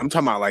like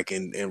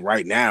in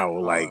right now.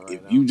 Like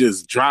if you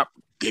just drop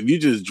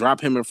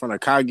him in front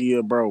of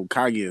Kaguya, bro,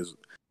 I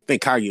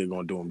think Kaguya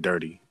gonna do him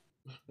dirty.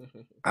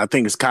 I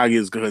think it's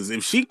Kaguya's, because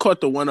if she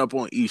caught the one up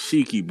on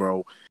Ishiki,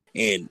 bro,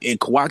 and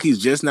Kawaki's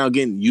just now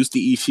getting used to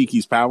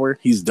Ishiki's power,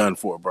 he's done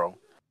for, bro.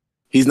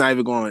 He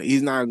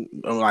doesn't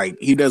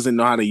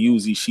know how to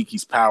use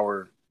Ishiki's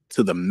power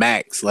to the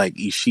max like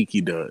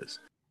Ishiki does.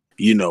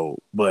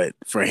 But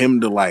for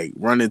him to like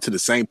run into the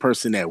same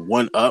person that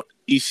won up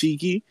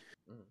Ishiki,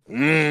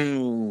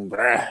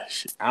 I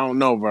don't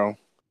know, bro.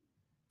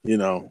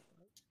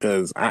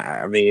 Because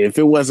I mean, if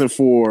it wasn't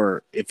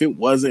for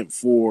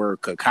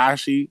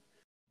Kakashi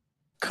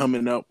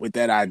coming up with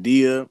that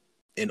idea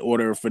in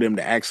order for them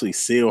to actually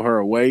seal her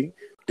away,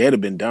 they'd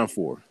have been done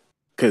for.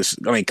 Because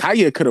I mean,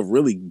 Kaya could have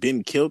really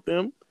been killed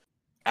them,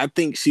 I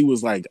think she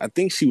was like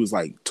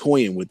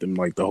toying with them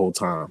like the whole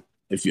time.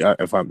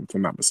 If I'm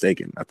not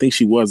mistaken, I think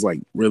she was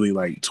like really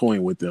like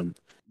toying with them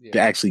to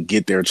actually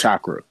get their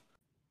chakra.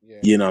 Yeah.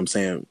 You know what I'm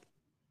saying?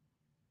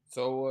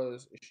 So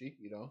was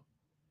Ishiki though.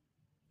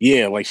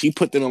 Yeah, like she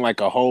put them in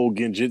like a whole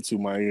genjutsu,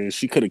 man.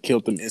 She could have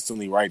killed them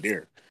instantly right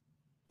there.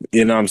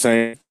 You know what I'm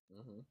saying?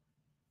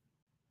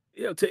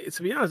 Yeah,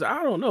 to be honest,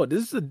 I don't know.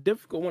 This is a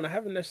difficult one. I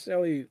haven't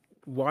necessarily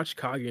watched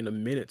Kage in a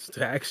minute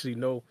to actually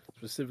know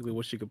specifically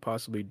what she could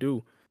possibly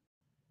do.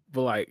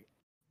 But like,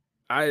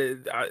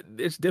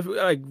 it's difficult.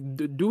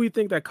 Like, do we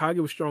think that Kage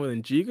was stronger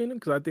than Jigen?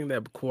 Because I think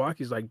that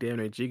Kawaki's like damn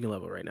near Jigen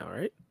level right now,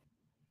 right?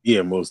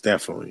 Yeah, most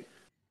definitely.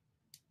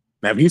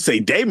 Now, if you say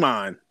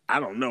Daemon, I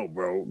don't know,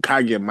 bro.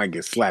 Kage might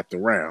get slapped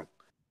around.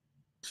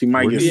 She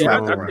might get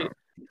slapped around.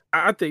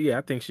 I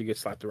think she gets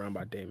slapped around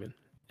by Daemon.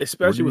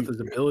 Especially with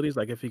his abilities,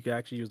 like if he could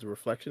actually use the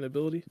reflection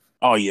ability.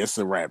 Oh yeah, it's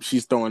a wrap.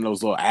 She's throwing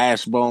those little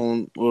ash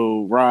bone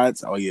little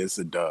rods. Oh yeah, it's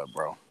a dub,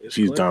 bro.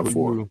 She's done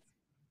for.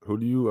 Who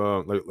do you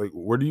like?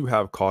 Where do you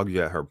have Kage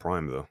at her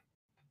prime though?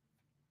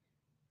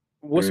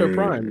 What's her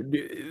prime?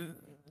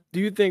 Do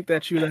you think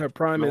that she was at her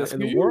prime in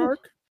the war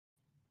arc?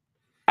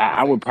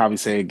 I would probably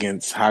say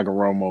against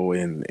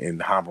Hagoromo and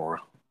Hamura.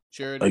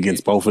 Sure,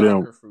 against both of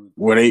them.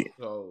 Where they,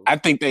 I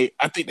think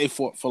they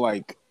fought for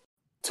like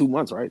 2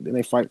 months, right? Then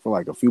they fight for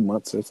like a few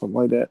months or something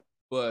like that.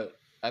 But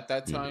at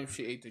that time,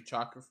 she ate the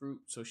chakra fruit,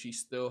 so she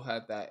still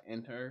had that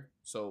in her.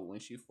 So when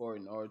she fought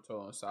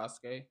Naruto and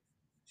Sasuke,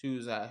 she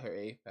was at her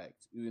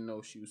apex, even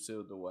though she was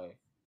sealed away.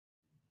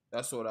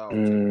 That's what I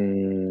would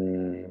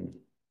think.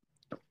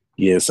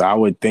 Yes, I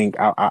would think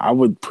I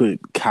would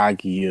put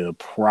Kaguya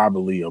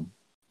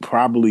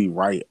probably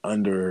right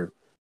under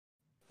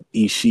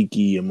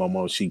Ishiki and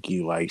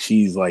Momoshiki. Like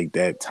she's like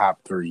that top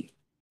 3.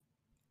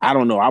 I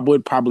don't know. I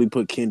would probably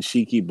put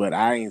Kenshiki, but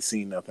I ain't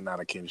seen nothing out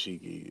of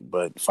Kenshiki.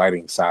 But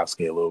fighting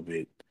Sasuke a little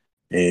bit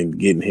and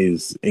getting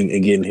his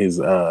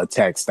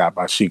attack stopped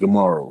by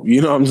Shikamaru.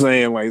 You know what I'm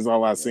saying? Like it's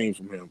all I've seen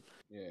from him.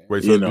 Yeah.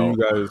 Wait, so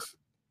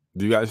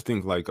do you guys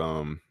think like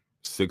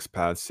 6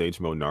 Path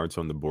Sage Mode Naruto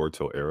in the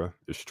Boruto era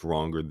is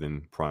stronger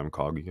than Prime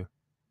Kaguya?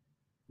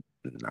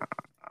 Nah,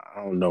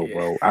 I don't know,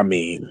 bro. I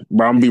mean,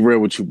 bro, I'm gonna be real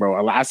with you,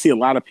 bro. I see a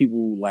lot of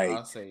people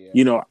like,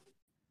 you know,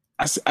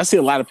 I see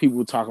a lot of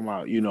people talking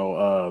about, you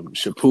know,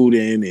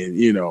 Shippuden and,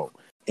 you know,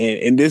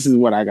 and this is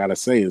what I gotta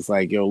say. It's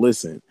like, yo,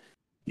 listen,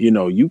 you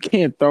know, you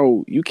can't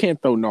throw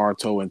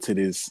Naruto into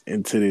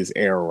this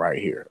era right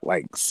here.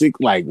 Like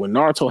when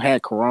Naruto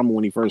had Kurama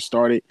when he first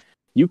started,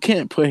 you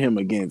can't put him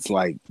against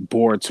like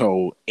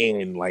Boruto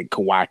and like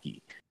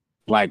Kawaki,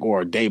 like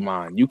or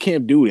Daemon. You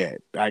can't do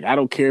that. Like I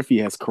don't care if he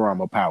has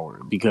Kurama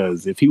power,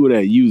 because if he would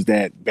have used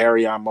that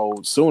Baryon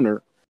mode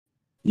sooner,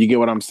 you get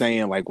what I'm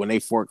saying? Like when they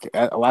fork,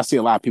 I see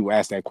a lot of people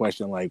ask that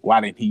question, like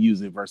why didn't he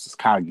use it versus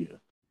Kaguya?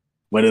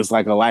 But it's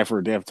like a life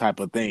or death type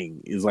of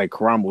thing. It's like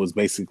Kurama was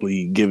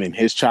basically giving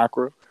his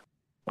chakra.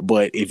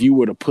 But if you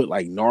were to put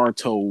like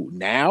Naruto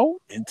now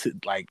into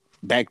like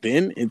back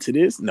then into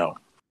this, no,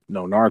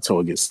 Naruto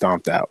would get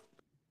stomped out.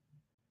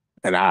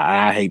 And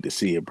I hate to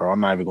see it, bro. I'm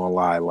not even gonna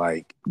lie.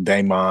 Like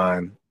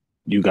Daemon,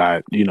 you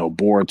got, you know,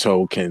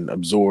 Boruto can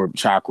absorb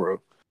chakra,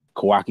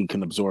 Kawaki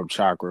can absorb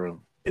chakra.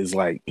 It's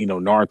like, you know,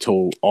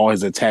 Naruto, all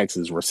his attacks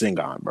is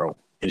Rasengan, bro,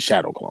 and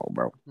Shadow Clone,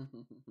 bro.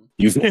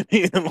 You feel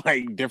me?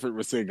 Like different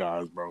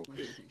Rasengans, bro.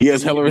 He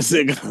has hella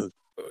Rasengans.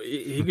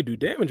 He could do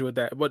damage with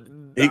that, but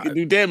he could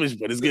do damage,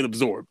 but it's getting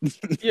absorbed.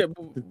 Yeah,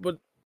 but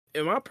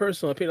in my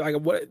personal opinion,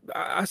 like what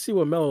I see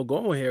what Melo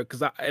going here,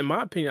 because in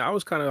my opinion, I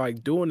was kind of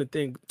like doing the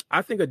thing.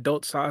 I think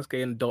adult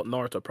Sasuke and adult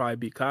Naruto probably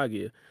beat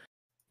Kaguya,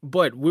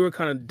 but we were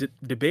kind of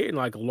debating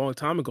like a long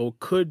time ago.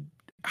 Could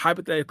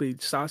hypothetically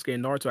Sasuke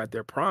and Naruto at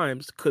their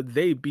primes, could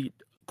they beat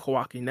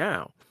Kawaki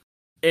now?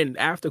 And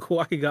after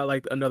Kawaki got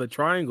like another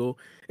triangle,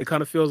 it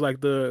kind of feels like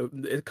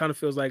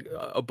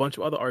a bunch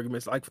of other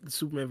arguments, like the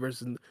Superman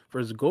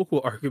versus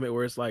Goku argument,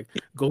 where it's like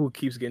Goku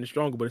keeps getting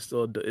stronger, but it's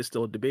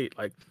still a debate.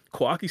 Like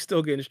Kawaki's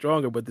still getting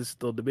stronger, but this is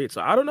still a debate.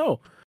 So I don't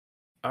know,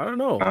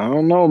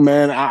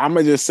 man. I'm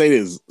gonna just say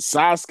this: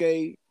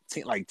 Sasuke,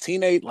 like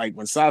teenage, like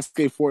when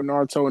Sasuke fought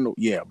Naruto,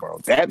 and bro,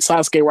 that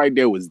Sasuke right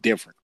there was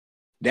different.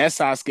 That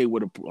Sasuke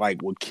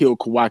would kill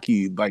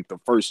Kawaki like the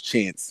first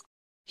chance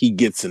he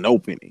gets an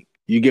opening.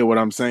 You get what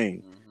I'm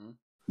saying? Mm-hmm.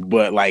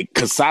 But like,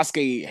 cause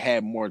Sasuke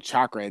had more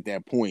chakra at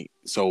that point,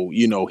 so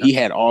you know he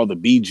had all the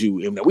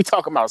Biju. And we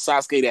talking about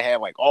Sasuke that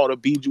had like all the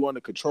Biju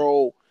under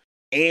control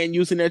and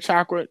using their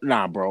chakra.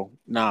 Nah, bro.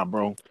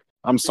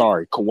 I'm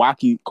sorry,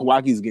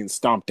 Kawaki's getting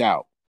stomped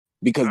out,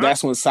 because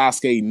that's when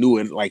Sasuke knew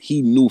it. Like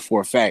he knew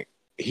for a fact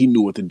he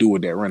knew what to do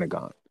with that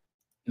Rinnegan.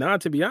 Nah,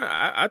 to be honest,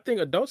 I think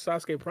adult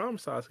Sasuke prime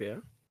Sasuke.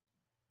 Huh?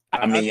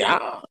 I mean,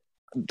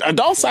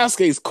 adult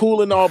Sasuke is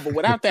cool and all, but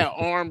without that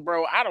arm,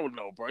 bro, I don't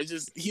know, bro. It's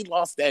just he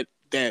lost that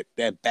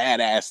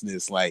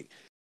badassness, like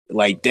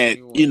that,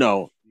 you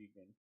know.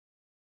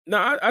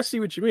 No, I see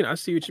what you mean.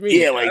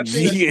 Yeah, like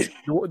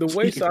the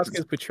way Sasuke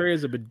is portrayed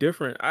is a bit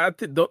different. I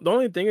think the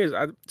only thing is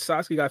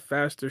Sasuke got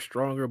faster,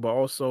 stronger, but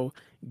also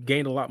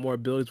gained a lot more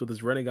abilities with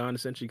his Rinnegan.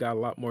 Essentially, got a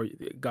lot more,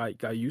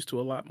 got used to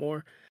a lot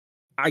more.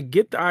 I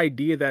get the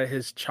idea that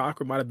his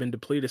chakra might have been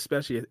depleted,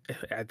 especially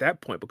at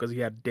that point, because he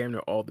had damn near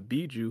all the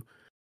Biju.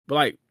 But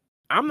like,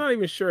 I'm not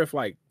even sure if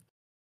like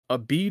a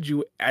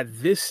Biju at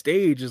this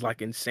stage is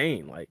like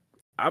insane. Like,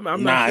 I'm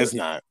not sure. It's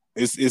not.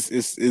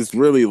 It's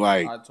really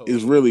like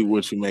it's really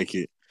what you make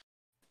it.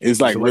 It's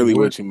like So, really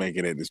what you make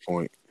it at this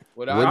point.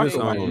 What What I is,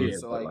 think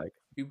is like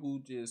people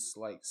just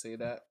like say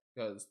that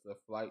because the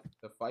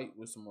fight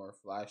was more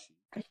flashy,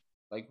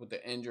 like with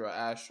the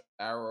Indra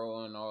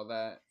arrow and all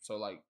that. So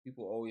like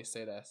people always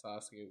say that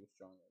Sasuke was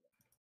stronger.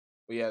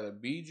 But yeah, the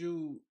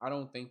Biju, I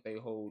don't think they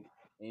hold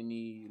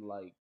any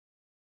like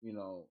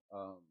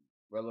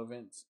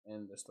relevance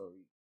in the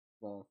story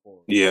going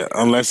forward. Yeah,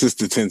 unless it's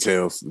the 10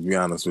 tails. To be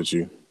honest with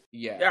you.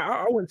 Yeah,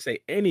 I wouldn't say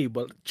any,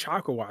 but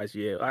chakra wise,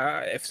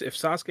 yeah. If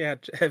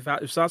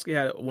Sasuke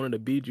had one of the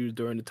Bijus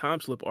during the time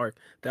slip arc,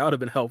 that would have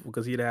been helpful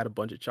because he'd had a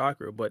bunch of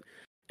chakra. But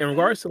in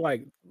regards to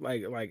like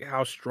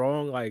how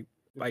strong like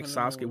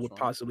Sasuke would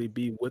possibly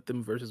be with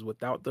them versus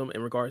without them,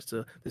 in regards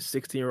to the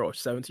 16-year-old or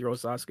 17-year-old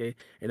Sasuke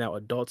and now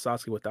adult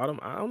Sasuke without him,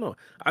 I don't know.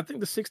 I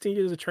think the 16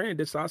 years of training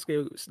did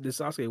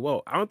Sasuke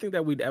well. I don't think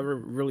that we'd ever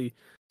really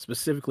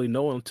specifically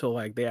know until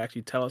like they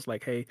actually tell us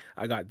like, hey,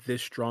 I got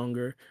this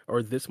stronger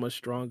or this much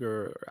stronger,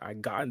 or I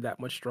gotten that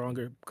much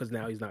stronger, because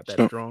now he's not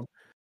that strong.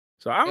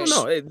 So I don't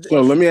know.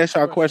 So let me ask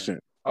y'all a question.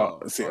 No,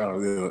 go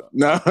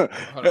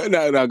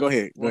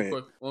ahead.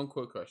 One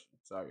quick question.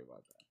 Sorry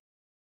about that.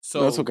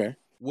 So that's okay.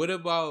 What do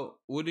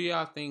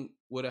y'all think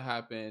would have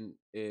happened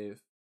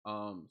if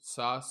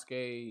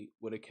Sasuke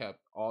would have kept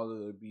all of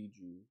the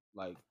Biju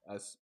like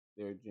as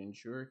their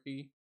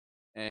Jinchuriki,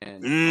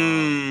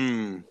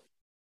 and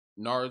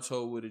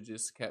Naruto would have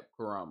just kept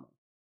Kurama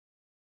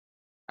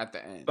at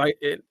the end? Like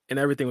and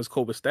everything was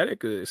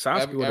copacetic.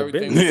 Sasuke would have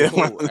been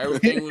cool.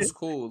 Everything was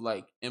cool.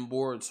 Like in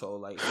Boruto,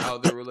 like how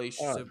their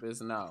relationship is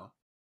now.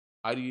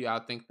 How do y'all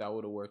think that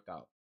would have worked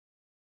out?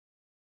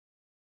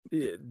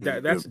 Yeah,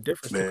 that's the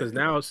difference, because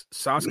now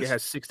Sasuke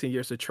has 16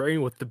 years to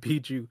train with the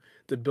Biju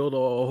to build a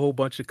whole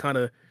bunch of kind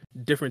of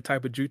different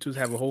type of jutsus,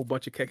 have a whole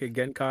bunch of Kekkei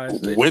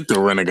Genkais with the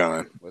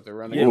Rinnegan.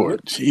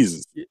 Lord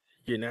Jesus.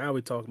 Yeah, now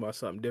we're talking about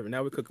something different.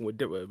 Now we're cooking with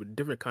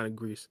different kind of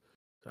grease.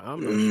 So I'm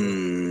not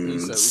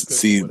sure.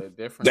 See,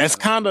 that's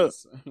kind of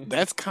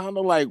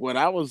like what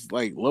I was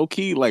like, low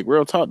key, like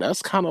real talk.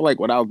 That's kind of like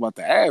what I was about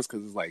to ask,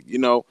 because it's like,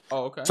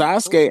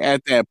 Sasuke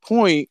at that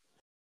point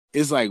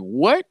is like,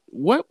 what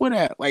would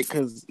that like?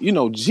 Because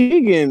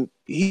Jigen,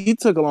 he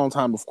took a long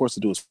time, of course,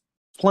 to do his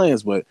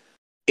plans. But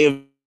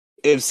if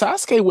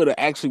Sasuke would have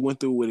actually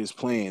went through with his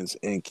plans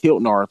and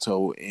killed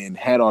Naruto and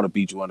had all the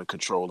Biju under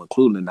control,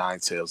 including the Nine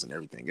Tails and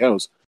everything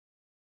else,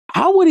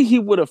 how would he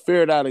would have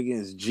fared out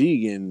against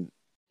Jigen?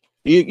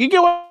 You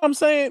get what I'm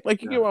saying?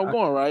 Like, you get where I'm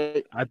going,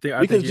 right? I think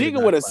because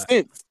Jigen would have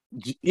sensed.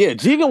 Yeah,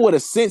 Jigen would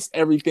have sensed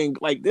everything.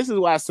 Like, this is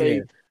why I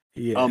say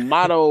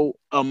Amato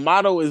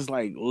is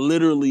like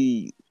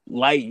literally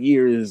light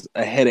years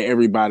ahead of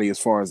everybody as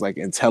far as like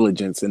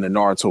intelligence in the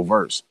Naruto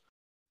verse.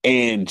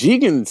 And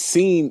Jigen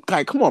seen,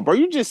 like, come on, bro,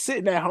 you just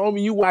sitting at home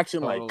and you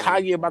watching like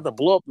Kage about to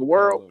blow up the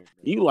world.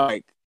 You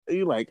like,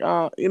 I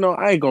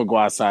ain't gonna go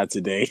outside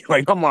today.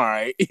 Like, I'm all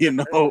right,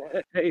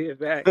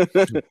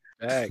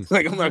 Facts.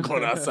 Like, I'm not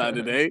going outside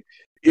today.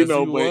 He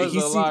was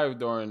alive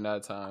during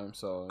that time,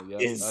 so yeah.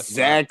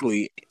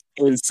 Exactly.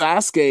 And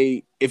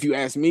Sasuke, if you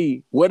ask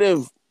me, what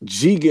if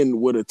Jigen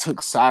would have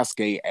took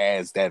Sasuke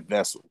as that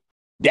vessel?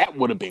 That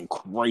would have been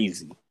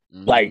crazy.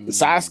 Like,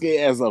 Sasuke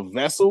as a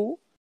vessel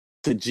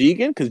to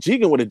Jigen, because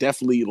Jigen would have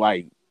definitely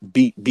like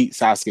beat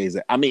Sasuke's.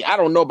 I mean, I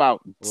don't know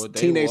about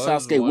teenage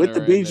Sasuke with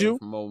the Biju.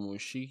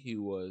 Momoshiki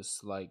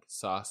was like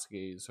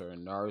Sasuke's or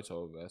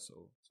Naruto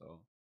vessel. So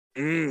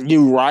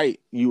you right.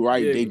 Yeah.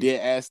 They did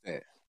ask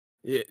that.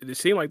 Yeah, it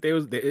seemed like they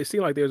was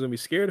gonna be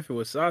scared if it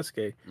was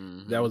Sasuke.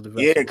 That was the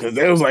vessel. Yeah, because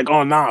they was like,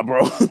 "Oh nah,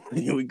 bro,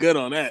 we good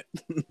on that."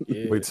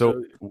 Yeah, wait,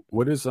 so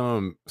what does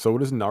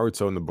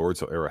Naruto in the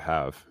Boruto era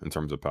have in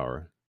terms of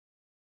power?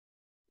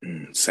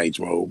 Sage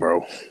mode,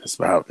 bro. It's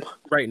about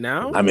right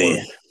now. I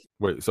mean,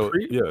 wait, so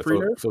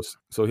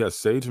so he has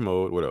Sage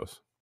mode. What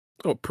else?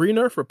 Oh,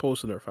 pre-nerf or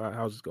post-nerf?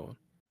 How's this going?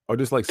 Oh,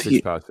 just like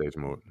 6-pass Sage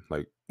mode,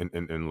 like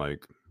and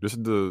like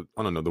just the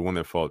the one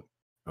that fought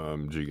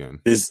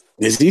Jigen. Does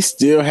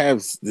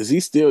he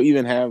still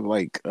even have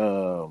like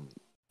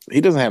he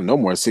doesn't have no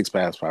more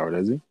 6-pass power,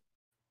 does he?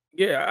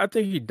 Yeah, I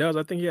think he does.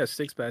 I think he has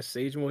 6-pass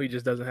Sage mode. He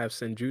just doesn't have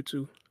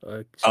Senjutsu.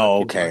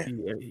 Okay.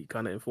 He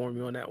kind of informed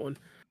me on that one.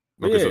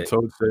 Okay, so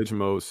Toad Sage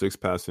mode,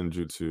 6-pass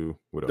Senjutsu.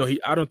 What else? No,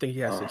 I don't think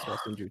he has 6-pass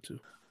Senjutsu.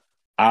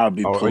 I'll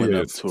be pulling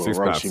up to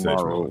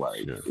Orochimaru.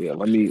 Like,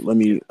 let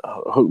me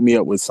hook me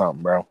up with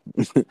something, bro.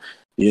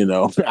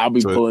 I'll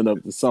be pulling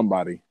up to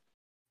somebody.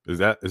 Is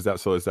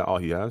that all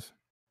he has?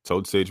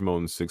 Toad Sage mode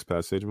and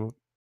 6-pass Sage mode?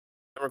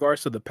 In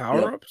regards to the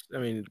power-ups, I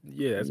mean,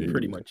 yeah, that's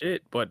pretty much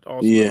it. But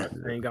also, the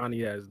Rasengan,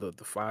 he has the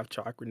 5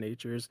 chakra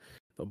natures,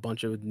 a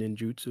bunch of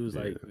ninjutsus.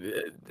 Like,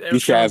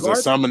 he has the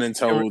summoning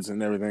toads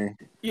and everything.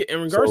 Yeah, in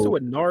regards to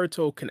what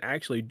Naruto can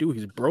actually do,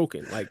 he's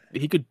broken. Like,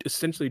 he could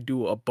essentially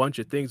do a bunch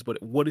of things,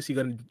 but what is he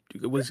gonna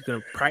do? What is he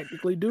gonna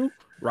practically do?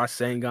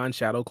 Rasengan,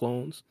 shadow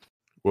clones.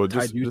 Well,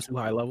 just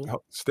high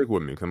level. Stick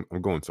with me.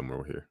 I'm going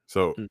somewhere here.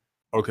 So,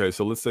 okay,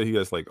 so let's say he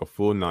has like a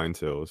full 9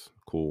 tails.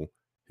 Cool.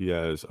 He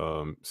has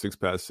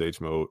 6-pass Sage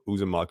mode,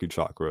 Uzumaki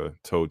chakra,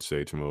 Toad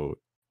Sage mode.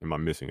 Am I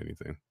missing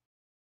anything?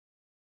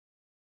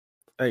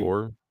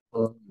 4?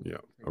 Yeah.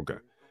 Okay.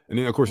 And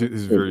then of course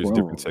his various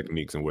different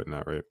techniques and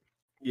whatnot, right?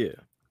 Yeah.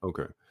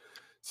 Okay.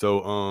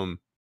 So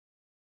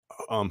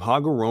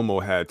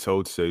Hagoromo had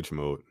Toad Sage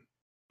mode.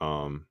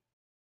 Hagoromo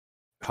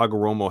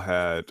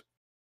had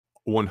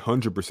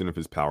 100% of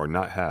his power,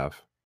 not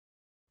half.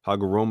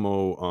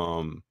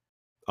 Hagoromo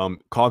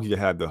Kaguya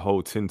had the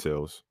whole 10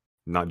 tails,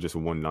 not just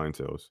 1 9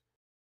 tails.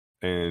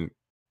 And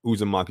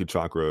Uzumaki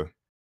chakra,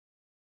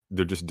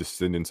 they're just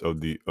descendants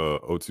of the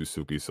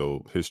Otsutsuki,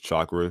 so his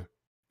chakra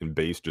and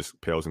base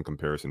just pales in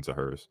comparison to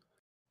hers,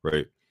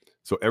 right?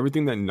 So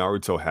everything that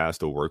Naruto has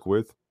to work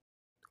with,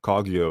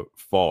 Kaguya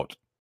fought.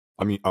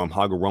 I mean,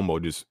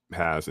 Hagoromo just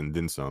has and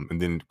then some, and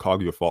then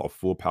Kaguya fought a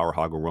full power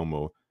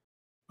Hagoromo,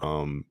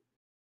 and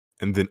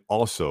then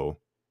also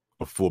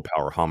a full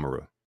power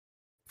Hamura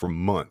for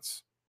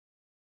months.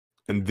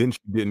 And then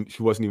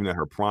she wasn't even at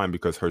her prime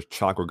because her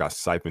chakra got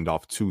siphoned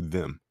off to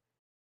them.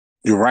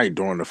 You're right,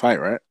 during the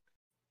fight, right?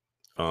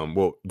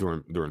 Well,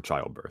 during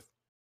childbirth.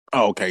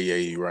 Oh, okay, yeah,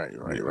 you're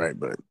right.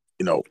 But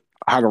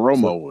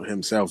Hagoromo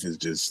himself is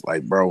just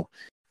like, bro,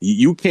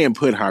 you can't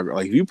put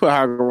if you put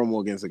Hagoromo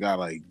against a guy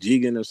like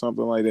Jigen or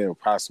something like that, or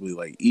possibly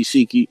like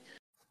Ishiki,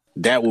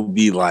 that would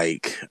be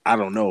like, I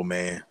don't know,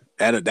 man.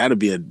 That'd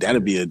be a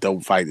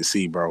dope fight to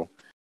see, bro.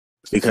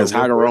 Because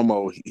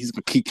Hagoromo,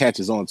 he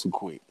catches on too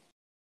quick.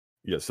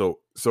 Yeah, so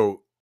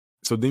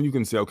then you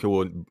can say, okay,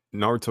 well,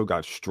 Naruto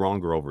got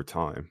stronger over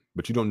time,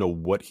 but you don't know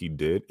what he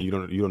did. You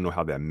don't know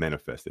how that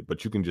manifested,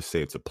 but you can just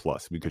say it's a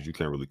plus because you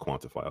can't really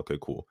quantify. Okay,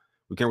 cool.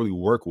 We can't really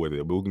work with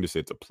it, but we can just say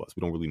it's a plus.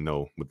 We don't really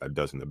know what that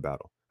does in the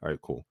battle. All right,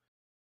 cool.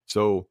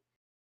 So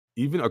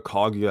even a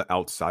Kaguya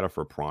outside of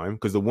her prime,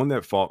 because the one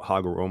that fought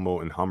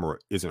Hagoromo and Hamura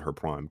isn't her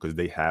prime because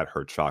they had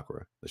her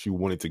chakra. She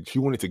wanted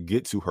to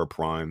get to her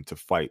prime to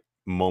fight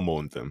Momo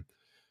and them.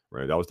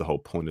 Right, that was the whole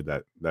point of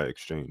that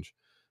exchange.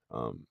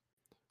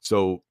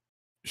 So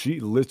she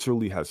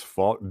literally has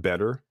fought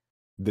better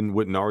than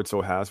what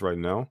Naruto has right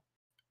now.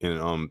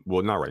 And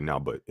well, not right now,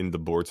 but in the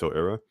Boruto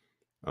era.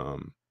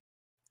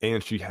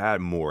 And she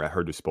had more at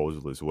her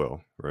disposal as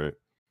well, right?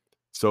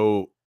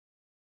 So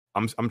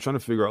I'm trying to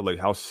figure out like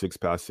how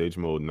 6-pass Sage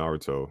mode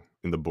Naruto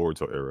in the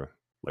Boruto era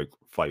like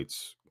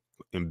fights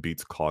and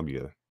beats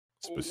Kaguya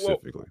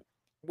specifically.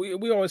 Well,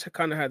 we always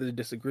kind of had this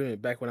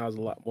disagreement back when I was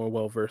a lot more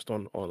well versed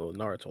on the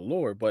Naruto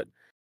lore, but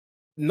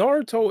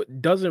Naruto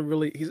doesn't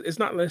really. It's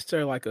not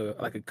necessarily like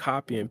a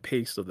copy and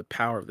paste of the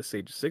power of the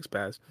Sage of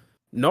 6-pass.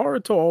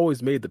 Naruto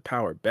always made the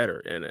power better,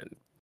 and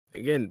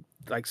again,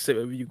 like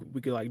we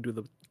could like do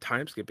the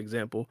time skip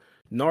example.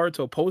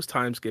 Naruto post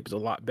time skip is a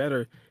lot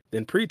better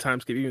than pre time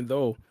skip, even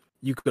though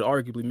you could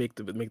arguably make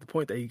the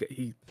point that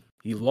he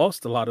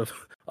lost a lot of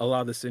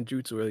the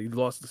senjutsu, or he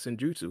lost the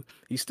senjutsu.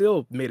 He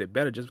still made it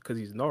better just because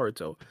he's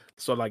Naruto.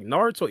 So like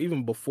Naruto,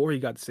 even before he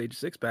got the Sage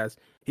 6-pass,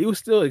 he was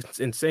still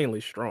insanely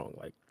strong.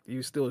 Like he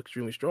was still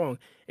extremely strong.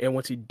 And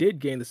once he did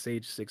gain the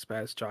Sage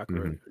 6-pass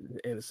chakra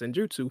and the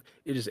senjutsu,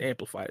 it just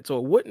amplified it. So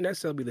it wouldn't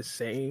necessarily be the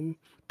same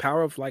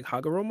power of like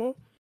Hagoromo.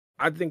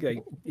 I think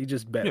like he's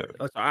just better.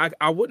 Yeah.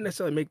 I wouldn't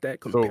necessarily make that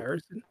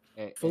comparison.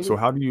 So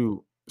how do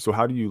you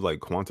like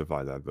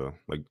quantify that though?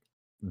 Like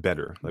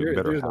better,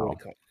 better how?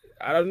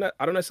 I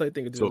don't necessarily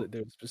think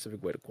there's a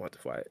specific way to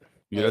quantify it.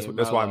 Yeah,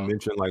 that's why I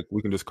mentioned like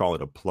we can just call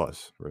it a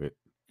plus, right?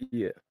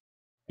 Yeah.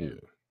 Yeah.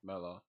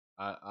 Mello,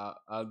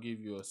 I'll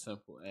give you a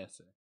simple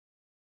answer.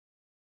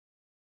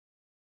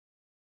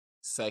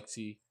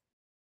 Sexy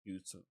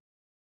YouTube.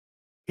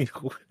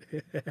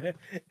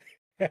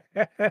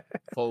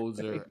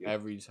 Folds her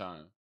every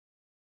time.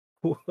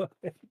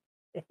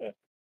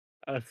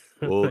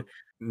 Well,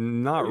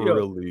 not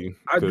really.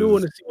 I do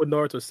want to see what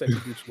Naruto's sexy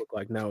boots look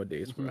like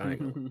nowadays, bro.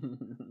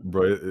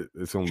 Bro,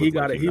 it's gonna look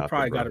like he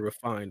probably got it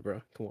refined, bro.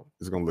 Come on.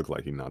 It's gonna look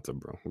like Hinata,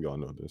 bro. We all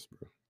know this,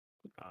 bro.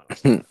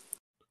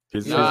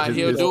 He'll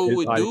do it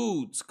with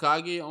dudes.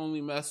 Kage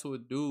only mess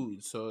with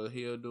dudes, so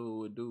he'll do it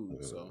with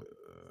dudes. So,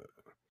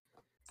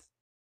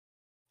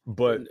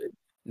 but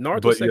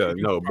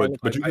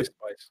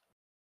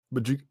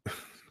you,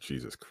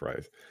 Jesus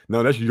Christ,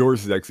 no, that's your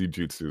sexy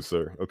jutsu,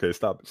 sir. Okay,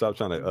 stop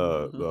trying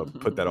to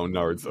put that on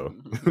Naruto.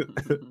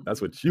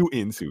 That's what you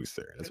into,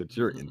 sir. That's what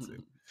you're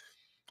into.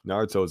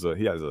 Naruto's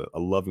he has a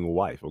loving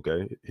wife.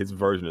 Okay, his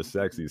version of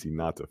sexy is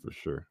Hinata for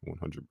sure,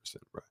 100%,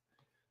 right?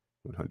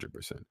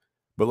 100%.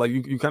 But like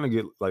you kind of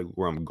get like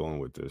where I'm going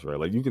with this, right?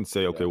 Like you can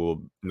say, okay,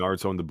 well,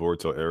 Naruto in the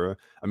Boruto era.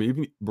 I mean,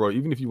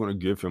 even if you want to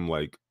give him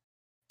like,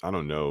 I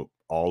don't know,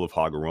 all of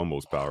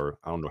Hagoromo's power.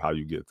 I don't know how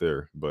you get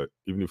there, but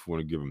even if you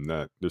want to give him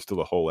that, there's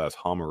still a whole ass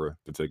Hamura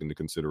to take into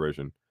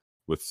consideration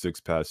with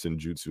 6-pass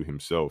Senjutsu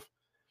himself.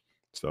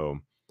 So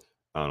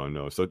I don't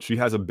know. So she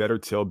has a better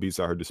tail beast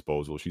at her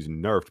disposal. She's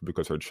nerfed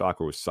because her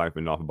chakra was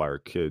siphoned off by her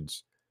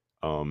kids.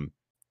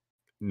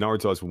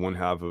 Naruto has one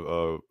half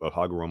of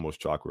Hagoromo's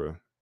chakra.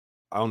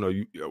 I don't know.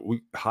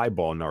 We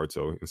highball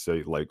Naruto and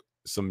say like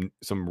some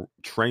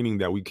training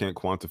that we can't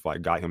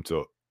quantify got him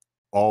to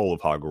all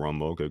of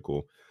Hagoromo. Okay,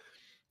 cool.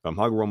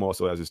 Hagoromo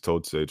also has his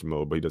Toad Sage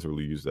mode, but he doesn't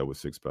really use that with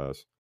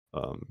 6-pass.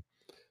 I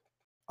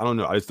don't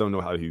know. I just don't know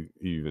how he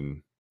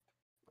even.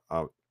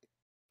 I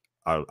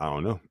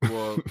don't know.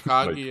 Well,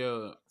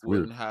 Kaguya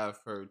wouldn't have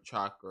her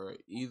chakra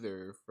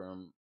either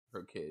from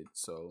her kids,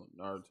 so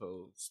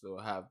Naruto still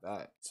have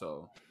that.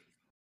 So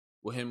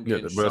with him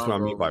getting but that's what I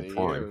stronger mean by over the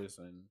prime. years,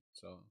 and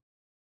so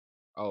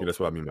Yeah, that's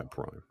what I mean by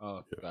prime.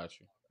 Oh, got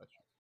you.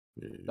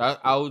 Yeah.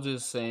 I was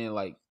just saying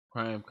like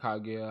prime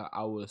Kaguya.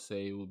 I would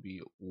say it would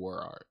be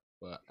War Art,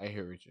 but I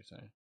hear what you're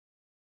saying.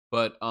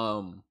 But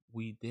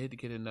we did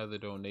get another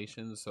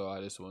donation, so I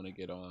just want to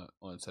get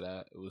onto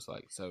that. It was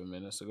like 7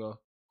 minutes ago.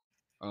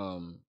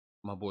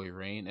 My boy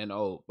Rain, and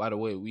oh, by the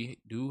way, we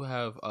do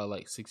have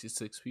like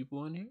 66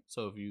 people in here,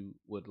 so if you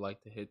would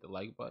like to hit the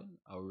like button,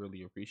 I would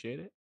really appreciate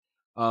it.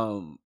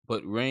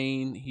 But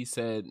Rain, he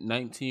said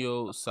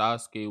 19-year-old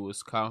Sasuke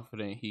was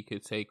confident he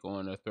could take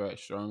on a threat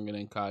stronger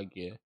than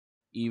Kaguya,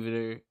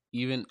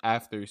 even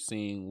after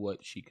seeing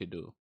what she could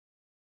do.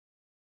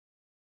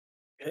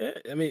 Yeah,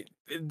 I mean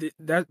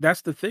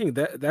that's the thing.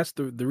 That's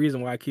the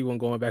reason why I keep on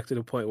going back to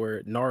the point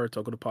where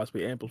Naruto could have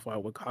possibly amplified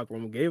what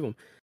Kaguruma gave him.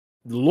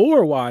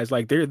 Lore wise,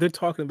 like they're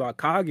talking about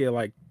Kaguya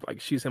like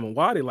she's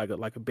Himawari,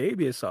 like a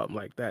baby or something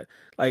like that.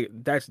 Like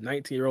that's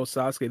 19-year-old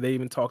Sasuke. They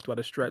even talked about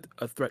a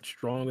threat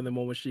stronger than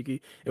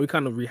Momoshiki, and we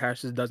kind of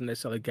rehashed this. Doesn't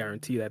necessarily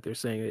guarantee that they're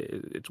saying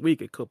it's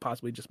weak. It could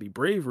possibly just be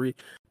bravery,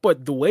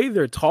 but the way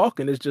they're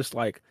talking is just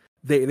like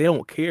they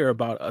don't care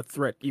about a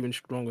threat even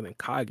stronger than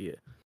Kaguya.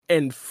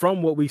 And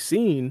from what we've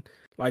seen,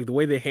 like the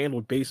way they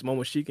handled base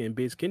Momoshiki and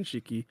base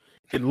Kinshiki,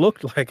 it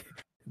looked like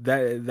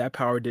that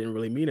power didn't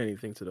really mean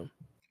anything to them.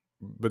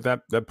 But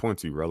that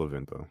point's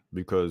irrelevant though,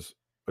 because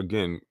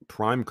again,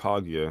 Prime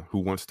Kaguya, who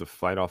wants to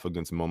fight off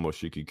against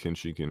Momoshiki,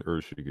 Kinshiki, and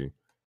Urashiki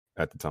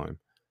at the time,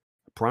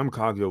 Prime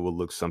Kaguya will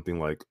look something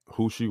like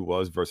who she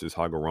was versus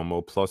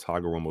Hagoromo plus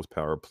Hagoromo's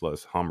power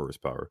plus Hamura's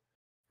power,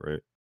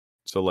 right?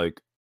 So like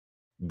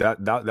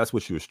that's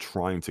what she was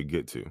trying to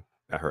get to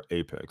at her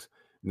apex.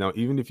 Now,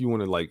 even if you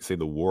want to like say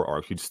the war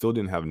arc, she still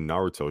didn't have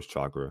Naruto's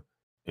chakra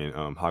and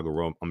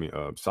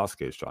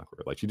Sasuke's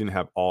chakra. Like she didn't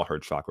have all her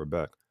chakra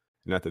back.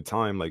 And at the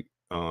time, like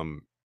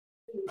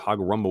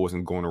Hagoromo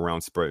wasn't going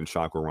around spreading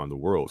chakra around the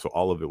world. So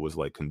all of it was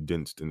like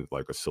condensed in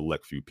like a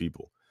select few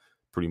people.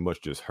 Pretty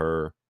much just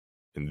her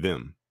and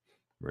them.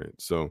 Right.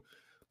 So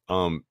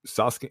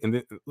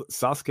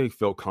Sasuke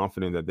felt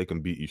confident that they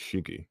can beat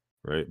Ishiki,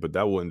 right? But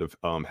that wouldn't have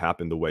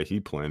happened the way he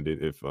planned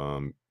it if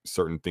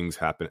certain things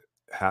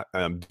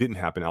didn't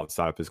happen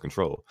outside of his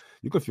control.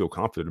 You can feel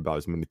confident about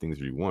as many things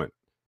as you want.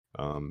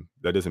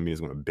 That doesn't mean it's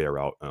going to bear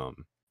out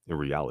in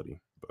reality.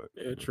 But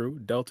yeah, true.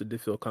 Delta did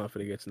feel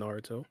confident against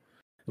Naruto.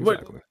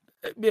 Exactly.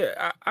 But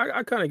yeah,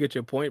 I kind of get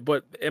your point.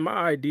 But in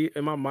my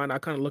mind, I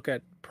kind of look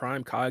at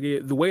Prime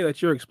Kaguya. The way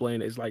that you're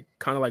explaining is like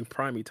kind of like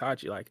Prime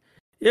Itachi. Like,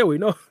 yeah, we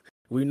know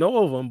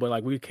of him, but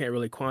like we can't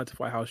really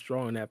quantify how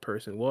strong that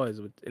person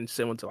was. And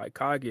similar to like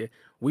Kaguya,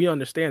 we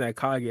understand that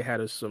Kaguya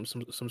had some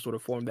sort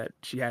of form that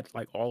she had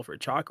like all of her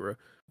chakra,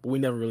 but we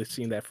never really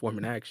seen that form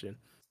in action.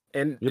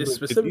 And it's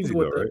specifically easy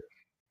though, right?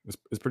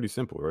 It's pretty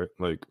simple, right?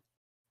 Like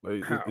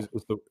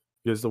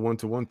it's the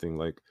one-to-one thing.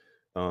 Like,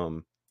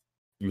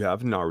 you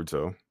have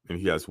Naruto, and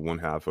he has one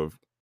half of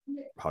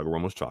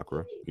Hagoromo's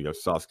chakra. You have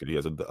Sasuke, he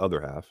has the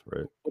other half,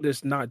 right? But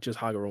it's not just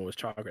Hagoromo's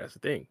chakra. That's the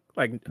thing.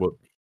 Like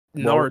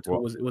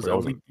Naruto was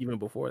elite even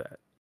before that.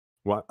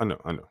 Well, I know.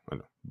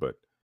 But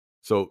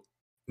so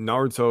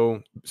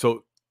Naruto,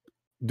 so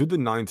do the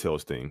 9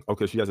 tails thing.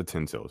 Okay, she has a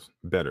 10 tails.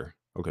 Better.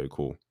 Okay,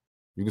 cool.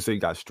 You can say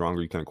you got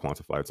stronger. You can't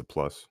quantify it's a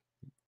plus,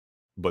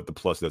 but the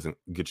plus doesn't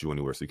get you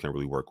anywhere, so you can't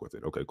really work with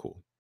it. Okay,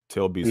 cool.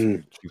 Tail beast,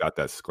 she got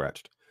that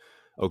scratched.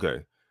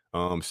 Okay,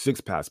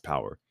 6-pass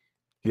power.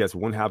 He has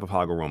one half of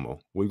Hagoromo.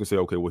 Well, you can say,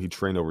 okay, well, he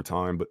trained over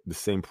time, but the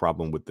same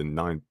problem with the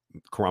 9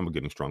 Kurama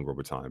getting stronger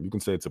over time. You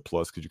can say it's a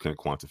plus because you can't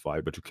quantify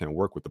it, but you can't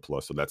work with the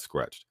plus, so that's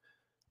scratched.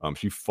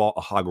 She fought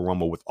a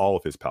Hagoromo with all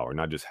of his power,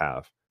 not just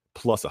half,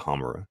 plus a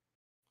Hamura.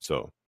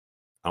 So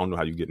I don't know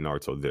how you get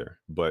Naruto there,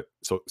 but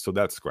so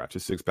that's scratched.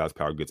 His 6-pass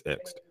power gets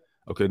X'd.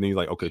 Okay, then you're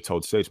like, okay,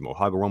 Toad Sage mode.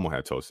 Hagoromo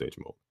had Toad Sage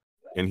mode,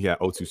 and he had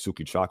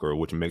Otsutsuki chakra,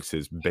 which makes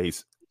his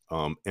base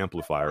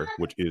amplifier,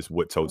 which is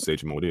what Toad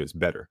Sage mode is,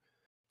 better.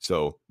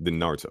 So the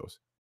Naruto's.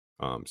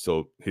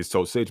 So his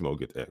Toad Sage mode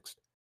gets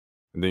X'd.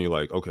 And then you're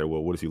like, okay,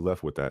 well, what is he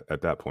left with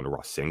at that point? A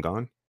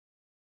Rasengan?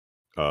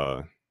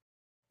 No,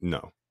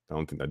 I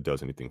don't think that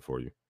does anything for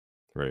you,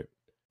 right?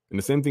 And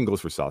the same thing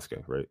goes for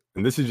Sasuke, right?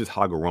 And this is just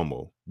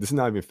Hagoromo. This is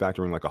not even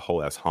factoring like a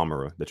whole ass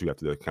Hamura that you have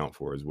to account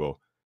for as well.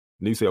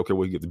 And then you say, okay,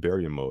 well, he gets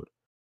Baryon mode.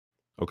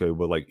 Okay,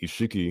 but like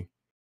Ishiki,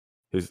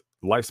 his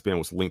lifespan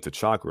was linked to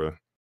chakra,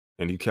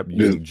 and he kept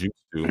using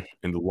jutsu.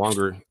 And the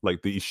longer,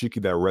 like the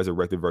Ishiki that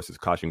resurrected versus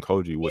Kashin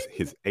Koji was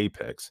his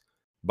apex.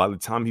 By the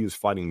time he was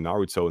fighting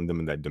Naruto and them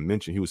in that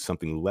dimension, he was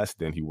something less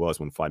than he was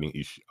when fighting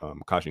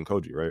Kashin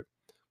Koji, right?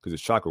 Because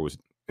his chakra was,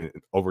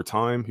 over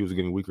time, he was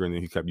getting weaker, and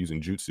then he kept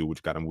using jutsu,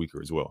 which got him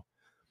weaker as well.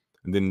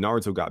 And then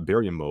Naruto got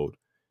Baryon mode.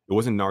 It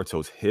wasn't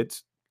Naruto's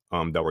hits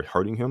that were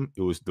hurting him.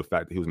 It was the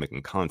fact that he was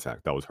making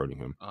contact that was hurting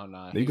him. Oh,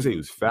 nah. Now, you can say he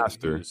was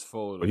faster. He was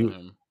folding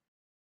him.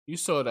 You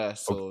saw that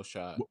soul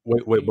shot.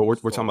 Wait, but we're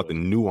talking about the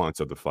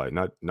nuance of the fight,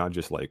 not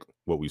just like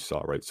what we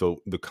saw, right?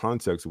 So the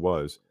context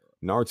was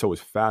Naruto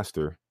was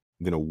faster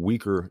than a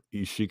weaker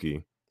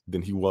Ishiki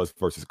than he was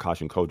versus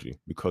Kashin Koji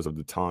because of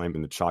the time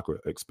and the chakra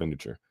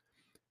expenditure.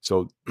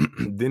 So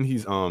then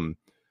he's so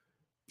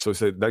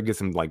that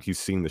gets him like he's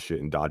seeing the shit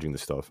and dodging the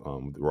stuff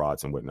with the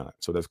rods and whatnot.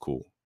 So that's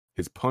cool.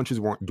 His punches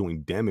weren't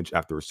doing damage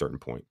after a certain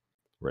point,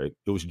 right?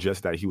 It was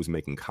just that he was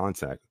making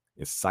contact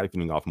and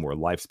siphoning off more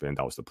lifespan.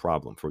 That was the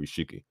problem for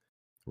Ishiki,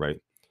 right?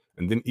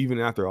 And then even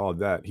after all of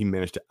that, he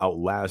managed to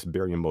outlast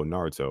Baryon mode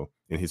Naruto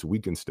in his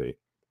weakened state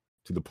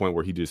to the point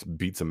where he just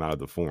beats him out of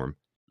the form.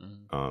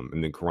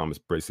 And then Kurama's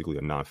basically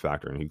a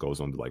non-factor, and he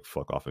goes on to like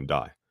fuck off and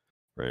die,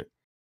 right?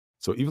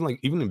 So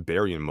even in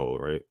Baryon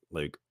mode, right?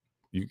 Like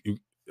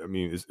I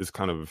mean, it's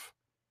kind of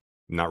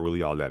not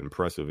really all that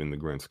impressive in the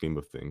grand scheme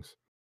of things.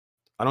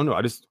 I don't know.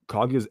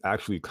 Kaguya is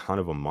actually kind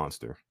of a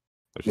monster.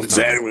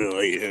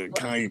 Exactly.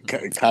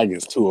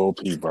 Kaguya's too OP,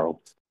 bro.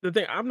 The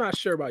thing, I'm not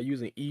sure about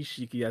using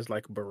Ishiki as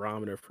like a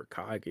barometer for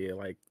Kaguya.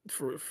 Like,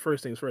 for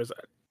first things first,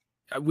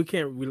 we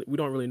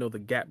don't really know the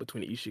gap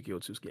between Ishiki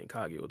Otsutsuki and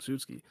Kaguya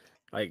Otsutsuki.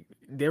 Like,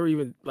 they were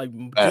even like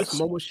just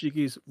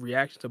Momoshiki's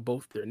reaction to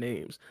both their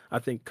names, I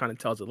think, kind of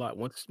tells a lot.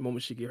 Once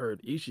Momoshiki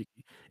heard Ishiki,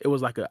 it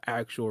was like an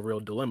actual real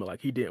dilemma. Like,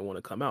 he didn't want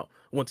to come out.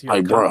 Once he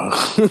heard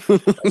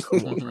Kaguya, like,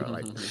 come on, bro.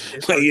 Like,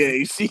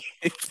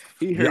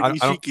 he heard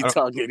Ishiki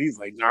talking. He's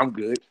like, "No, I'm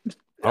good."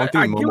 I don't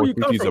think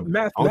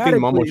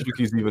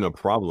Momoshiki's even a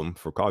problem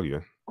for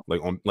Kaguya.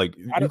 Like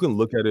you can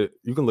look at it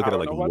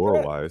like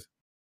lore wise,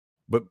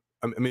 but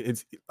I mean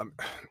it's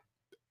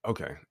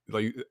okay.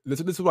 Like this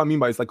is what I mean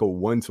by it's like a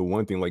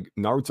 1-to-1 thing. Like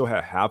Naruto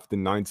had half the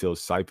Nine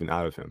Tails siphoned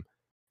out of him,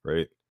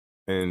 right?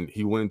 And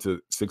he went into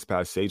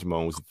 6-pass Sage mode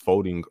and was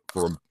folding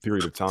for a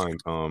period of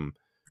time.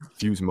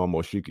 Fused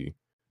Momoshiki.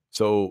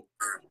 So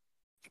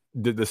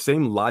the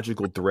same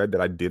logical thread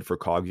that I did for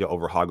Kaguya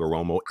over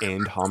Hagoromo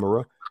and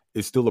Hamura,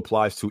 it still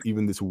applies to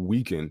even this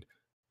weakened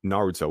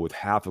Naruto with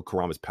half of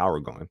Kurama's power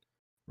gone,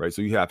 right?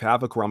 So you have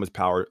half of Kurama's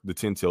power, the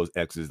 10 tails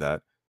X's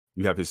that.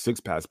 You have his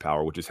 6-pass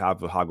power, which is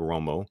half of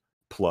Hagoromo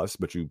plus,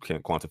 but you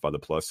can't quantify the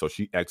plus. So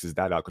she X's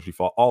that out because she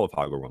fought all of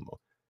Hagoromo.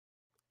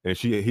 And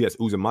he has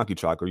Uzumaki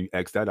chakra, you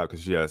X that out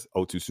because she has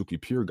Otsutsuki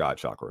pure God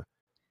chakra.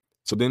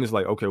 So then it's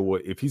like, okay,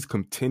 well, if he's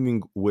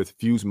contending with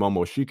fused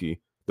Momoshiki,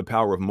 the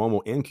power of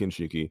Momo and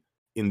Kinshiki,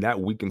 in that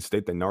weakened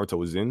state that Naruto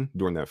was in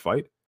during that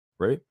fight,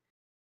 right?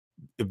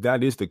 If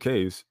that is the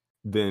case,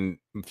 then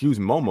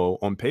fused Momo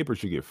on paper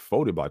should get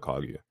folded by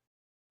Kaguya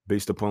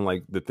based upon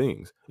like the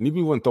things. And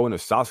even when throwing a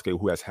Sasuke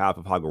who has half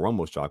of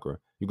Hagoromo's chakra,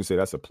 you can say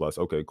that's a plus.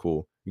 Okay,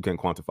 cool. You can't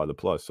quantify the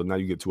plus. So now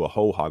you get to a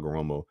whole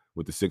Hagoromo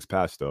with the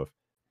 6-pass stuff.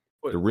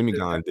 The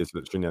Rinnegan is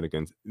the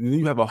shenanigans. And then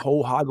you have a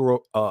whole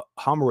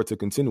Hamura to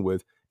contend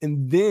with.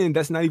 And then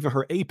that's not even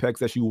her apex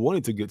that she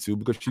wanted to get to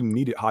because she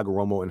needed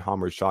Hagoromo and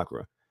Hamura's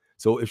chakra.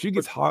 So if she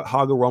gets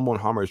Hagoromo and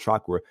Hamura's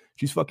chakra,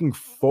 she's fucking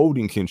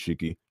folding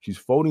Kinshiki. She's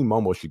folding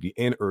Momoshiki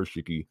and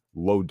Urshiki.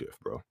 Low diff,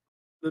 bro.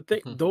 The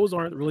thing, those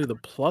aren't really the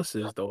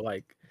pluses though.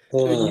 Like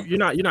you're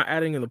not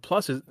adding in the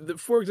pluses.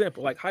 For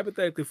example, like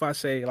hypothetically, if I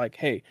say like,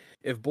 hey,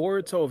 if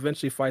Boruto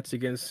eventually fights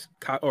against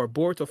or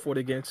Boruto fought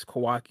against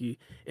Kawaki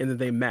and then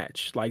they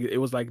match, like it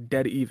was like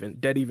dead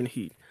even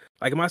heat.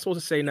 Like, am I supposed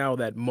to say now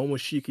that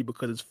Momoshiki,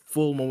 because it's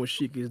full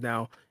Momoshiki, is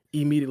now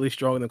immediately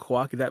stronger than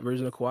Kawaki, that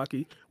version of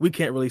Kawaki? We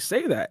can't really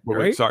say that,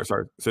 right? Sorry.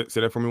 Say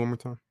that for me one more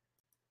time.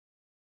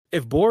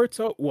 When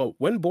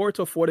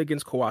Boruto fought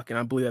against Kawaki, and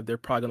I believe that they're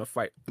probably going to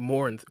fight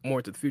more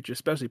into the future,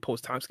 especially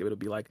post-timeskip, it'll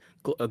be like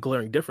a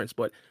glaring difference.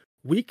 But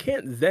we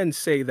can't then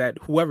say that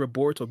whoever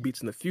Boruto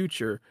beats in the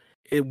future,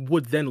 it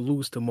would then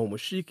lose to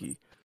Momoshiki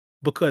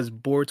because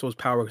Boruto's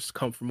powers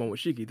come from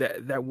Momoshiki.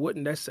 That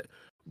wouldn't necessarily,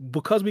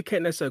 because we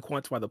can't necessarily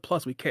quantify the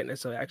plus, we can't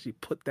necessarily actually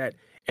put that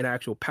in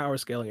actual power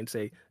scaling and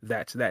say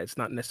that's that. It's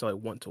not necessarily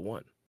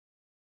 1-to-1.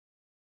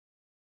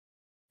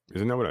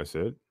 Isn't that what I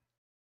said?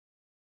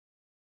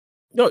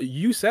 No,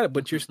 you said it,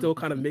 but you're still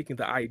kind of making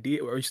the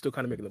idea, or you're still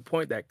kind of making the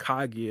point that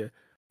Kaguya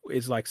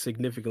is like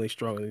significantly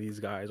stronger than these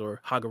guys, or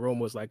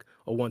Hagoromo is like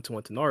a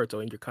 1-to-1 to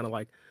Naruto, and you're kind of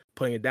like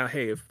putting it down.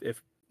 Hey,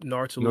 if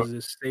Naruto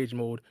loses stage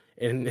mode,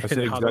 and I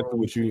said exactly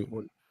what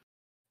you.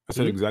 I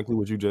said exactly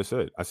what you just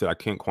said. I said I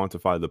can't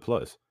quantify the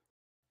plus.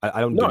 I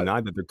don't deny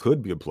that there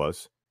could be a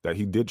plus. That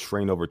he did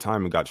train over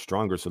time and got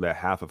stronger, so that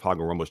half of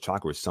Hagoromo's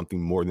chakra is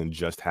something more than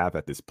just half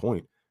at this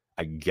point.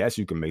 I guess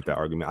you can make that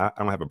argument. I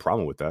don't have a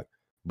problem with that.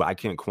 But I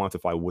can't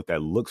quantify what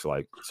that looks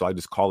like. So I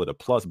just call it a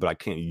plus, but I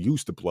can't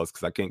use the plus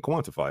because I can't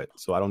quantify it.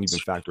 So I don't even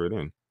factor it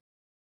in.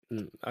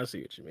 I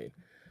see what you mean.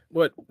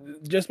 But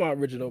just my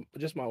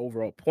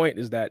overall point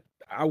is that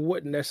I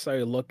wouldn't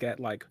necessarily look at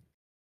like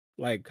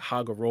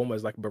Hagoromo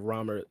as like a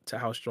barometer to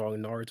how strong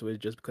Naruto is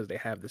just because they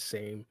have the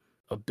same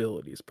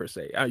abilities per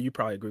se. You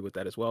probably agree with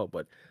that as well.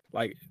 But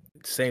like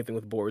same thing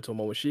with Boruto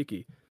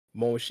Momoshiki.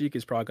 Momoshiki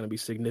is probably going to be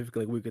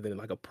significantly weaker than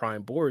like a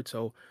prime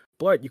Boruto,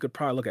 but you could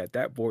probably look at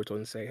that Boruto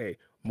and say, hey,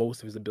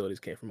 most of his abilities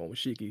came from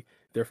Momoshiki.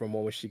 Therefore,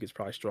 Momoshiki is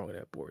probably stronger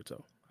than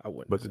Boruto. I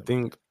wouldn't. But the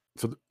thing,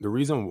 so the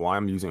reason why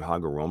I'm using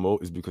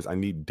Hagoromo is because I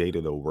need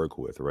data to work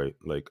with, right?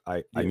 Like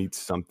I need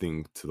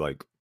something to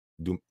like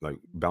do, like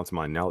bounce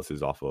my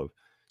analysis off of.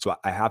 So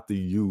I have to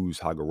use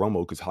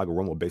Hagoromo because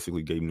Hagoromo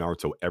basically gave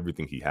Naruto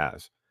everything he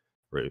has,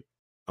 right?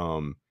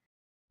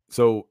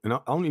 So, and I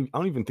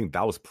don't even think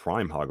that was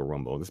prime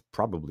Hagoromo. This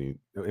probably,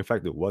 in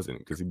fact, it wasn't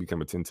because he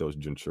became a Ten Tails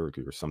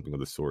Jinchuriki or something of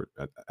the sort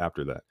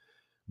after that.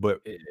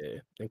 But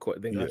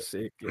then got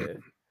sick. Yeah,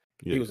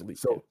 yeah. He was elite.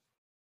 So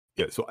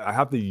so I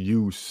have to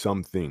use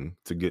something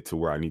to get to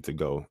where I need to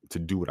go to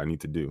do what I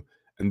need to do,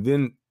 and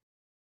then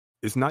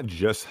it's not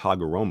just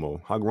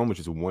Hagoromo. Hagoromo is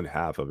just one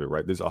half of it,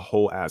 right? There's a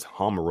whole ass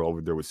Hamura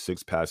over there with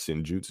 6 pass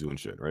Senjutsu and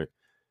shit, right?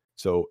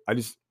 So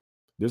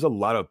there's a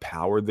lot of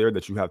power there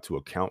that you have to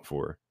account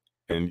for.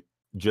 And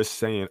just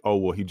saying, oh,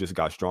 well, he just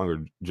got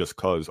stronger just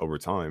cause over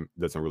time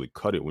doesn't really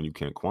cut it when you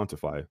can't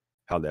quantify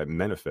how that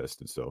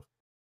manifests itself.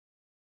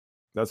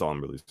 That's all I'm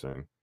really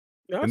saying.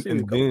 Yeah,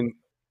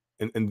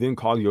 and then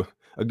Kaguya,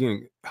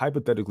 again,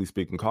 hypothetically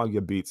speaking,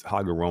 Kaguya beats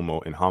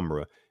Hagoromo and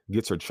Hamura,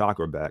 gets her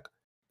chakra back.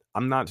 I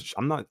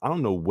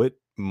don't know what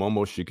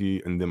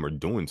Momoshiki and them are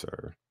doing to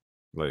her.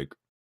 Like,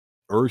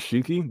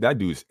 Urshiki, that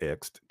dude's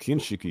X'd.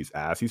 Kinshiki's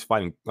ass. He's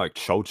fighting like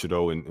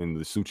Chochiro in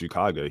the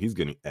Tsuchikage. He's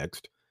getting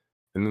X'd.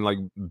 And then like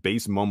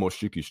base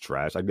Momoshiki's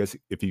trash. I guess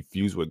if he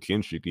fused with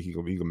Kinshiki, he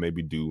can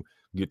maybe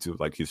get to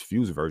like his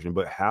fuse version.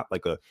 But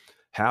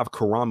half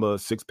Kurama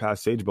 6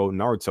 pass Sagebo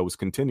Naruto was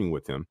contending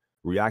with him,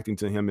 reacting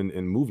to him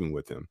and moving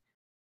with him.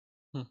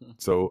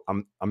 So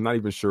I'm not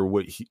even sure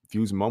what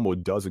Fuse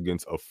Momo does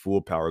against a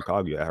full power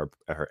Kaguya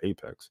at her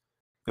apex.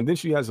 And then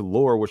she has a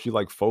lore where she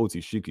like folds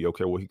Ishiki.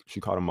 Okay, well she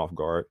caught him off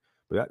guard,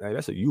 but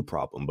that's a you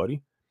problem,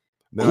 buddy.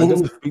 Now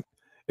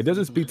it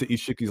doesn't speak to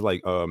Ishiki's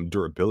like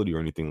durability or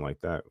anything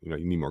like that. You know,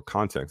 you need more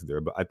context there,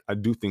 but I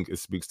do think it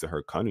speaks to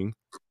her cunning.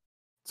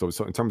 So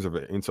in terms of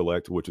her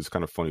intellect, which is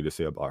kind of funny to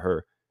say about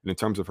her, and in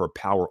terms of her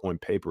power on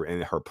paper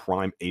and her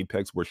prime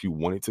apex where she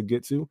wanted to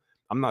get to,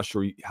 I'm not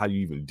sure how you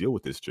even deal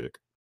with this chick.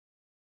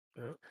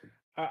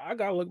 I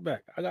gotta look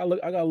back. I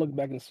gotta look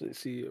back and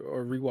see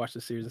or rewatch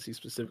the series and see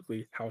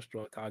specifically how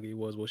strong Kage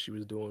was, what she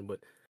was doing.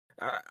 But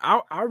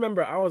I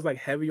remember I was like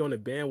heavy on the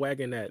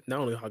bandwagon that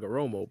not only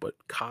Hagoromo but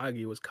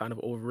Kage was kind of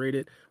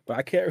overrated. But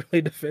I can't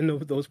really defend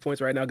those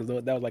points right now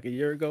because that was like a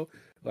year ago.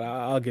 But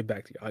I'll get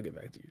back to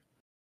you.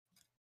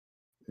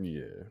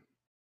 Yeah.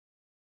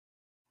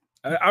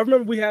 I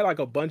remember we had like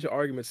a bunch of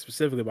arguments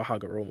specifically about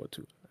Hagoromo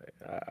too.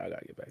 I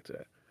gotta get back to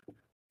that.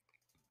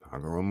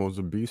 Hagoromo's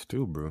a beast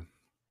too, bro.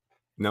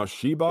 Now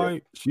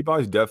Shibai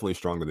is definitely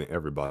stronger than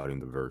everybody in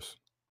the verse.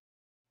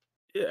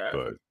 Yeah,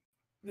 but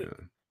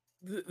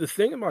the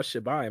thing about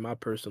Shibai, in my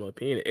personal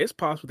opinion, it's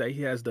possible that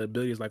he has the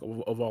abilities like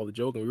of all the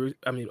Jogan.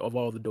 Of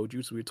all the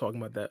dojutsu, we were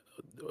talking about that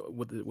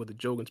with the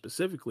Jogan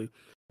specifically.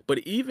 But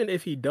even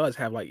if he does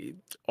have like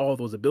all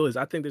those abilities,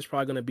 I think there's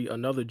probably going to be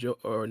another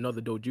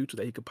dojutsu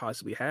that he could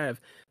possibly have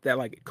that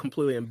like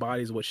completely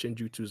embodies what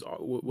Shinjutsu's are,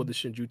 what the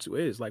Shinjutsu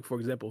is. Like for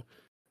example,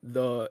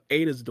 the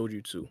Ada's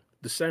dojutsu,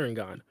 the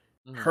Sharingan.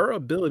 Her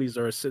abilities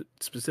are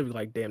specifically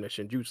like damn that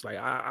Shinjutsu. Like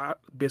I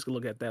basically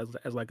look at that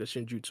as like a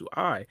Shinjutsu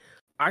eye.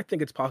 I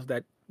think it's possible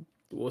that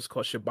what's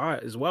called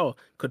Shibai as well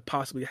could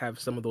possibly have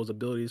some of those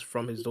abilities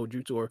from his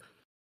dojutsu or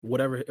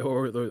whatever,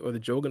 or the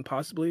Jogan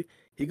possibly.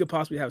 He could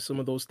possibly have some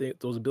of those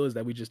abilities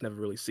that we just never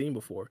really seen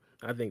before.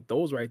 I think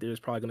those right there is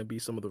probably going to be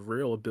some of the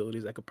real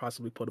abilities that could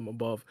possibly put him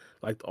above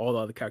like all the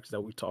other characters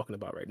that we're talking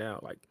about right now.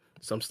 Like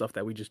some stuff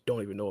that we just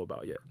don't even know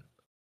about yet.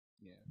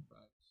 Yeah.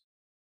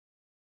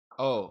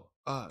 Oh,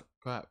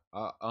 crap.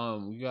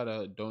 We got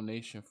a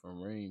donation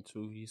from Rain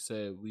too. He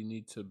said we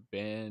need to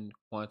ban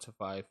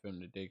quantify from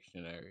the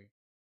dictionary.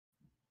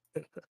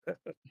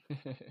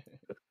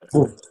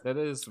 That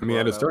is. I mean,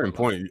 at a certain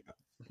point,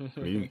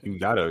 you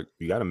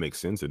gotta make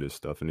sense of this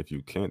stuff, and if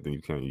you can't, then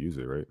you can't use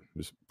it, right?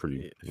 It's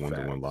pretty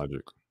one-to-one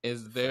logic.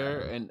 Is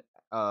there an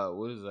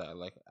what is that,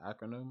 like an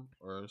acronym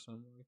or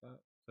something like that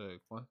to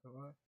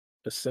quantify?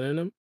 A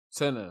synonym?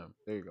 Synonym.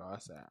 There you go. I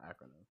said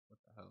acronym. What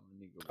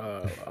the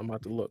hell? I'm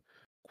about to look.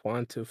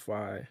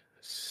 Quantify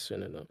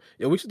synonym.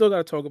 Yeah, we still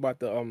gotta talk about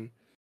the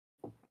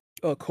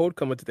code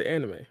coming to the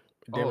anime.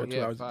 Oh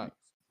yeah, facts.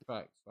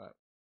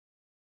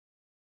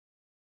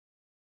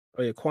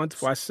 Oh yeah,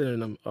 quantify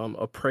synonym.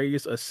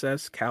 Appraise,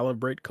 assess,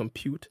 calibrate,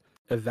 compute,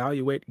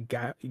 evaluate,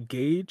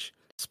 gauge,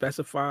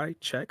 specify,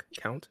 check,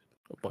 count.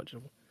 A bunch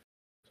of them.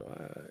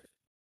 So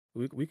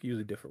we could use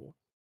a different one.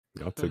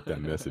 I'll take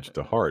that message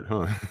to heart,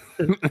 huh?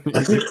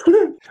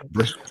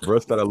 Bro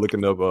started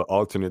looking up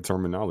alternate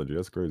terminology.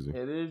 That's crazy.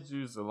 It is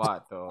used a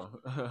lot though.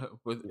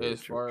 But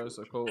as far as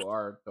a code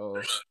art though,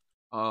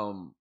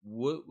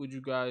 what would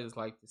you guys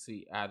like to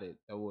see added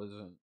that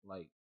wasn't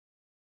like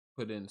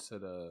put into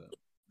the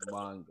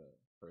manga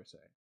per se?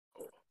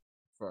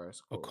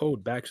 First, A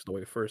cold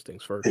backstory. First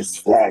things first.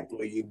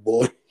 Exactly,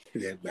 boy.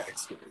 That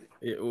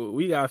backstory.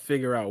 We gotta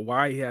figure out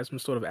why he has some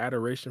sort of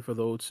adoration for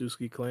the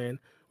Otsutsuki clan.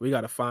 We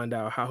gotta find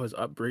out how his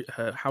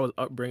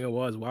upbringing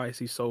was. Why is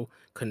he so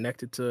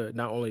connected to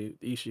not only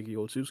Ishiki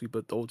Otsutsuki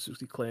but the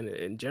Otsutsuki clan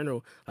in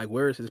general? Like,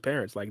 where is his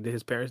parents? Like, did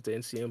his parents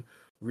didn't see him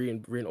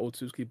reading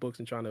Otsutsuki books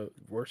and trying to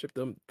worship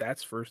them?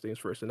 That's first things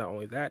first. And not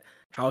only that,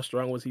 how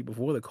strong was he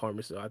before the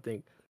karma? So I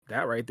think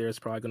that right there is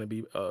probably going to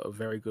be a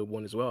very good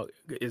one as well.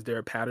 Is there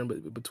a pattern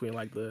between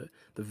like the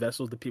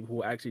vessels, the people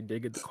who actually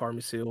did get the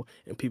karma seal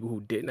and people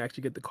who didn't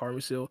actually get the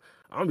karma seal?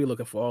 I'm gonna be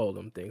looking for all of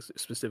them things,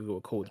 specifically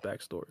with Code's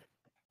backstory.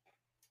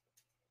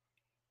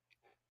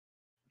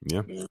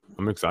 Yeah,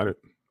 I'm excited.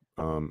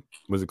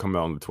 Was it come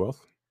out on the 12th?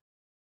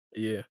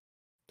 Yeah.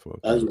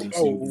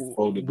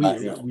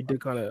 12th. We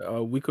did kind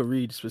of we could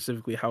read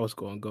specifically how it's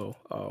going to go.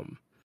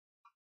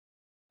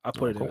 I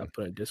put it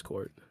in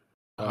Discord.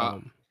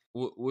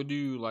 What would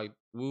you like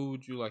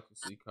to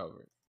see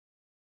covered?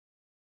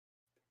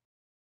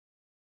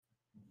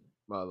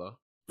 Mala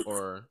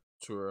or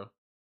Tura?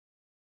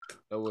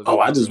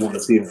 I just want to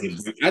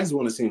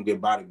see him get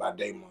bodied by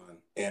Daemon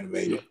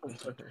animated.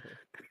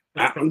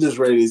 I'm just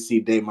ready to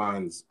see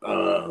Daemon's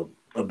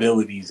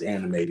abilities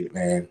animated,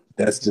 man.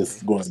 That's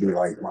just going to be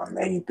like my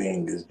main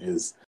thing is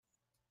just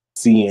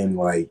seeing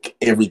like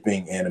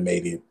everything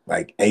animated,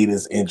 like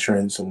Ada's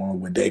entrance along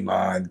with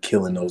Daemon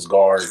killing those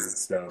guards and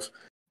stuff.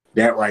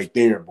 That right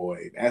there,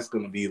 boy, that's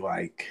going to be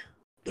like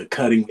the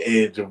cutting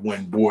edge of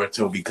when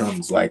Boruto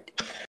becomes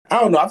like, I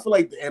don't know. I feel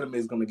like the anime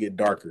is going to get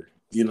darker.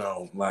 You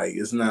know, like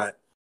it's not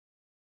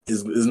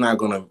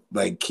going to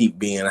like keep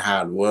being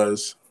how it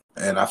was.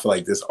 And I feel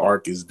like this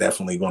arc is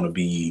definitely going to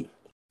be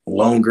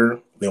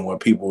longer than what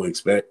people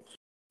expect.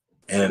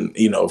 And,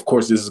 you know, of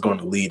course, this is going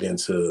to lead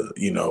into,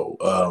 you know,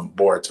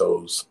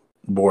 Boruto's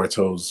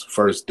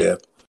first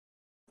death.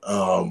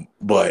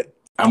 But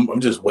I'm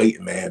just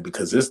waiting, man,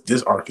 because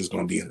this arc is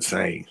going to be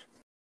insane.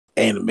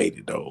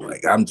 Animated, though.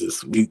 Like,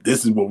 this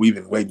is what we've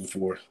been waiting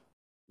for,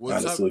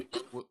 honestly.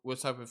 What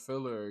type of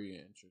filler are you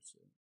interested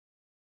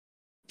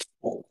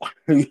in? Oh.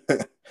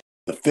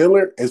 The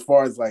filler, as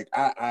far as like,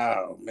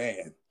 oh,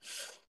 man.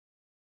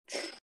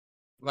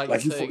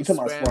 Like to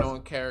expand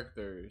on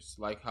characters,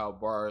 like how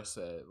Bar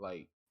said,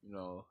 like, you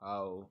know,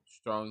 how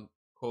strong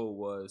Cole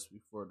was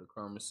before the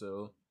karma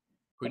seal.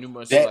 Pretty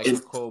much like a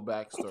Cole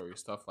backstory,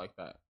 stuff like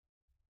that.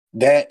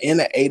 That and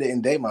the Ada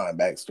and Daemon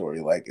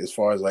backstory, like as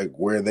far as like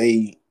where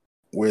they,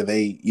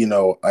 you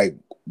know, like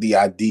the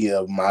idea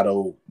of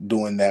Mato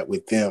doing that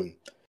with them,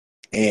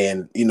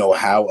 and you know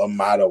how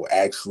Amato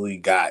actually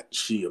got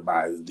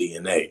Shiobai's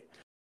DNA.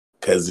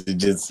 Because it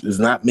just is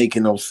not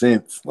making no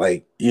sense.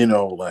 Like, you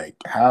know, like,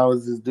 how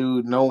is this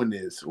dude knowing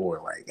this?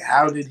 Or, like,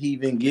 how did he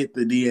even get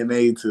the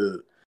DNA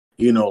to,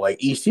 you know, like,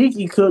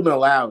 Ishiki couldn't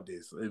allow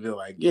this. And they're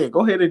like, yeah,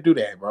 go ahead and do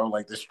that, bro.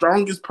 Like, the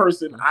strongest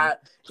person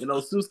in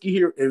Otsutsuki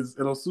here is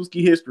in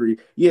Otsutsuki history.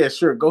 Yeah,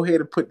 sure. Go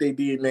ahead and put their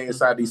DNA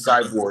inside these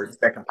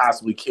cyborgs that can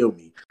possibly kill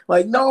me.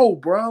 Like, no,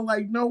 bro.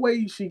 Like, no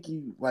way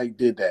Ishiki, like,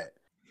 did that.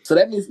 So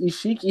that means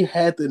Ishiki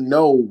had to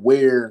know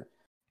where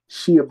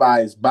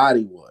Shiobai's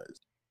body was.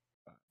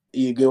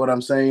 You get what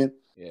I'm saying?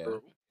 Yeah,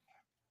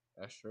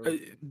 that's true.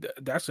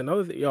 That's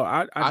another thing. Yo,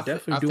 I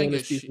definitely do want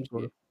to see some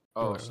sort of.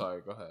 Oh,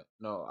 sorry. Go ahead.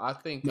 No, I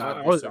think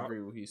I disagree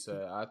with what he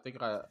said. I think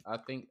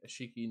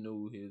Shiki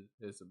knew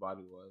his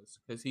body was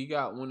because he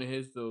got one of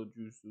his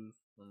jutsus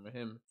from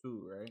him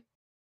too, right?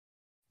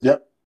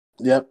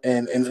 Yep.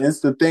 And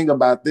it's the thing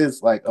about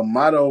this, like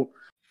Amato.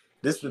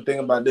 This is the thing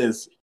about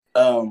this.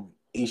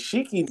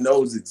 Ishiki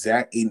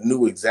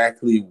knew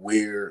exactly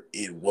where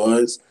it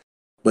was.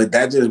 But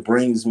that just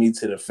brings me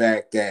to the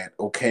fact that,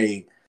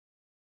 okay,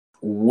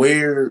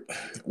 where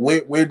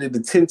did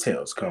the Ten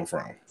Tails come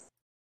from?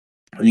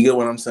 You get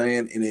what I'm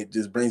saying? And it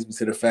just brings me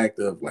to the fact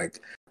of like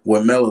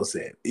what Mello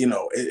said. You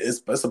know,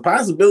 it's a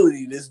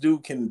possibility this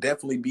dude can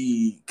definitely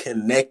be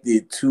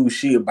connected to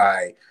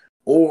Shiabai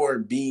or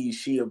be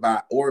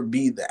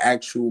the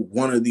actual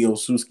one of the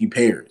Otsutsuki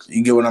pairs.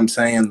 You get what I'm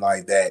saying?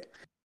 Like that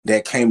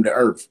came to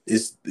Earth.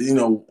 It's, you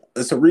know,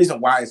 it's a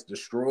reason why it's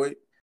destroyed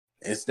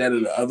instead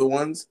of the other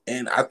ones.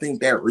 And I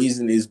think that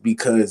reason is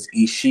because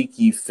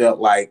Ishiki felt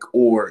like,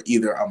 or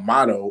either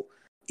Amato,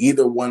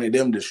 either one of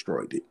them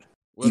destroyed it.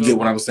 You get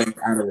what I'm saying?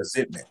 Out of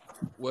resentment.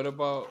 What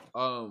about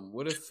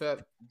what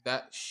effect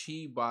that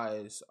she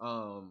buys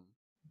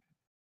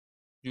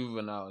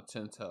juvenile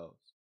Ten-Tails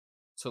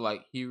to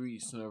like he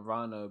reached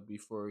Nirvana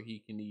before he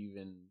can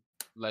even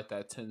let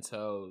that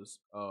Ten-Tails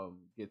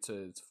get to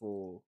its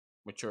full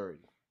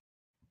maturity?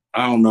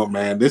 I don't know,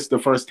 man. This is the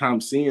first time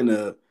seeing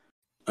a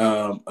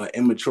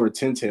immature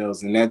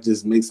Ten-Tails, and that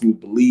just makes me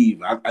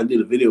believe. I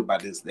did a video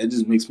about this. That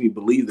just makes me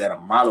believe that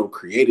Amato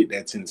created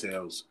that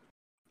Ten-Tails.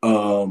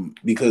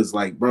 Because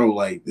like, bro,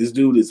 like this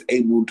dude is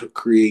able to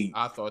create.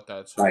 I thought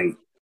that too. Like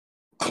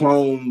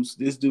clones.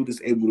 This dude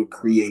is able to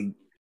create.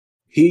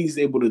 He's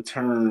able to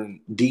turn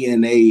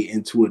DNA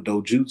into a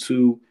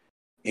dojutsu.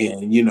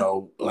 and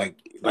like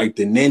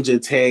the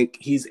ninja tech,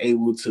 he's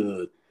able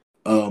to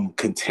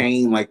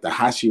contain like the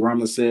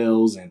Hashirama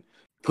cells and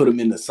put them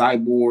into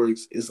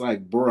cyborgs. It's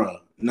like, bruh,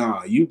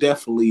 nah, you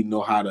definitely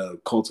know how to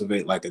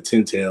cultivate like a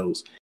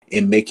Ten-Tails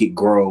and make it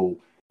grow.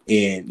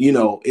 And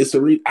it's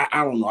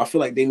I don't know. I feel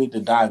like they need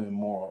to dive in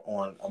more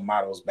on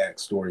Amato's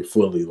backstory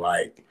fully,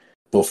 like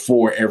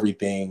before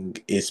everything,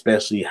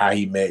 especially how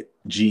he met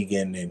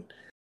Jigen. And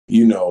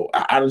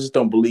I just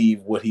don't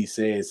believe what he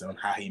says on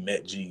how he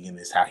met Jigen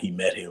is how he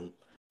met him,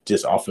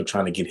 just off of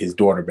trying to get his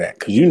daughter back.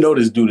 Because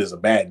this dude is a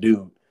bad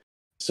dude.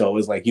 So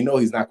it's like,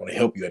 he's not going to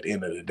help you at the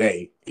end of the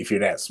day if you're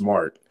that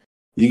smart.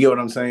 You get what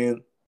I'm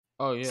saying?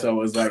 Oh yeah.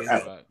 So it's like,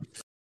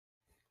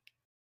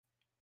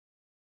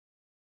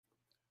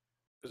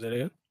 is that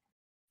it?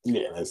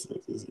 Yeah, that's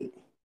it.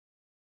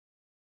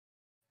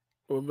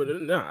 Well,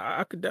 but no,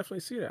 I could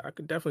definitely see that.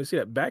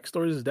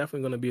 Backstories is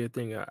definitely going to be a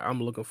thing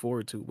I'm looking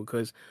forward to,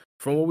 because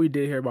from what we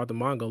did hear about the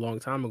manga a long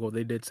time ago,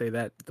 they did say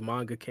that the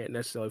manga can't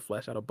necessarily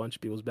flesh out a bunch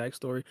of people's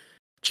backstory.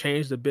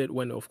 Changed a bit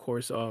when, of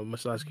course,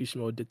 Masashi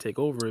Kishimoto did take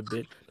over a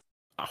bit.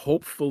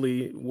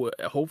 Hopefully,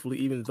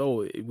 even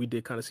though we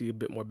did kind of see a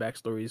bit more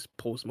backstories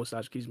post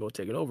Masashi Kishimoto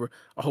taking over,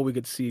 I hope we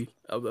could see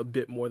a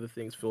bit more of the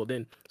things filled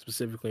in,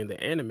 specifically in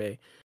the anime.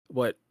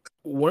 But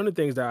one of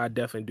the things that I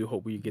definitely do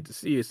hope we get to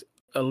see is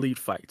elite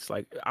fights.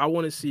 Like, I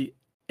want to see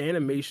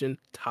animation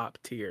top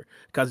tier,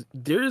 because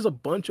there is a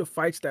bunch of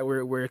fights that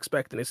we're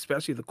expecting,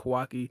 especially the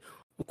Kawaki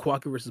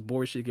versus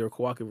Borishiki, or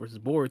Kawaki versus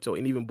Boruto,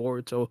 and even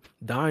Boruto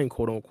dying,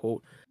 quote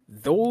unquote.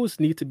 Those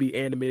need to be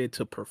animated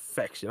to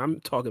perfection. I'm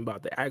talking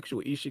about the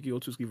actual Ishiki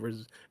Otsuki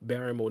versus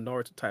Baramo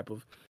Naruto type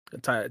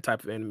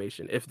of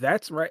animation. If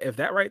that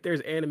right there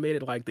is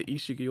animated like the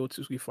Ishiki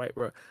Otsuki fight,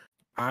 bro,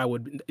 I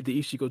would the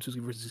Ishiki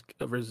Otsuki versus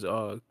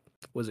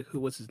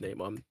what's his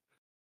name?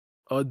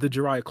 The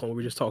Jiraiya clone we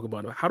were just talking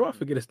about. How do I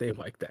forget his name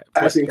like that?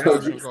 Kashin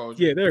Koji.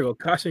 Yeah, there you go.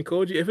 Kashin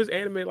Koji. If it's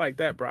animated like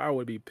that, bro, I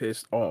would be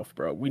pissed off,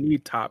 bro. We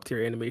need top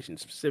tier animation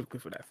specifically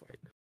for that fight.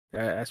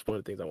 That's one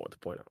of the things I want to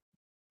point out.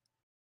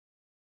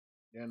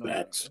 Yeah, no,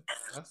 that's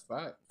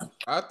fact.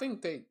 I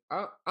think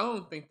I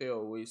don't think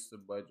they'll waste the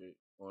budget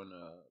on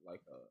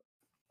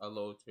a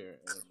low tier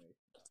animation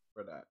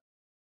for that.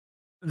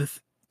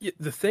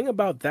 The thing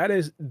about that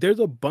is there's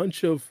a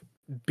bunch of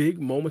big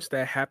moments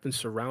that happen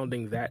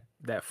surrounding that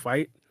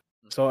fight,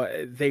 so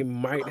they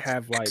might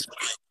have like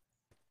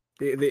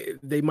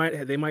they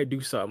might do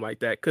something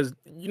like that, because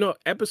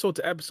episode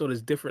to episode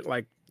is different,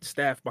 like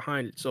staff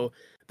behind it. So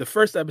the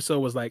first episode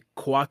was like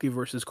Kawaki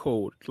versus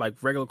Code, like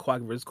regular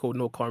Kawaki versus Code,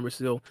 no karma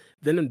seal.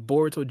 Then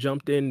Boruto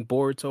jumped in.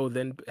 Boruto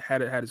then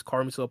had his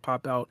karma seal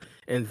pop out,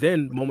 and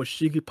then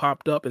Momoshiki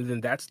popped up, and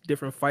then that's a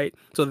different fight.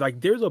 So like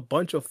there's a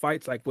bunch of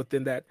fights like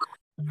within that.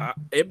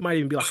 It might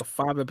even be like a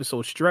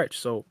 5-episode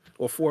stretch, or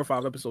 4 or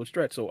 5 episode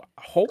stretch. So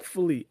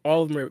hopefully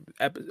all of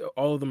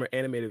them are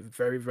animated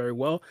very, very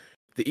well.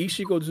 The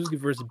Ishiko Tsuzuki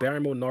versus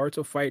Baramo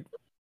Naruto fight,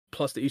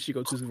 plus the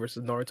Ishiko Tsuzuki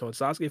versus Naruto and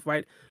Sasuke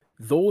fight,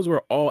 those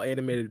were all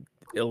animated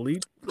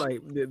elite.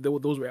 Like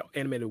those were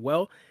animated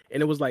well,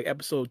 and it was like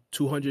episode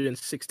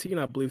 216,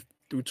 I believe,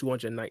 through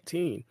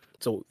 219.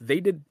 So they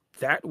did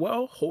that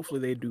well.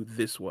 Hopefully they do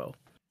this well.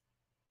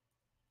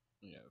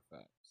 Yeah,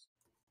 facts.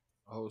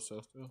 I hope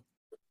so too.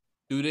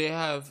 Do they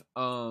have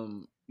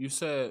you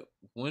said,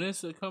 when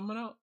is it coming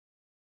out?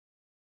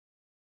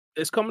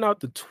 It's coming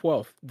out the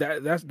 12th.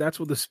 That's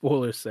what the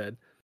spoiler said.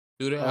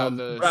 Do they have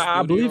the studios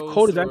I believe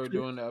Code is actually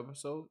doing the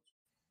episodes?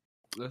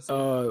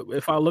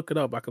 If I look it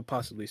up, I could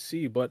possibly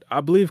see, but I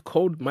believe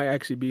Code might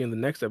actually be in the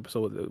next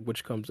episode,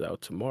 which comes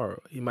out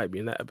tomorrow. He might be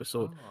in that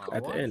episode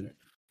at the end.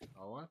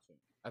 I'll watch it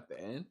at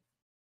the end.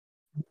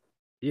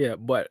 Yeah,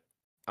 but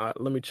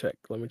let me check.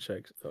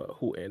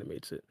 Who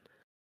animates it.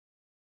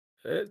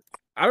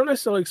 I don't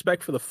necessarily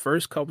expect for the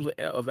first couple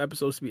of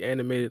episodes to be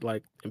animated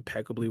like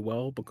impeccably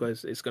well,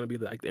 because it's going to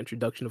be like the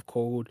introduction of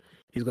Code.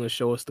 He's going to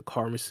show us the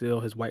karma seal,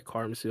 his white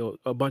karma seal,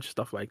 a bunch of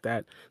stuff like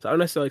that. So I don't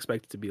necessarily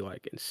expect it to be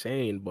like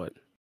insane, but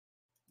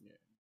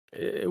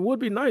it would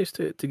be nice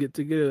to get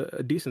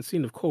a decent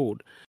scene of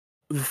Code.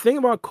 The thing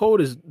about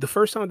Code is the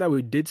first time that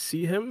we did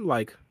see him,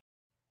 like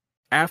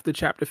after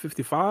chapter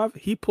 55,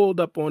 he pulled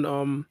up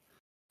on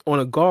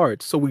a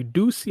guard, so we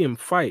do see him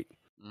fight.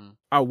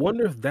 I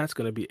wonder if that's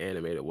going to be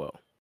animated well.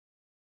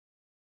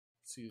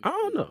 I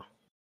don't know.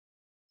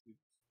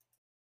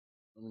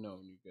 Let me know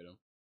when you get him.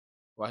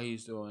 While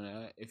he's doing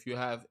that, if you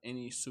have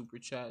any super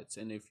chats,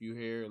 and if you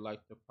hear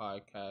like the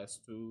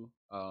podcast too,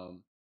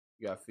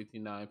 you got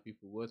 59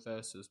 people with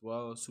us as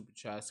well. Super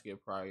chats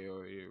get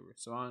priority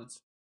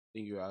response.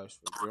 Thank you guys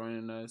for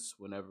joining us.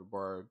 Whenever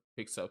Barb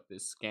picks up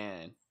this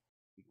scan,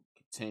 we can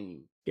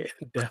continue. Yeah,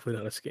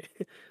 definitely not a scan.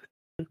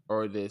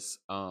 Or this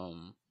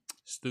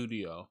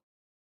studio.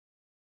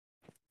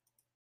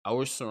 I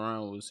wish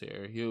Saran was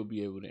here. He'll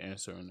be able to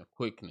answer in the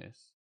quickness.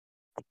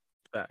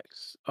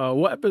 Facts.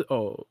 What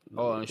episode?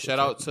 And shout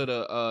out to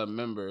the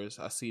members.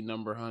 I see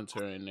Number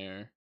Hunter in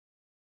there.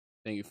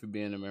 Thank you for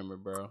being a member,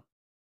 bro.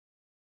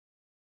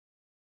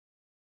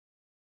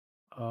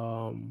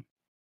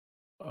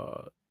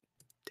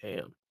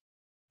 Damn.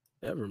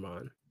 Never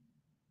mind.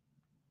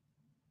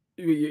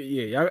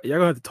 Yeah, y'all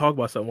gonna have to talk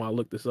about something while I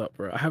look this up,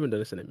 bro. I haven't done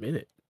this in a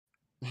minute.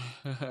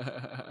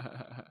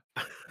 I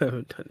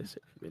haven't done this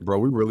in a minute. Bro,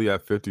 we really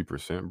at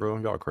 50%, bro.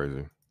 Y'all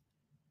crazy.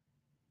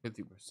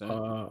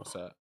 50%. What's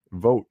that?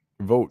 Vote.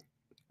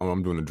 Oh,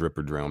 I'm doing a drip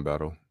or drown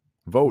battle.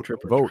 Vote.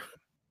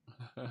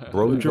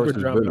 Broly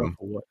versus Venom.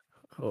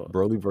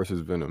 Broly versus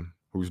Venom.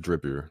 Who's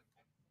drippier?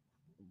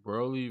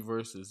 Broly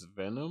versus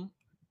Venom?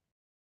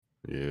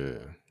 Yeah.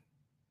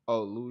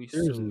 Oh, Louis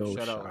There's Sue, no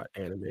shout shot out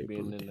anime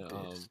being in did the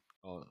this.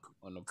 on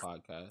the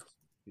podcast.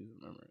 He's a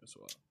member as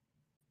well.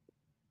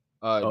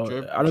 I don't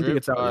think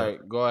it's out All yet.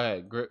 right, go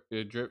ahead.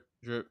 Drip.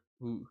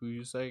 Who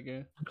you say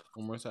again?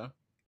 One more time.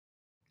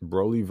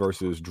 Broly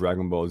versus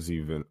Dragon Ball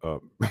Z Dragon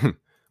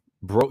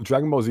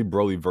Ball Z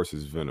Broly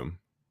versus Venom.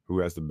 Who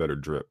has the better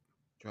drip?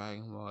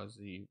 Dragon Ball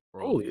Z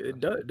Broly.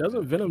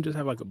 Doesn't Venom just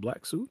have like a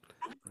black suit?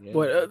 Yeah.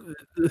 But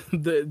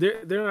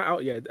they're not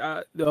out yet.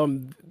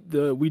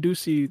 We do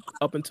see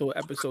up until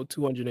episode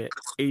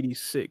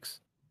 286,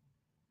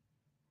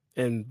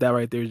 and that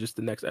right there is just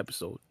the next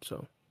episode.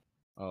 So,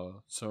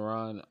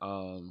 Saran,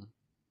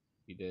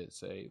 he did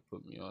say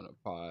put me on a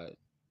pod.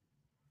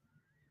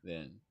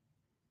 Then,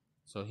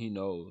 so he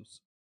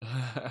knows.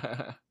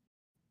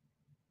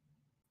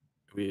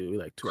 we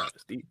like 2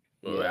 hours deep.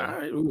 Yeah. All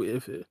right,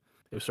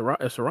 if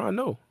Saran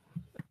no,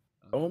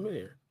 throw him in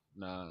here.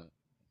 Nah,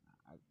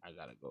 I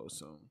gotta go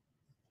soon.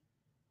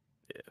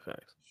 Yeah,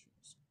 facts.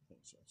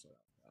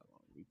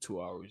 We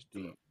 2 hours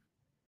deep.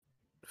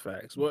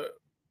 Facts. What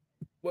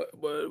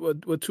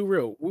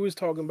 2real? We was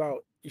talking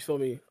about, you feel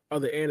me,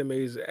 other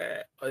animes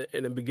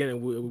in the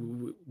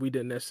beginning. We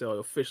didn't necessarily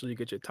officially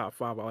get your top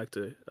 5. I like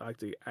to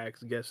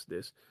ask guests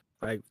this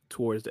like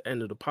towards the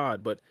end of the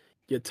pod, but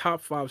your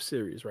top 5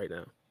 series right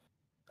now.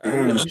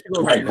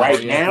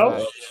 Right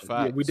now?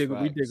 Yeah, we dig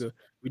all time. So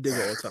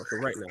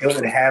right now, it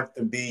would have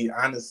to be,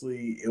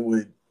 honestly,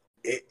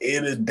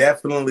 it'd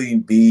definitely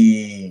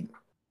be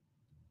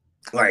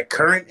like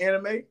current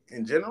anime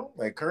in general,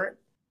 like current.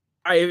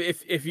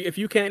 If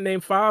you can't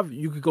name 5,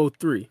 you could go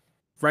 3.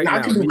 Right now,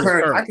 I can do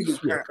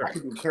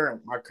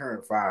current. My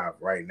current 5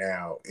 right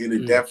now.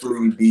 It'd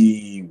definitely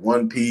be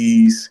One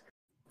Piece,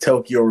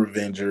 Tokyo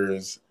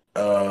Revengers.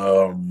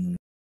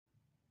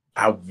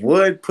 I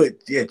would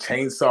put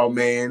Chainsaw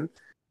Man.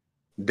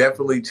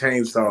 Definitely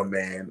Chainsaw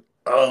Man.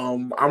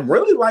 I'm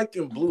really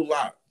liking Blue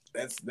Lock.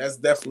 That's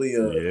definitely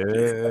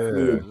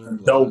a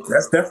dope.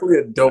 That's definitely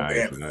a dope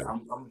anime. Nice.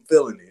 I'm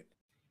feeling it.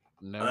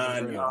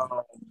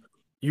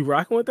 You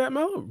rocking with that,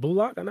 Mel? Blue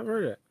Lock? I never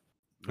heard that.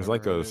 It's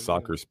like a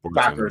soccer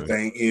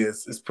thing.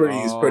 It's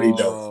pretty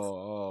dope.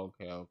 Oh,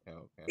 okay.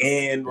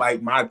 And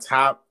like my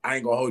top, I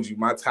ain't gonna hold you.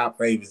 My top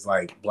fave is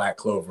like Black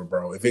Clover,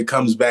 bro. If it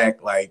comes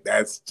back, like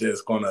that's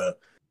just gonna.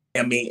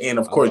 I mean, and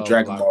of course,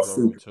 Dragon Ball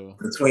Super. Too.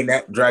 Between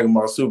that, Dragon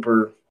Ball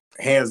Super,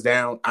 hands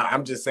down.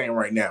 I'm just saying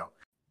right now.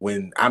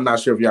 When I'm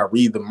not sure if y'all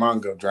read the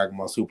manga of Dragon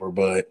Ball Super,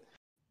 but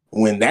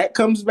when that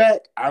comes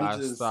back,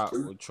 I stop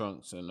with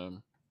Trunks in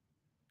them.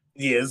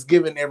 Yeah, it's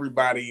giving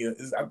everybody.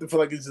 I feel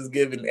like it's just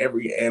giving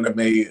every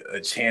anime a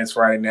chance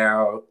right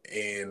now,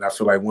 and I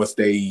feel like once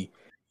they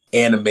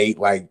animate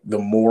like the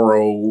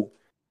Moro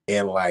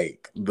and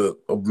like the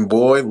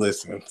boy,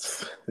 listen,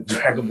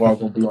 Dragon Ball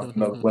gonna be on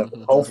another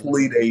level.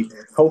 Hopefully they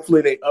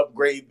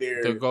upgrade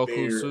their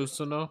Goku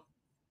Susanoo.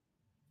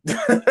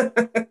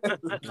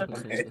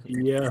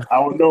 Yeah, I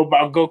don't know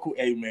about Goku.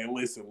 Hey man,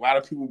 listen, a lot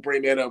of people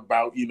bring that up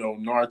about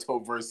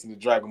Naruto versus the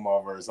Dragon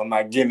Ball verse. I'm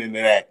not getting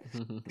into that.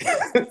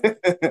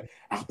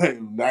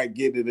 I'm not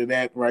getting into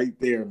that right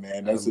there,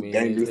 man. That's a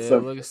dangerous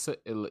subject.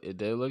 It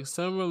did look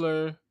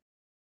similar.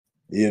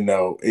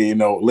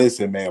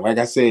 Listen, man. Like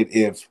I said,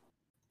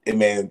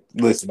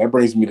 listen, that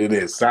brings me to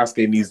this.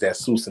 Sasuke needs that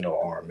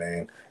Susanoo arm,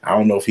 man. I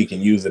don't know if he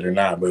can use it or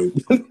not, but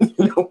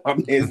my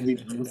man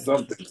needs to do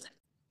something.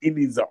 He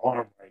needs an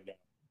arm right now.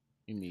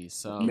 He needs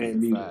some.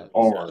 Man needs an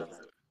arm.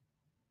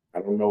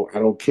 I don't know. I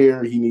don't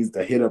care. He needs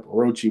to hit up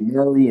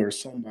Orochimaru or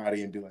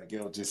somebody and be like,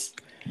 yo,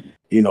 just,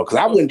 because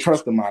I wouldn't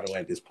trust Amato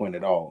at this point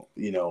at all.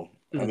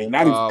 I mean,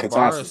 not even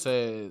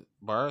Katashi.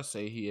 Bara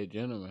said he a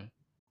gentleman.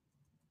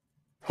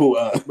 Who?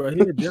 Bro,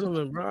 he a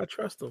gentleman, bro. I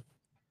trust him.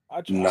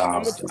 I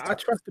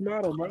trust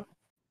Amato, bro.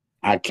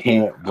 I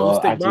can't, bro.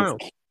 I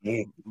just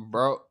can't.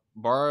 Bro,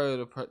 Bara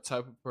the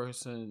type of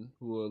person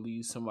who will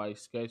leave somebody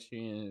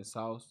sketchy in his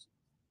house,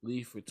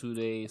 leave for 2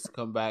 days,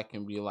 come back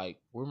and be like,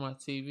 "Where's my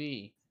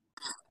TV?"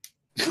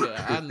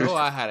 Yeah, I know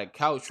I had a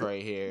couch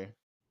right here.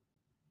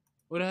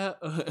 What the hell?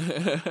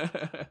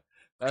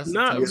 That's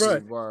the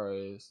type of Bara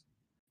is.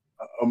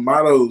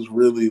 Amato's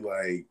really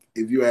like,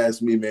 if you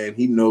ask me, man,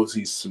 he knows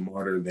he's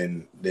smarter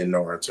than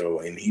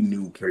Naruto, and he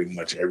knew pretty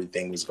much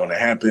everything was going to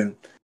happen.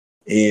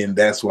 And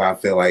that's why I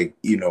feel like,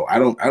 I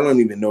don't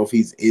even know if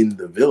he's in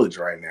the village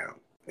right now,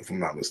 if I'm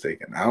not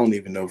mistaken. I don't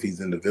even know if he's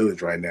in the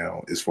village right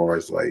now as far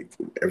as like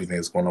everything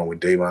that's going on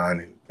with Daemon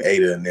and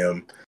Ada and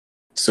them.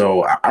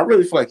 So I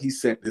really feel like he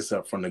set this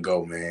up from the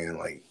go, man.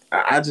 Like,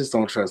 I just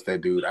don't trust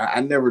that dude. I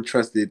never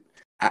trusted,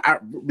 I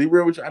be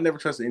real with you, I never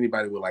trusted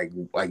anybody with like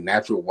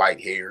natural white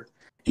hair.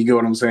 You get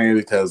what I'm saying?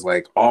 Because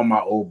like all my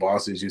old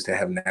bosses used to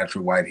have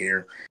natural white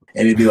hair,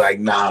 and it'd be like,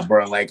 nah,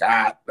 bro, like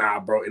nah,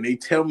 bro, and they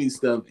tell me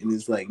stuff, and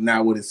it's like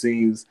not what it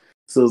seems.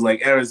 So it's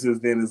like ever since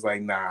then, it's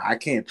like, nah, I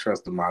can't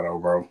trust the motto,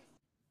 bro.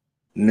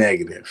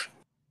 Negative,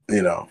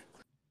 you know.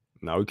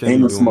 Now we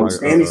can't be doing my.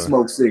 And he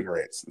smokes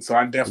cigarettes, so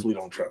I definitely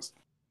don't trust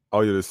him. Oh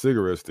yeah, the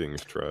cigarettes thing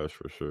is trash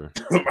for sure.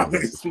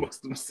 He smokes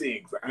them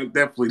cigs. I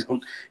definitely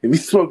don't. If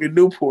he's smoking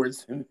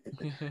Newports, I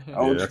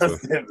don't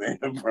trust him, man,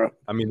 bro.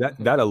 I mean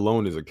that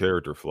alone is a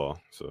character flaw.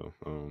 So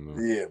I don't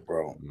know. Yeah,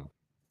 bro.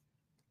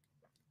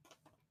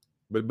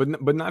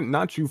 But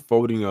not you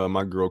folding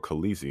my girl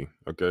Khaleesi.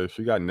 Okay,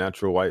 she got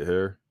natural white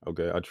hair.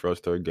 Okay, I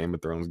trust her. Game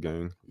of Thrones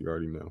gang. You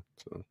already know.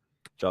 So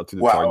shout out to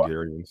the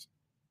Targaryens.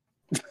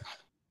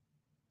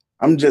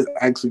 I'm just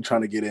actually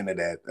trying to get into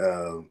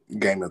that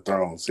Game of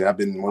Thrones. See, I've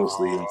been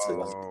mostly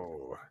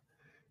into.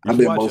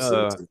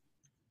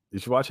 You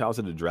should watch House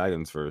of the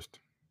Dragons first.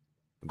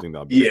 I think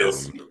that'll be.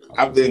 Yes,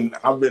 I've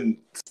been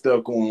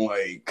stuck on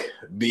like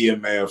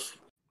BMF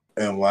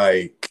and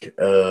like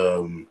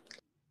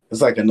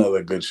it's like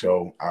another good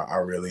show I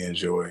really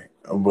enjoy.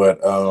 But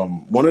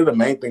one of the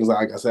main things,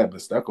 like I said, I've been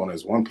stuck on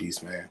is One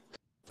Piece, man.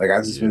 Like I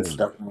just been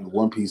stuck on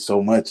One Piece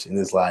so much, and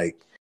it's like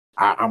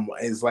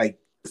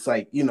it's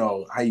like, you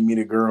know, how you meet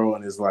a girl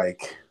and it's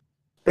like,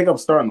 I think I'm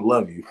starting to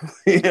love you.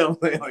 You know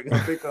what I'm saying? Like, I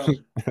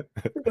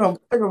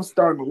think I'm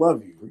starting to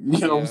love you. You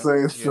know what I'm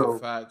saying? So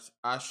facts.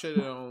 I should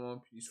have done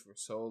One Piece for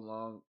so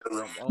long.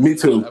 Me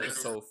too.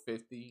 Episode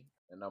 50,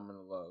 and I'm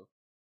in love.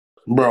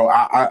 Bro,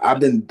 I've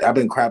been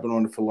crapping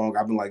on it for long.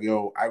 I've been like,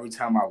 yo, every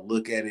time I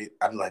look at it,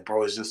 I'm like,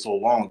 bro, it's just so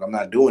long. I'm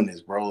not doing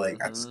this, bro.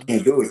 Like, I just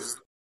can't do it.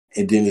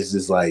 And then it's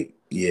just like,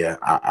 yeah,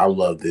 I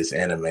love this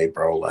anime,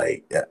 bro.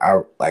 Like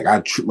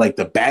like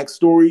the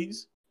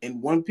backstories in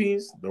One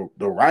Piece,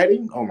 the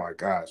writing. Oh my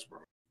gosh, bro.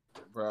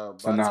 Bro,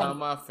 by the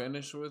time I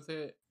finish with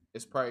it,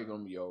 it's probably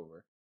gonna be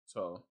over.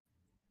 So,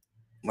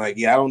 like,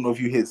 yeah, I don't know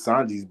if you hit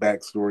Sanji's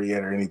backstory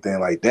yet or anything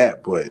like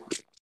that, but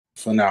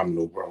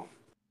phenomenal, bro.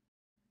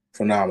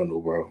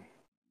 Phenomenal, bro.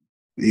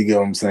 You get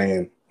what I'm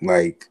saying?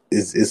 Like,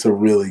 it's a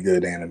really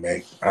good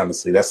anime.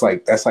 Honestly, that's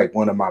like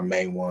one of my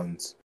main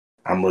ones.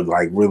 I'm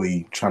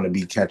really trying to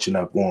be catching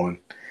up on,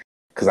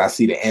 because I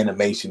see the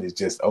animation is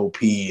just OP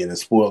and the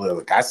spoiler.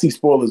 Like, I see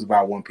spoilers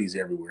about One Piece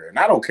everywhere, and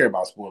I don't care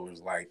about spoilers.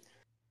 Like,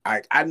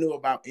 I knew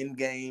about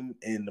Endgame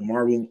and the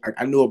Marvel.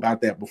 I knew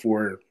about that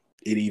before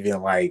it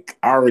even, like,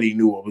 I already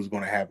knew what was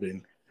going to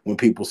happen when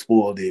people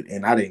spoiled it,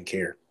 and I didn't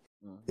care.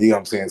 You know what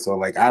I'm saying? So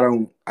like,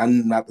 I'm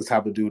not the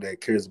type of dude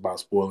that cares about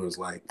spoilers.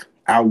 Like,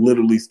 I'll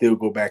literally still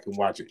go back and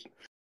watch it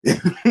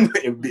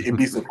and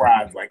be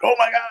surprised. Like, oh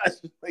my gosh,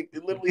 like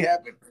it literally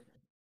happened.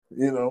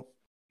 You know?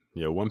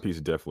 Yeah, One Piece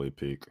is definitely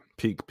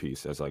peak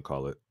piece, as I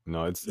call it.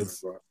 No,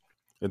 it's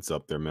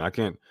up there, man. I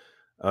can't.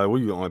 What are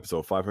you on,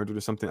 episode 500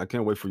 or something? I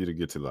can't wait for you to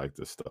get to like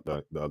the stuff,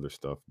 the other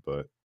stuff.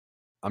 But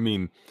I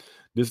mean,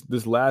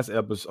 this last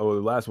episode, or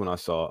the last one I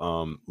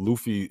saw,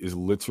 Luffy is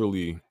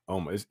literally,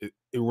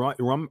 it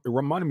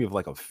reminded me of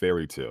like a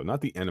fairy tale, not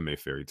the anime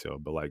fairy tale,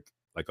 but like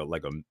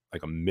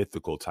a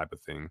mythical type of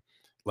thing.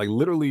 Like,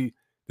 literally,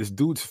 this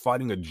dude's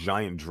fighting a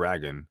giant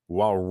dragon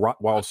while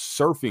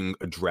surfing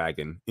a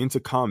dragon into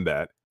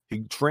combat.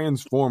 He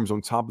transforms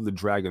on top of the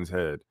dragon's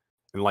head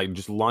and like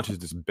just launches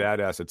this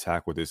badass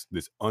attack with this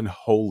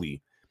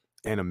unholy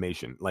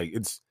animation. Like,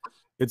 it's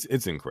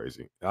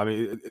crazy. I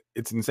mean,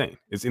 it's insane.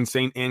 It's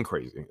insane and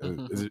crazy.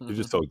 It's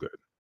just so good.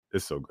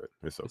 It's so good.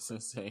 It's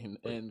insane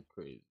and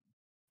crazy.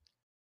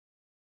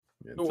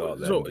 Yeah,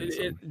 so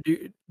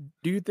do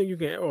you think you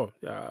can? Oh,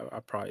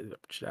 I probably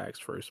should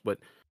ask first, but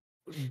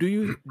do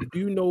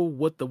you know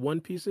what the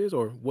One Piece is,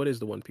 or what is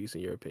the One Piece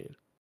in your opinion?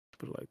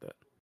 Put it like that.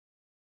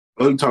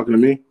 Are you talking to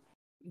me?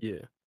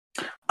 Yeah.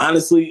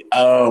 Honestly,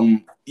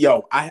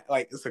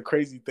 it's a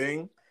crazy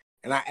thing.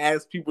 And I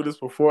asked people this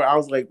before. I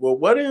was like, well,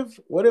 what if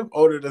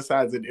Oda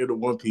decides that in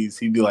One Piece,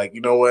 he'd be like,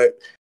 you know what?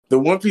 The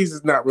One Piece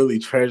is not really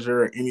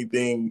treasure or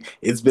anything.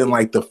 It's been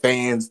like the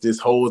fans this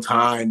whole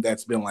time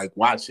that's been like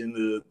watching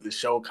the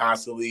show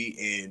constantly.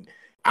 And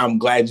I'm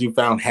glad you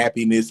found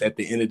happiness at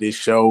the end of this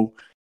show.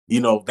 You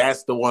know,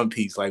 that's the One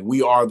Piece. Like,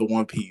 we are the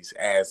One Piece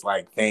as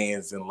like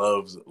fans and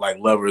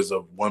lovers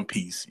of One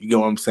Piece. You know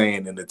what I'm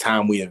saying? And the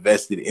time we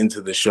invested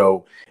into the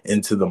show,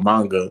 into the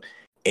manga.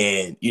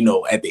 And, you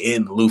know, at the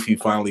end, Luffy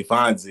finally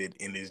finds it,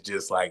 and it's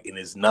just like, and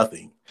it's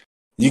nothing.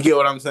 You get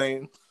what I'm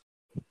saying?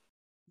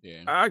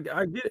 Yeah, I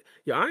get it.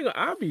 Yeah,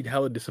 I'll be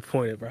hella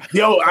disappointed, bro.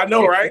 Yo, I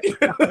know, right?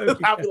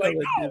 I'll be like,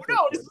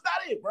 no, this is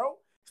not it, bro.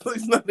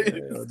 It's not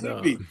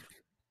it.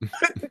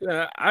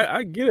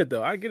 I get it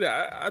though. I get it.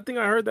 I think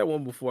I heard that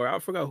one before. I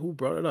forgot who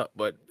brought it up,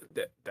 but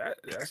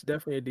that's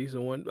definitely a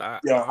decent one. I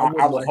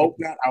will hope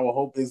not. I will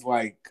hope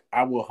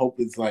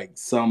it's like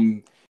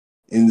some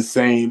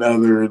insane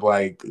other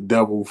like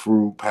double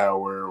fruit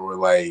power or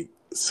like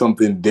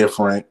something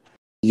different.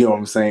 You know what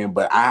I'm saying?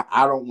 But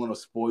I don't want to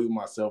spoil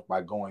myself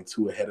by going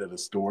too ahead of the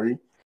story.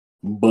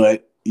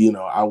 But, you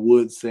know, I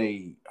would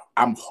say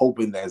I'm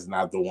hoping that's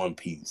not the One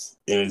Piece.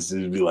 And it's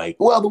just be like,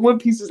 well, the One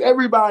Piece is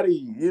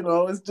everybody.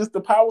 It's just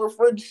the power of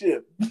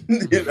friendship.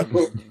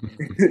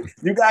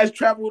 You guys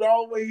traveled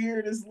all the way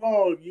here this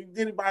long. You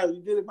did it by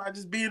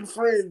just being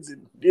friends,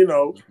 and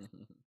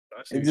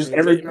and just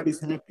everybody's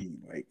happy.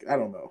 Like, I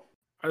don't know.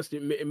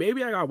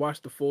 Maybe I gotta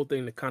watch the full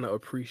thing to kind of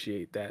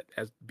appreciate that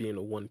as being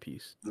a One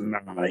Piece.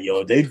 Nah,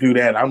 yo, they do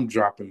that. I'm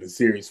dropping the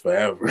series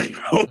forever.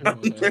 I'm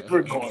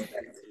never going back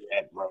to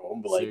that, bro.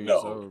 I'm like, series no.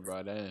 over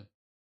by then.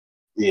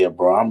 Yeah,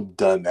 bro, I'm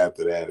done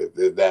after that.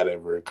 If that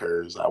ever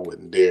occurs, I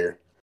wouldn't dare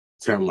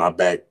turn my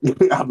back.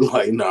 I'd be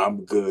like, no,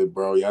 I'm good,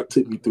 bro. Y'all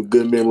took me through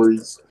good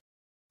memories,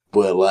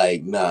 but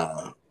like,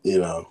 nah,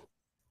 Yeah,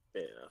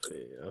 I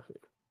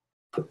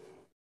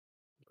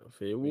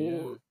feel.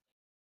 Yeah.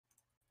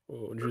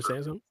 Were you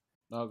saying something?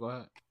 No, go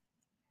ahead.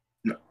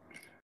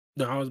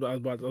 No, I was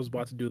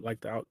about to do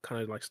like the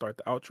kind of like start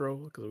the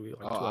outro because we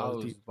like 2 hours I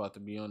was deep. about to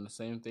be on the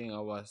same thing. I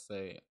was to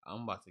say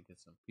I'm about to get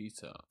some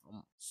pizza.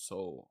 I'm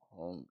so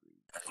hungry.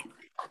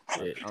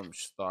 I'm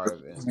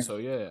starving. So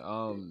yeah,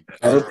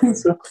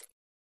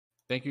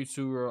 thank you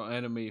to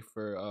Real-Anime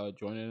for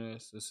joining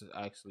us. This is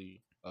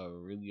actually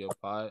really a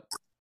pod.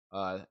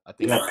 I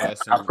think I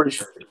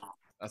appreciate it.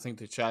 I think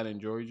the chat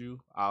enjoyed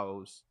you. I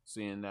was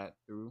seeing that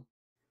through.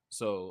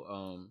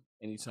 So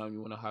anytime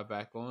you want to hop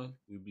back on,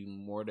 we'd be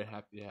more than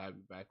happy to have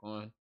you back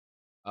on.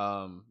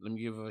 Let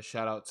me give a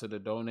shout out to the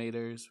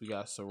donators. We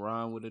got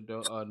Saran with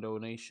a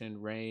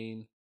donation,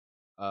 Rain,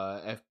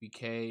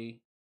 FBK,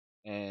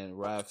 and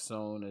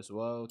Rafzone as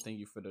well. Thank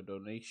you for the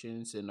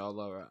donations and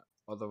all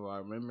of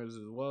our members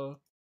as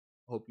well.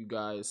 Hope you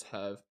guys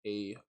have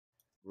a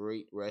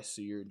great rest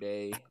of your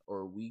day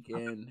or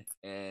weekend,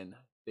 and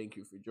thank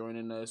you for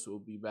joining us. We'll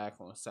be back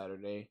on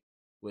Saturday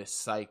with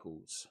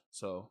Cycles,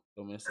 so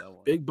don't miss that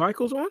one. Big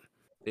Michael's on.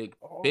 Big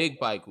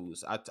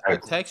Cycles. I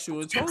text you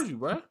and told you,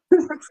 bro.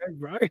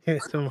 Right.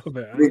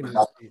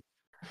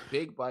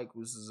 Big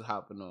Cycles is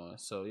hopping on.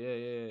 So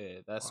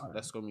yeah.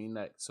 That's gonna be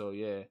next. So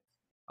yeah.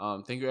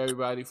 Thank you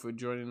everybody for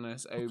joining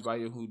us.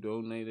 Everybody who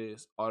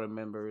donated, all the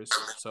members.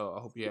 So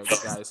I hope you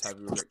guys have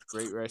a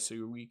great rest of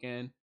your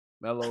weekend.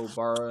 Mello,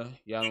 Barra,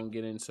 y'all don't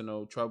get into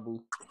no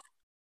trouble.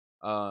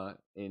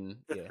 And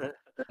yeah.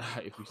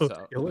 We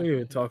don't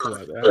even talk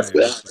about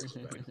that.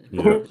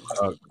 Yeah.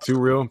 Too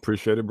real.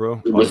 Appreciate it,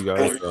 bro. All you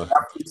guys. I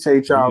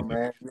appreciate y'all,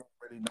 man. You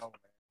already know,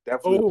 man.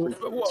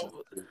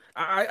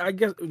 I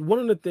guess one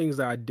of the things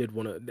that I did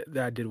want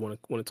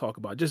to talk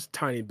about, just a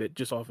tiny bit,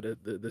 just off of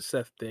the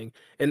Seth thing,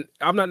 and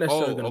I'm not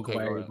necessarily going to go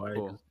at everybody.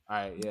 Cool. All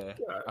right, yeah,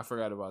 I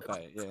forgot about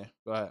that. Yeah,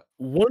 go ahead.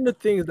 One of the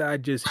things that I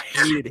just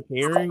hated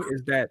hearing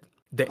is that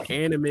the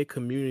anime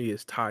community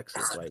is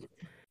toxic. Like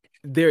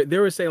they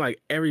were saying,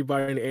 like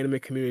everybody in the anime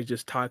community is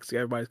just toxic.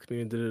 Everybody's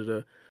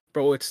community,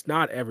 bro. It's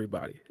not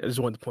everybody. I just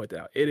wanted to point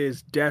that out. It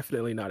is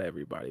definitely not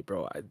everybody,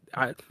 bro.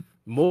 I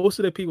most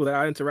of the people that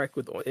I interact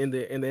with in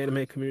the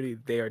anime community,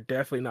 they are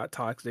definitely not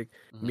toxic.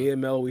 Mm-hmm. Me and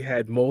Mel, we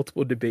had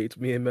multiple debates.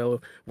 Me and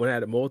Mel went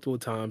at it multiple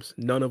times.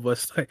 None of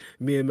us, like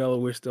me and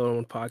Mel, we're still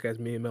on podcast.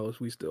 Me and Mel,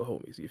 we still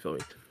homies. You feel me?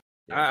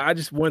 Yeah. I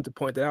just wanted to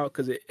point that out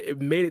because it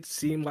made it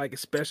seem like,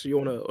 especially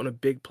on a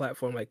big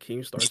platform like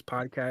Keemstar's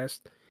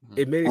podcast,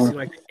 it made it seem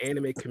like the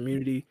anime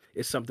community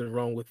is something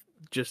wrong with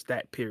just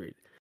that period.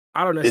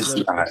 I don't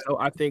necessarily think so.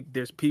 I think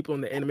there's people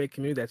in the anime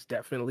community that's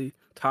definitely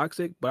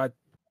toxic, but I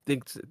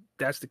think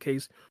that's the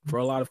case for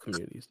a lot of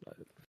communities.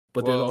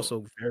 But there's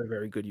also very,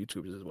 very good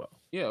YouTubers as well.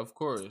 Yeah, of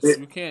course.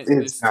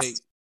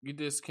 You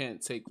just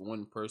can't take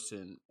one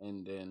person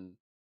and then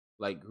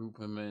like group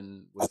him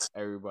in with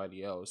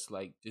everybody else.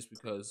 Like just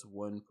because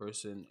one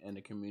person in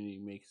the community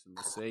makes a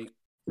mistake,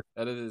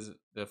 that doesn't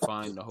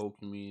define the whole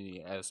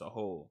community as a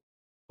whole.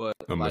 But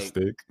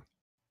mistake.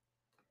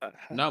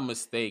 Not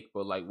mistake,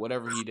 but like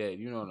whatever he did,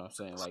 you know what I'm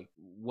saying? Like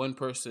one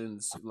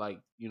person's like,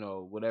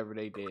 whatever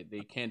they did,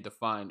 they can't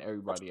define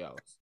everybody else.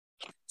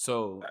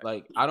 So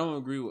like I don't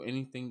agree with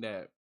anything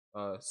that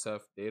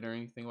Seth did or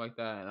anything like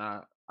that. And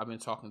I've been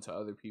talking to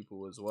other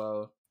people as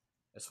well,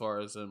 as far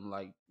as them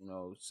like,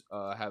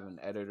 having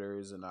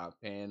editors and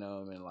not paying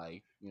them, and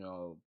like,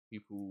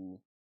 people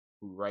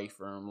who write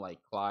for him like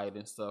Clyde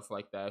and stuff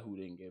like that, who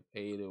didn't get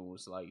paid and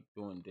was like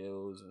doing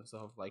deals and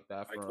stuff like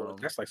that for him.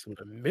 That's like some of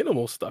the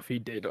minimal stuff he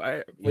did.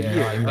 Like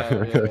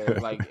that,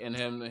 like and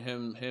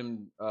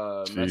him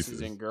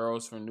messaging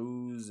girls for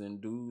news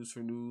and dudes for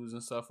news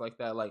and stuff like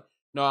that. Like,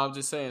 no, I'm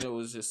just saying it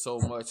was just so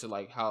much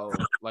like how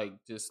like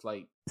just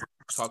like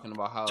talking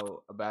about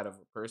how bad of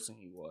a person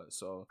he was.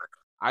 So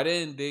I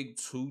didn't dig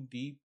too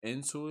deep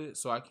into it,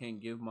 so I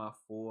can't give my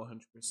full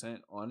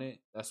 100% on it.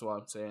 That's what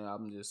I'm saying.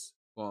 I'm just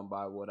going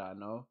by what I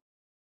know.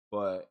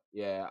 But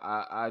yeah,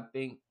 I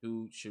think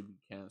dude should be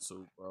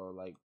canceled, bro.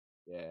 Like,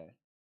 yeah,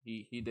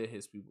 he did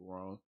his people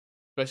wrong,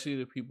 especially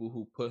the people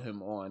who put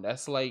him on.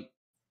 That's like,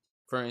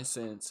 for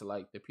instance,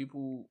 like the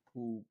people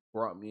who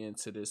brought me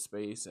into this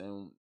space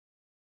and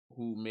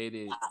who made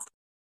it,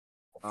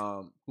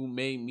 who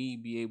made me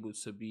be able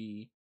to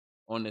be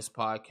on this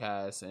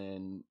podcast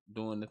and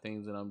doing the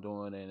things that I'm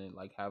doing and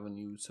like having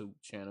a YouTube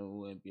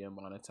channel and being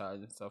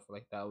monetized and stuff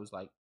like that was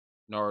like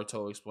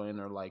Naruto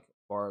Explainer, like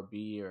Bar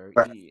B or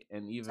Right. E,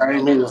 and even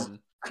Same Mello, here. and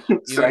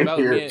even Same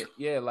Mello,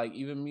 here. like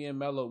even me and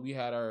Mello, we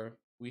had our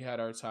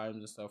times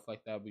and stuff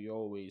like that. We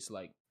always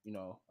like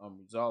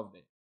resolved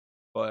it,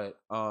 but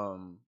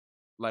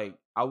like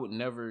I would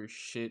never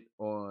shit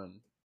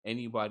on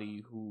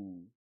anybody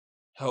who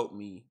helped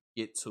me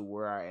get to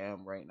where I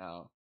am right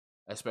now,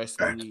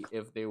 especially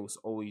if they was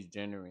always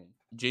genuine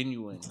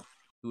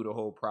through the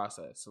whole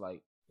process.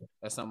 Like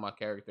that's not my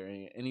character.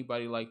 And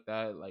anybody like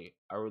that, like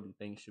I really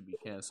think should be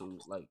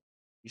canceled. Like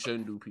you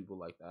shouldn't do people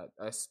like that.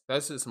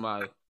 That's just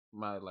my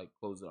like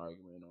closing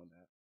argument on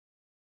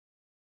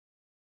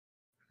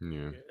that.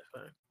 Yeah.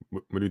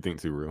 What do you think,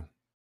 2Real?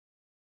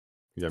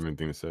 You have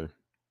anything to say?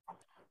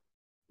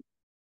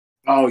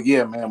 Oh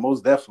yeah, man,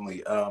 most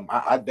definitely.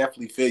 I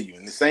definitely feel you,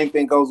 and the same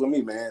thing goes with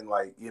me, man.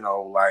 Like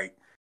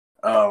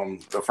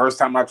the first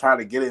time I tried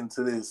to get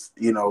into this,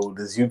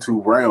 this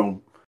YouTube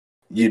realm,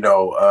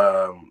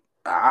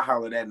 I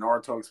hollered at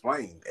Naruto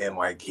Explained, and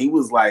like he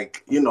was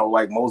like,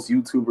 like most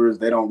YouTubers,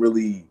 they don't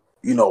really,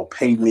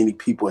 pay many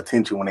people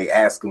attention when they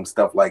ask them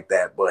stuff like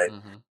that. But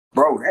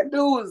bro, that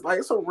dude is like,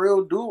 it's a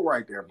real dude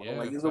right there, bro. Yeah,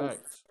 like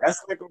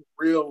that's like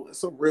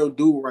it's a real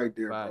dude right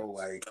there, facts. bro.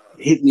 Like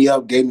hit me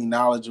up, gave me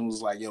knowledge, and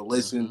was like, yo,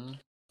 listen,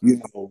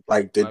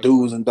 like the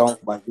do's and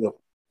don'ts, like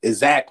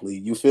exactly,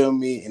 you feel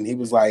me? And he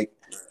was like,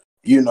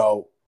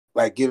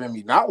 like giving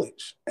me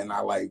knowledge, and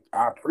I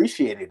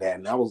appreciated that,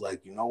 and I was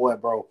like, you know what,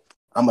 bro,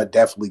 I'm gonna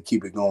definitely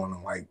keep it going.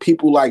 And like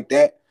people like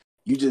that,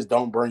 you just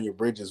don't burn your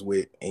bridges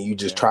with, and you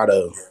just try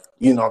to,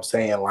 you know what I'm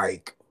saying,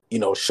 like,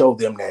 show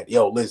them that,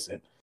 yo,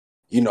 listen,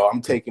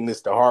 I'm taking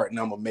this to heart, and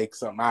I'm gonna make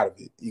something out of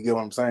it. You get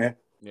what I'm saying?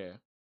 Yeah.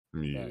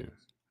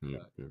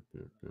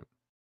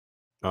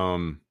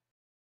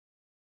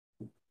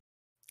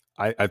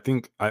 I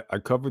think I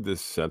covered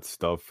this Seth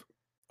stuff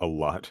a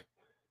lot.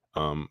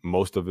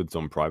 Most of it's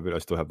on private. I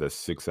still have that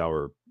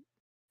 6-hour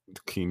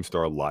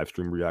Keemstar live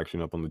stream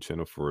reaction up on the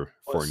channel for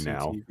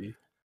now.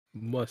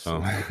 Must see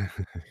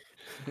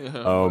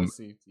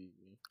TV.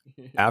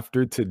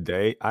 After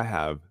today, I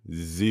have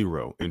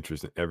zero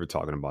interest in ever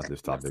talking about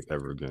this topic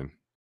ever again.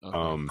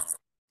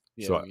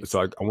 So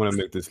I want to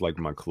make this like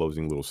my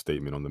closing little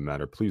statement on the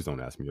matter. Please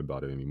don't ask me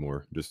about it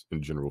anymore, just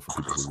in general for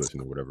people who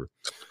listen or whatever.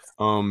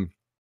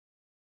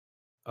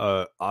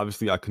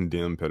 Obviously I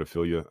condemn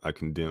pedophilia. I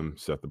condemn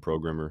Seth the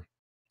programmer.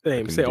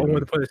 Same. I want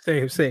to put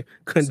the same.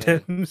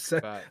 Condemn.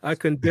 I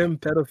condemn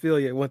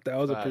pedophilia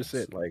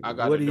 1000%. Like I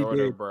got what a daughter,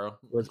 he did bro.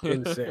 was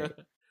insane.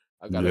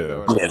 I got a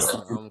daughter. Yes.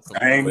 I'm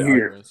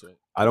completely against it.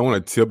 I don't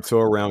want to tiptoe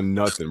around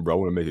nothing, bro. I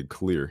want to make it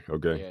clear.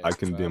 Okay, Yeah, I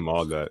condemn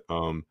all that.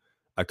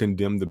 I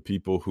condemn the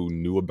people who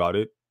knew about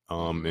it,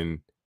 and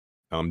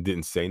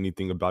didn't say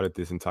anything about it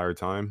this entire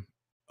time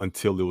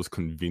until it was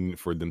convenient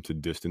for them to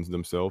distance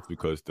themselves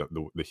because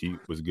the heat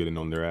was getting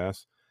on their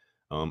ass.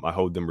 I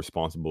hold them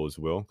responsible as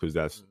well because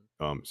that's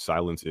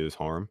silence is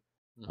harm.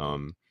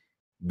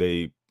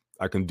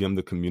 I condemn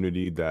the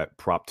community that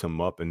propped him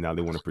up, and now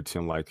they want to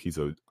pretend like he's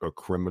a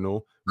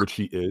criminal, which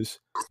he is.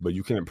 But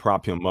you can't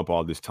prop him up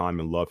all this time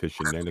and love his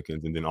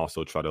shenanigans, and then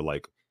also try to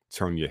like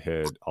turn your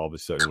head all of a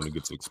sudden when it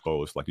gets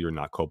exposed, like you're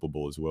not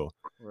culpable as well.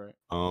 Right.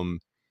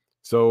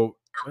 So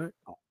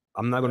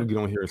I'm not going to get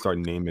on here and start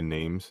naming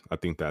names. I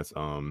think that's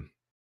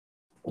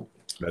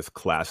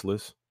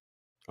classless.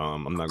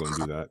 I'm not going to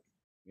do that.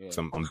 Yeah.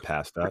 So I'm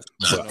past that.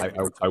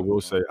 But I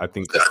will say, I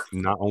think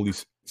not only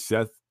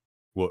Seth,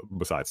 well,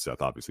 besides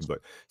Seth, obviously, but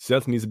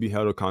Seth needs to be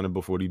held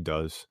accountable for what he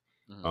does.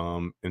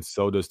 And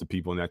so does the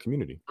people in that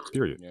community,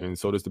 period. Yeah. And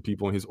so does the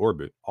people in his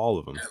orbit, all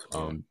of them.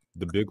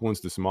 The big ones,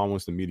 the small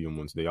ones, the medium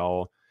ones, they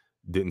all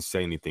didn't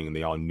say anything and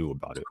they all knew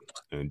about it.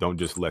 And don't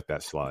just let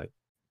that slide.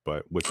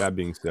 But with that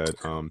being said,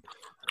 the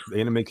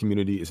anime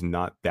community is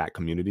not that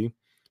community.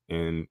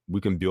 And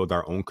we can build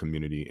our own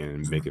community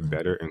and make it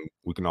better, and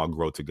we can all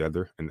grow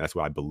together. And that's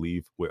what I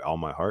believe with all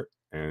my heart.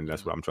 And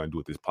that's what I'm trying to do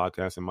with this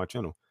podcast and my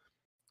channel.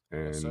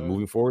 And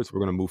moving forwards, we're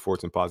going to move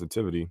forward in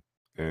positivity.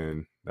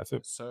 And that's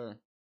it. Yes,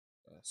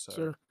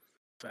 sir.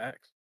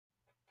 Facts.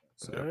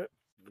 All right.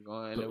 We're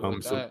going to end it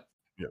with that.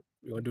 Yeah.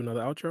 You want to do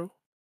another outro?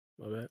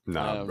 My bad.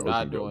 Nah, I am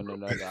not doing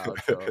another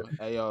outro.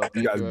 Hey, yo, thank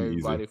you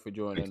everybody for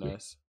joining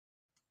us.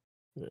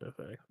 Yeah,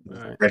 thanks.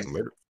 All right.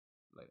 Later.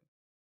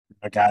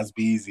 Guys,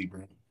 be easy,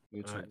 bro.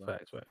 All right,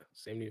 facts.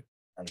 Same to you.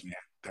 Yeah,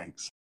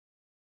 thanks.